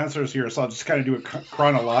my answers here, so I'll just kind of do it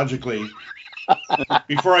chronologically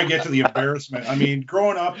before I get to the embarrassment. I mean,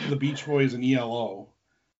 growing up, the Beach Boys and ELO.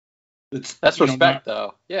 That's respect,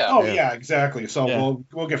 though. Yeah. Oh, yeah, exactly. So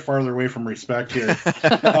we'll get farther away from respect here.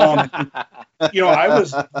 I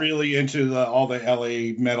was really into all the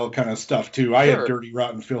LA metal kind of stuff too. I had Dirty,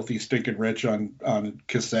 Rotten, Filthy, Stinking Rich on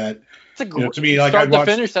cassette. To me, like start to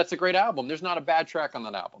finish, that's a great album. There's not a bad track on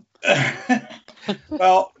that album.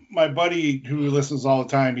 Well, my buddy who listens all the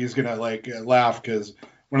time, he's gonna laugh because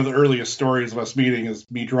one of the earliest stories of us meeting is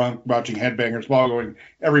me drunk watching Headbangers Ball, going,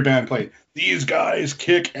 every band played, these guys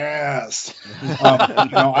kick ass. I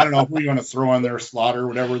don't know who you want to throw on there, Slaughter,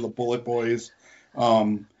 whatever, the Bullet Boys.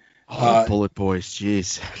 Bullet Boys,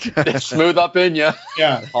 jeez. Smooth up in you.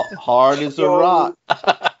 Yeah. Hard as a rock.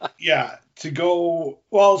 Yeah. So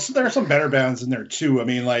there are some better bands in there too. I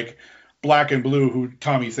mean, like Black and Blue, who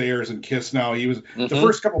Tommy Thayer's in Kiss now. He was the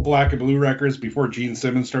first couple Black and Blue records before Gene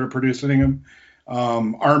Simmons started producing them.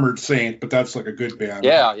 Armored Saint, but that's like a good band.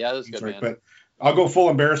 Yeah, that's a good band. But I'll go full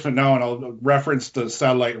embarrassment now, and I'll reference the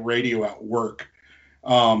satellite radio at work.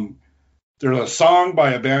 There's a song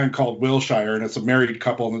by a band called Wilshire, and it's a married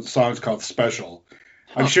couple, and the song's called Special.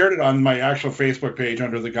 I've shared it on my actual Facebook page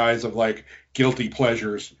under the guise of like guilty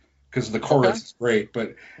pleasures because the chorus is great.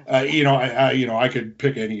 But I could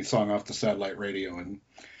pick any song off the satellite radio, and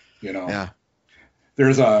yeah.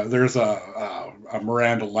 There's a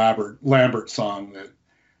Miranda Lambert song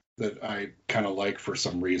that I kind of like for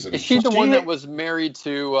some reason. Is she the one that was married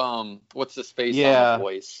to what's his face on The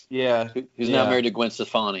Voice? Yeah. Who's now married to Gwen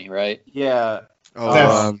Stefani, right? Yeah.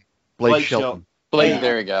 Blake Shelton. Blake,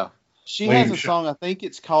 there you go. She has a song, I think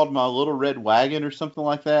it's called My Little Red Wagon or something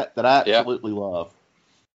like that I absolutely love.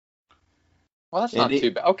 Well, that's not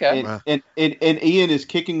too bad. Okay. And Ian is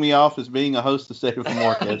kicking me off as being a host of State of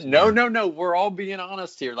Amorica. No. We're all being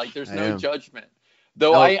honest here. Like, there's no judgment.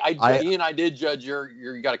 Though Ian, I did judge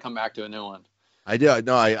you got to come back to a new one. I do.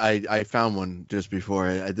 No, I found one just before.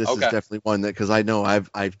 This is Okay. definitely one that, because I know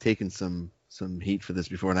I've taken some heat for this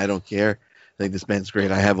before, and I don't care. I think this band's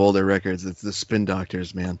great. I have all their records. It's the Spin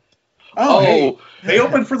Doctors, man. Oh, hey, Oh. they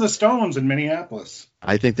opened for the Stones in Minneapolis.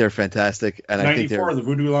 I think they're fantastic, and I think they're. 94, the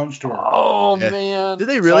Voodoo Lounge tour. Oh, Yeah. man. Did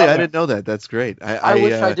they really? Saw I that. didn't know that. That's great. I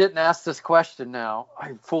wish I didn't ask this question now.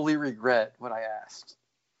 I fully regret what I asked.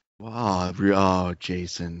 Wow. Oh,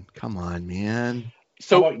 Jason, come on, man.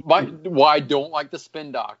 So How why about I don't like the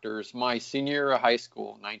Spin Doctors. My senior year of high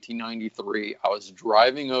school, 1993, I was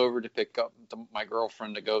driving over to pick up my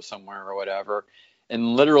girlfriend to go somewhere or whatever.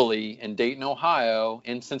 And literally in Dayton, Ohio,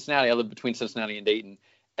 in Cincinnati, I lived between Cincinnati and Dayton.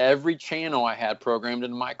 Every channel I had programmed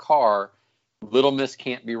in my car, Little Miss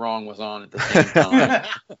Can't Be Wrong was on at the same time.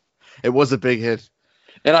 It was a big hit.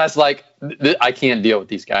 And I was like, I can't deal with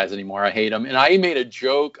these guys anymore. I hate them. And I made a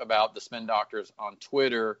joke about the Spin Doctors on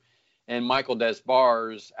Twitter, and Michael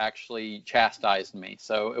Desbars actually chastised me.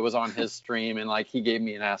 So it was on his stream, and like he gave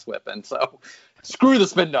me an ass whipping. So screw the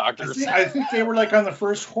Spin Doctors. I think they were like on the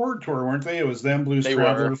first Horde tour, weren't they? It was them, Blues They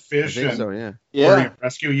Traveler, were. I Fish, think and so, yeah. Yeah.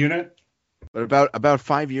 Rescue Unit. But about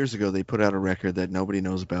 5 years ago, they put out a record that nobody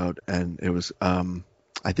knows about, and it was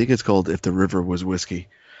I think it's called "If the River Was Whiskey,"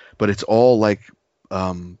 but it's all like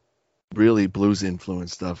really blues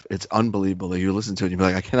influenced stuff. It's unbelievable. You listen to it, and you're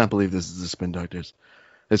like, I cannot believe this is the Spin Doctors.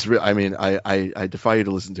 It's real. I mean, I defy you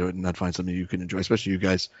to listen to it and not find something you can enjoy, especially you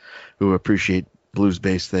guys who appreciate blues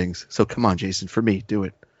based things. So come on, Jason, for me, do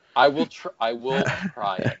it. I will try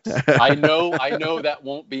it. I know that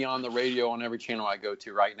won't be on the radio on every channel I go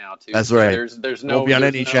to right now too. That's right. There's no Won't be on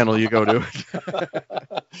there's any no- channel you go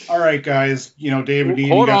to. All right, guys. David Dean,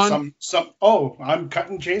 Hold you got on. some. Oh, I'm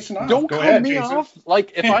cutting Jason off. Don't Go cut ahead, me Jason. off.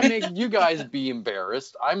 Like if I make you guys be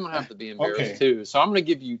embarrassed, I'm gonna have to be embarrassed Okay. too. So I'm gonna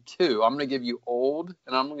give you two. I'm gonna give you old,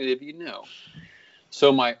 and I'm gonna give you new.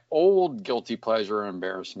 So my old guilty pleasure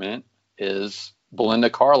embarrassment is Belinda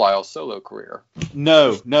Carlisle's solo career.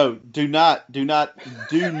 No, do not be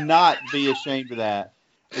ashamed of that.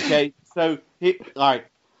 Okay, so all right.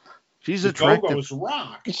 She's The attractive. Go-Go's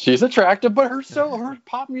rock. She's attractive, but her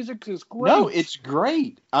pop music is great. No, it's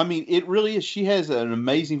great. I mean, it really is. She has an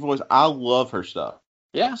amazing voice. I love her stuff.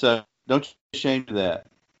 yeah. So don't be ashamed of that.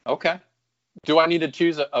 Okay. Do I need to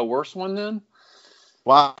choose a worse one then?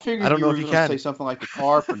 Well, I figured I don't you know were if you going to can. say something like the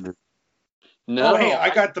Carpenter. No. Oh, hey, I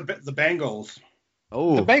got the Bengals.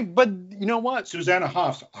 Oh, But you know what? Susanna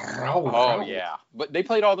Hoffs. Oh yeah, but they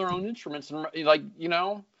played all their own instruments and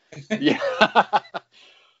yeah.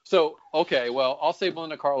 So okay, well I'll say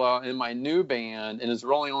Belinda Carlisle in my new band, and it's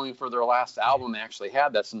really only for their last album they actually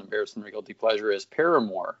had. That's an embarrassing guilty pleasure is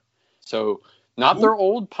Paramore. So not their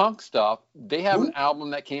old punk stuff. They have an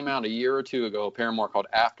album that came out a year or two ago, Paramore, called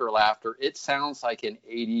After Laughter. It sounds like an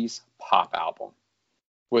 80s pop album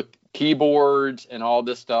with keyboards and all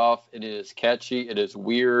this stuff. It is catchy. It is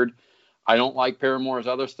weird. I don't like Paramore's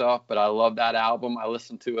other stuff, but I love that album. I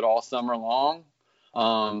listened to it all summer long,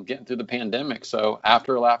 getting through the pandemic. So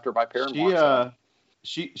After Laughter by Paramore.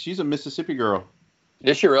 She's a Mississippi girl.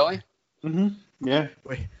 Is she really? Mm-hmm. Yeah.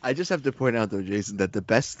 wait. I just have to point out, though, Jason, that the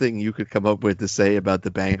best thing you could come up with to say about the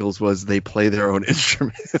Bengals was they play their own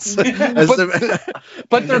instruments.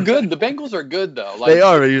 But they're good. The Bengals are good, though. Like, They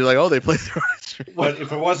are, but you're like, oh, they play their own instruments. But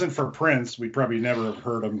if it wasn't for Prince, we'd probably never have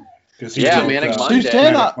heard him. Yeah, Manic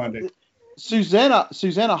Monday. Monday.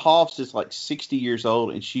 Susanna Hoffs is like 60 years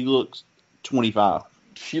old, and she looks 25.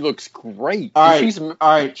 She looks great. All right. She's All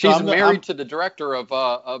right. she's so married to the director of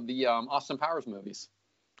the Austin Powers movies.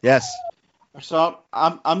 Yes. So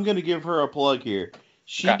I'm going to give her a plug here.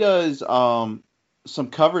 She Okay. does some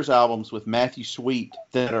covers albums with Matthew Sweet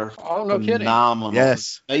that are Oh, no kidding. phenomenal.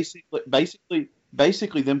 Yes.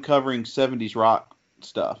 Basically them covering 70s rock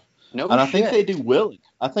stuff. No And I shit. think they do Willin'.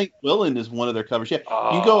 I think Willin' is one of their covers. Yeah,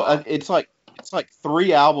 Oh. you go. It's like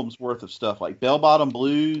 3 albums worth of stuff, like Bell Bottom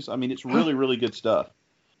Blues. I mean, it's really, really good stuff.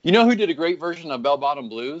 You know who did a great version of Bell Bottom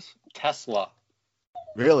Blues? Tesla.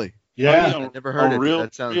 Really? Yeah. I never heard it. Real,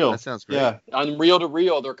 That sounds great. Yeah, On Reel to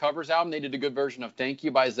Reel, their covers album, they did a good version of Thank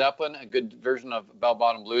You by Zeppelin, a good version of Bell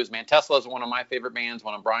Bottom Blues. Man, Tesla is one of my favorite bands,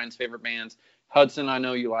 one of Brian's favorite bands. Hudson, I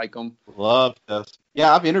know you like them. love this.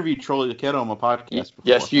 Yeah, I've interviewed Troy Luchetto on my podcast before.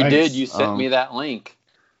 Yes, you Nice. did. You sent Um, me that link.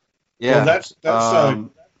 Yeah, Well, that's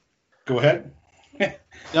go ahead.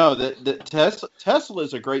 no, the Tesla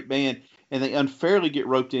is a great band, and they unfairly get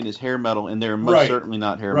roped in as hair metal, and they're most Right. certainly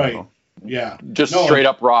not hair Right. metal. Yeah. Just No, straight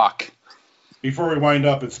up rock. Before we wind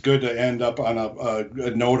up, it's good to end up on a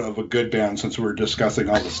note of a good band since we're discussing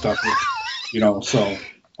all the stuff. So.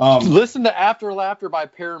 Listen to After Laughter by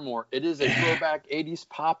Paramore. It is a throwback 80s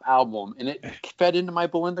pop album, and it fed into my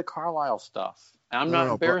Belinda Carlisle stuff. And I'm not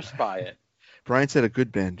No, embarrassed by it. Brian said a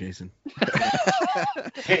good band, Jason.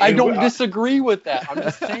 I don't disagree with that. I'm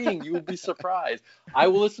just saying you will be surprised. I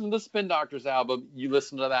will listen to the Spin Doctors album. You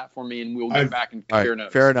listen to that for me, and we'll get back and compare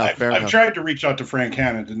notes. Fair enough. I've tried to reach out to Frank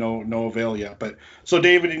Hannon to no avail yet. But so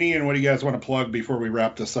David and Ian, what do you guys want to plug before we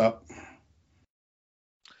wrap this up?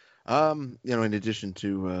 In addition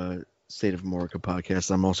to State of Amorica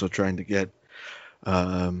podcast, I'm also trying to get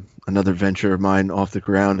another venture of mine off the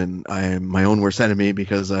ground, and I am my own worst enemy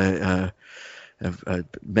because I have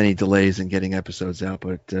many delays in getting episodes out.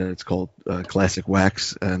 But it's called Classic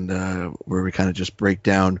Wax, and where we kind of just break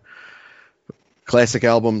down classic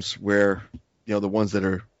albums, where the ones that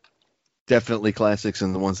are definitely classics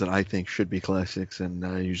and the ones that I think should be classics, and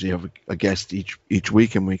I usually have a guest each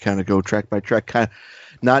week, and we kind of go track by track, kind of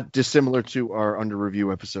not dissimilar to our under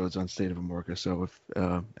review episodes on State of Amorica. So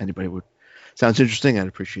if anybody sounds interesting, I'd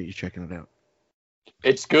appreciate you checking it out.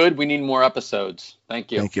 It's good. We need more episodes.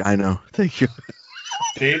 Thank you. Thank you. I know. Thank you.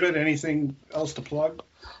 David, anything else to plug?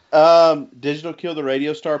 Digital Kill the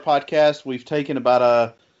Radio Star podcast. We've taken about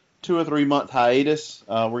a 2 or 3 month hiatus.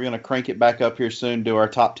 We're going to crank it back up here soon, do our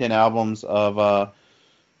top 10 albums of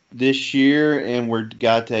this year, and we've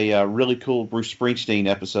got a really cool Bruce Springsteen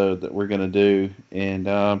episode that we're going to do.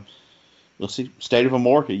 And you'll see State of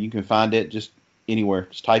Amorica. You can find it just anywhere.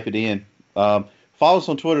 Just type it in. Follow us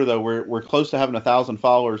on Twitter, though. We're close to having 1,000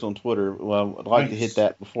 followers on Twitter. Well, I'd like to hit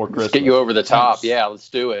that before Christmas. Let's get you over the top. Nice. Yeah, let's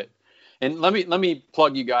do it. And let me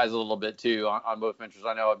plug you guys a little bit too on both ventures.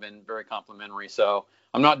 I know I've been very complimentary, so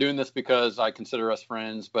I'm not doing this because I consider us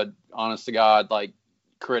friends, but honest to God, like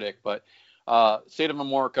critic. But State of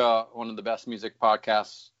Amorica, one of the best music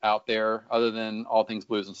podcasts out there, other than All Things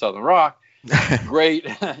Blues and Southern Rock. Great.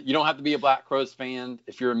 You don't have to be a Black Crowes fan.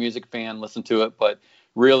 If you're a music fan, listen to it. But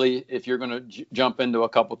really, if you're going to jump into a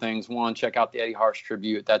couple things, one, check out the Eddie Harsh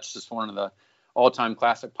tribute. That's just one of the all-time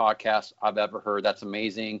classic podcasts I've ever heard. That's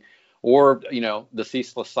amazing. Or, the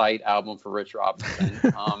Ceaseless Sight album for Rich Robinson.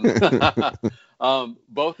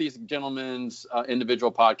 Both these gentlemen's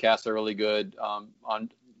individual podcasts are really good on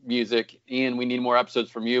music. Ian, we need more episodes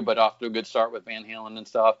from you, but off to a good start with Van Halen and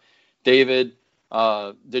stuff. David,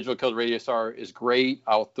 Digital Kill the Radio Star is great.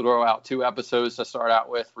 I'll throw out 2 episodes to start out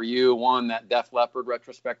with for you. One, that Def Leppard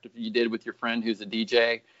retrospective you did with your friend who's a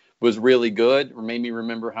DJ was really good, or made me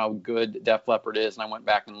remember how good Def Leppard is, and I went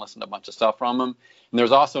back and listened to a bunch of stuff from them. And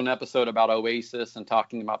there's also an episode about Oasis and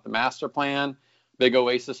talking about the master plan. Big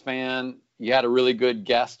Oasis fan. You had a really good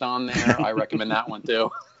guest on there. I recommend that one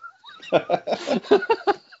too.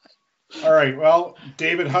 All right. Well,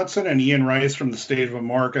 David Hudson and Ian Rice from the State of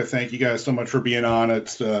Amorica, thank you guys so much for being on.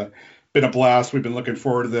 It's been a blast. We've been looking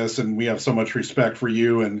forward to this, and we have so much respect for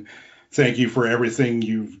you. And thank you for everything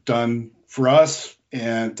you've done for us.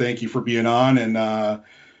 And thank you for being on. And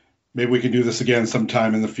maybe we can do this again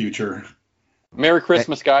sometime in the future. Merry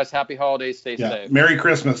Christmas, guys. Happy holidays. Stay safe. Merry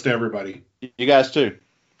Christmas to everybody. You guys too.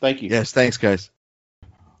 Thank you. Yes, thanks, guys.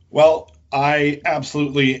 Well, I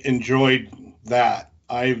absolutely enjoyed that.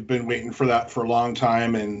 I've been waiting for that for a long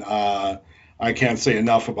time, and I can't say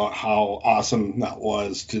enough about how awesome that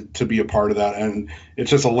was to be a part of that. And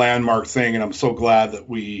it's just a landmark thing, and I'm so glad that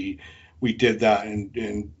we did that.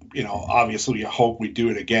 And obviously I hope we do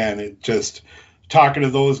it again. It just talking to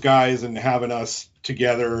those guys and having us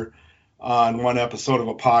together on one episode of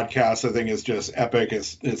a podcast, I think is just epic.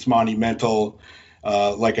 It's monumental.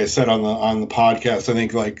 Like I said on the podcast, I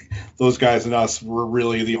think like those guys and us were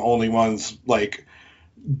really the only ones like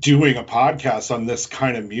doing a podcast on this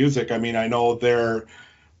kind of music. I mean, I know they're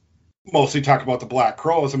mostly talk about the Black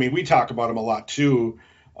Crowes. I mean, we talk about them a lot too.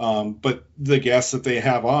 But the guests that they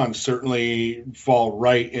have on certainly fall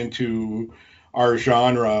right into our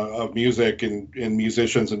genre of music and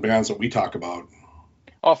musicians and bands that we talk about.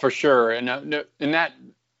 Oh, for sure. And in that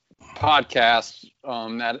podcast,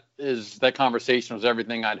 that conversation was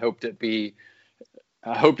everything I'd hoped it be.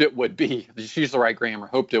 I hoped it would be. Just use the right grammar.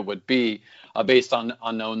 Hoped it would be based on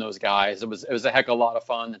knowing those guys. It was a heck of a lot of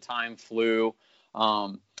fun. The time flew.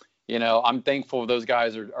 I'm thankful those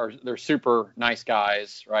guys they're super nice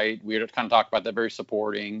guys, right? We kind of talked about that, very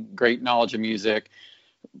supporting, great knowledge of music.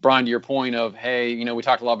 Brian, to your point of, hey, we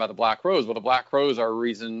talked a lot about the Black Crowes. Well, the Black Crowes are a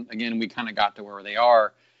reason, again, we kind of got to where they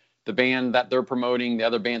are. The band that they're promoting, the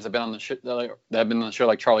other bands that have been on the show, that have been on the show,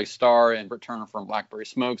 like Charlie Starr and Britt Turner from Blackberry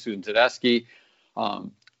Smoke, Susan Tedeschi,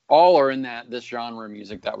 all are in this genre of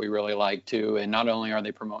music that we really like too. And not only are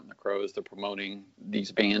they promoting the Crowes, they're promoting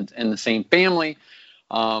these bands in the same family.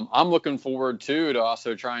 I'm looking forward to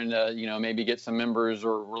also trying to, maybe get some members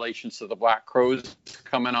or relations to the Black Crowes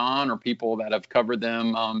coming on, or people that have covered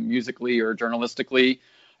them musically or journalistically.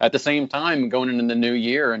 at the same time, going into the new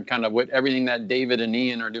year and kind of what everything that David and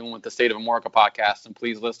Ian are doing with the State of Amorica podcast. And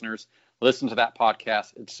please, listeners, listen to that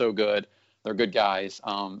podcast. It's so good. They're good guys.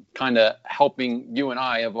 Kind of helping you and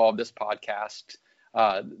I evolve this podcast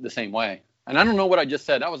the same way. And I don't know what I just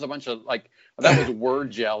said. That was a bunch of that was word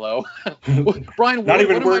jello. Brian, not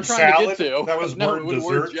even what word am I trying salad. to get to? That was word word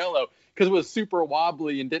dessert. jello because it was super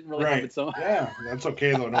wobbly and didn't really have its own. Yeah, that's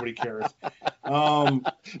okay though. Nobody cares.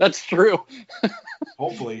 That's true.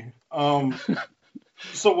 Hopefully.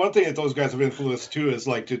 So one thing that those guys have influenced too is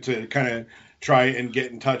like to kind of try and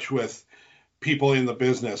get in touch with people in the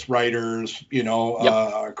business, writers,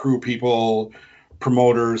 crew people,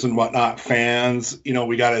 promoters and whatnot, fans.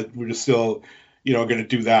 We're just still, going to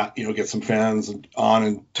do that, get some fans on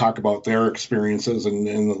and talk about their experiences and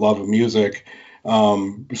the love of music.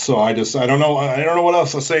 So I don't know what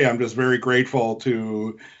else to say. I'm just very grateful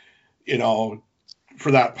to,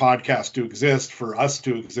 for that podcast to exist, for us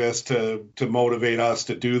to exist, to motivate us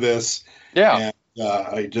to do this. Yeah. And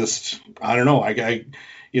I don't know. I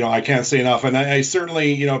can't say enough. And I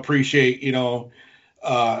certainly, appreciate,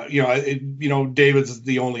 David's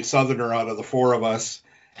the only Southerner out of the four of us.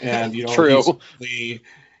 And, True.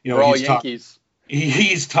 We're all Yankees.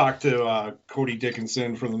 He's talked to Cody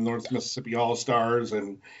Dickinson from the North Mississippi All-Stars,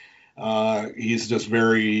 and he's just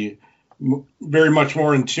very, very much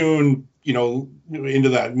more in tune, into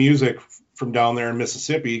that music from down there in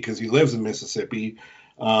Mississippi because he lives in Mississippi.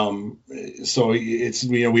 So it's,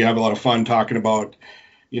 we have a lot of fun talking about,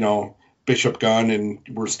 Bishop Gunn, and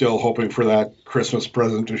we're still hoping for that Christmas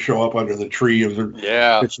present to show up under the tree of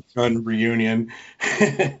the Bishop Gunn reunion.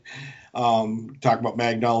 Talk about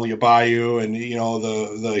Magnolia Bayou and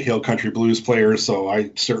the Hill Country Blues players. So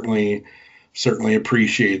I certainly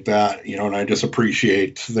appreciate that, and I just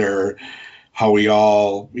appreciate how we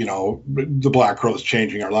all, the Black Crowes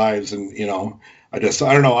changing our lives, and I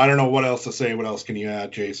don't know what else to say. What else can you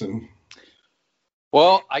add, Jason?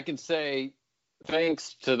 Well, I can say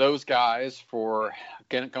thanks to those guys for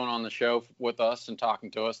going on the show with us and talking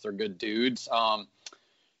to us. They're good dudes.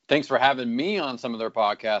 Thanks for having me on some of their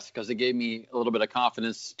podcasts because it gave me a little bit of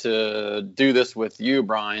confidence to do this with you,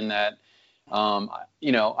 Brian, that, I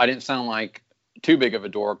didn't sound like too big of a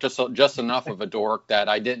dork, just enough of a dork that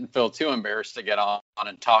I didn't feel too embarrassed to get on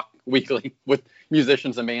and talk weekly with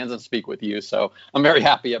musicians and bands and speak with you. So I'm very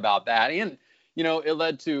happy about that. And, it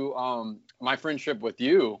led to my friendship with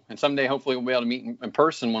you. And someday, hopefully, we'll be able to meet in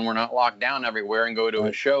person when we're not locked down everywhere and go to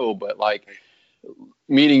a show. But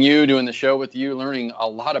meeting you, doing the show with you, learning a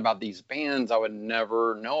lot about these bands I would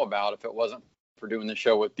never know about if it wasn't for doing the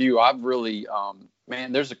show with you. I've really,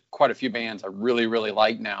 there's quite a few bands I really, really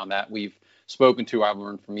like now that we've spoken to. I've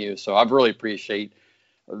learned from you. So I really appreciate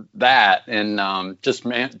that. And just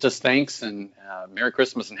thanks and Merry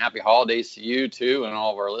Christmas and Happy Holidays to you too and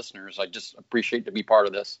all of our listeners. I just appreciate to be part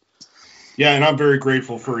of this. Yeah, and I'm very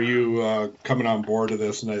grateful for you coming on board to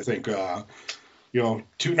this. And I think,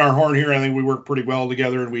 tooting our horn here, I think we work pretty well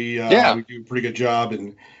together, and we do a pretty good job.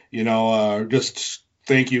 And, just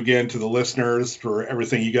thank you again to the listeners for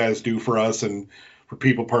everything you guys do for us and for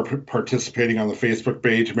people participating on the Facebook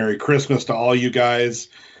page. Merry Christmas to all you guys.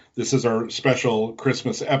 This is our special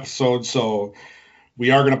Christmas episode, so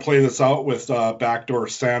we are going to play this out with Backdoor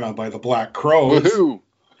Santa by the Black Crowes. Woohoo!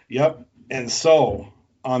 Yep. And so,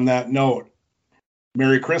 on that note,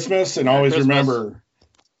 Merry Christmas, and always remember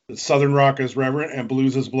that Southern rock is reverent and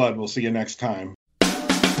blues is blood. We'll see you next time.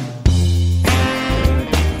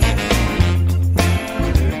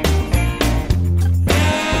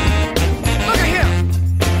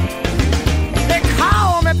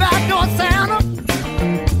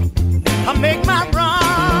 I make my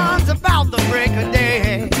runs about the break of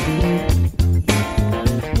day.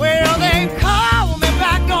 Well, they call me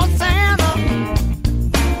backdoor Santa.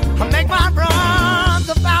 I make my runs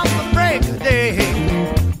about the break of day.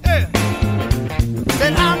 Yeah.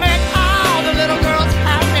 Then I make all the little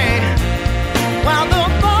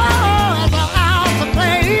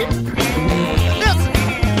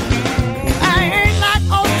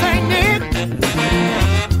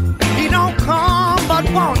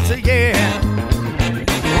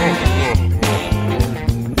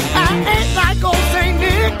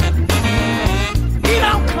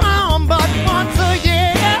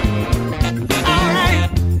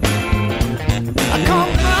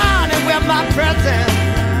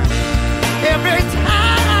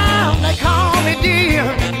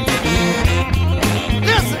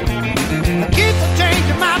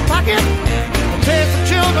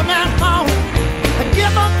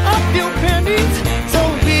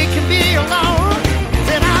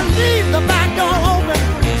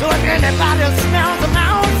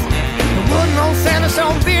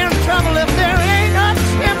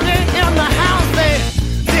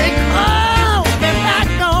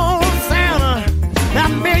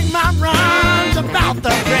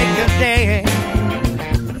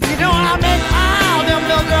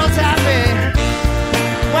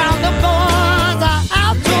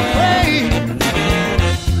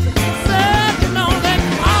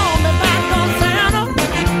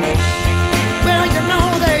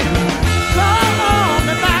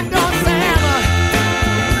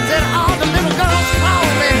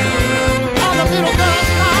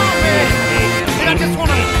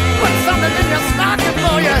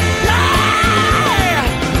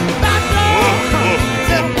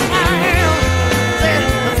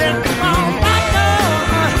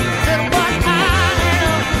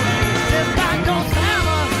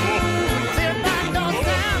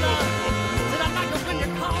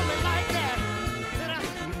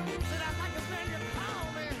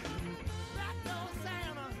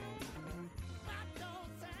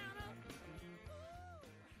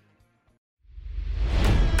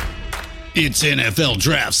It's NFL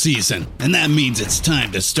draft season, and that means it's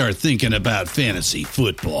time to start thinking about fantasy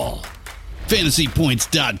football.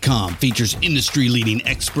 FantasyPoints.com features industry-leading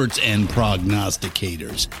experts and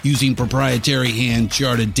prognosticators using proprietary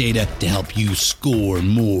hand-charted data to help you score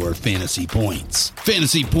more fantasy points.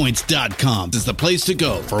 FantasyPoints.com is the place to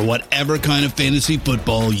go for whatever kind of fantasy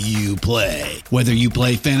football you play. Whether you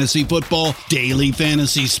play fantasy football, daily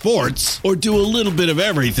fantasy sports, or do a little bit of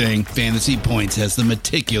everything, Fantasy Points has the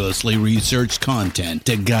meticulously researched content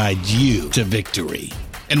to guide you to victory.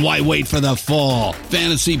 And why wait for the fall?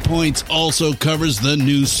 Fantasy Points also covers the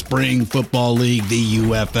new spring football league, the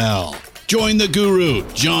UFL. Join the guru,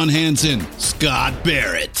 John Hansen, Scott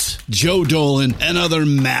Barrett, Joe Dolan, and other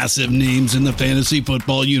massive names in the fantasy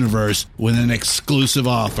football universe with an exclusive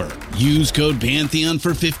offer. Use code Pantheon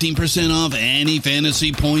for 15% off any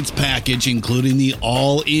Fantasy Points package, including the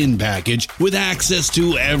all-in package, with access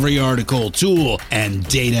to every article, tool, and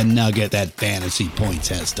data nugget that Fantasy Points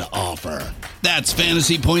has to offer. That's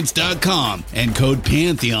FantasyPoints.com and code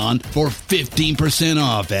Pantheon for 15%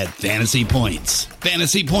 off at Fantasy Points.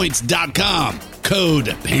 FantasyPoints.com,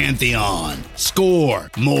 code Pantheon.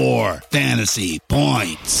 Score more fantasy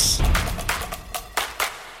points.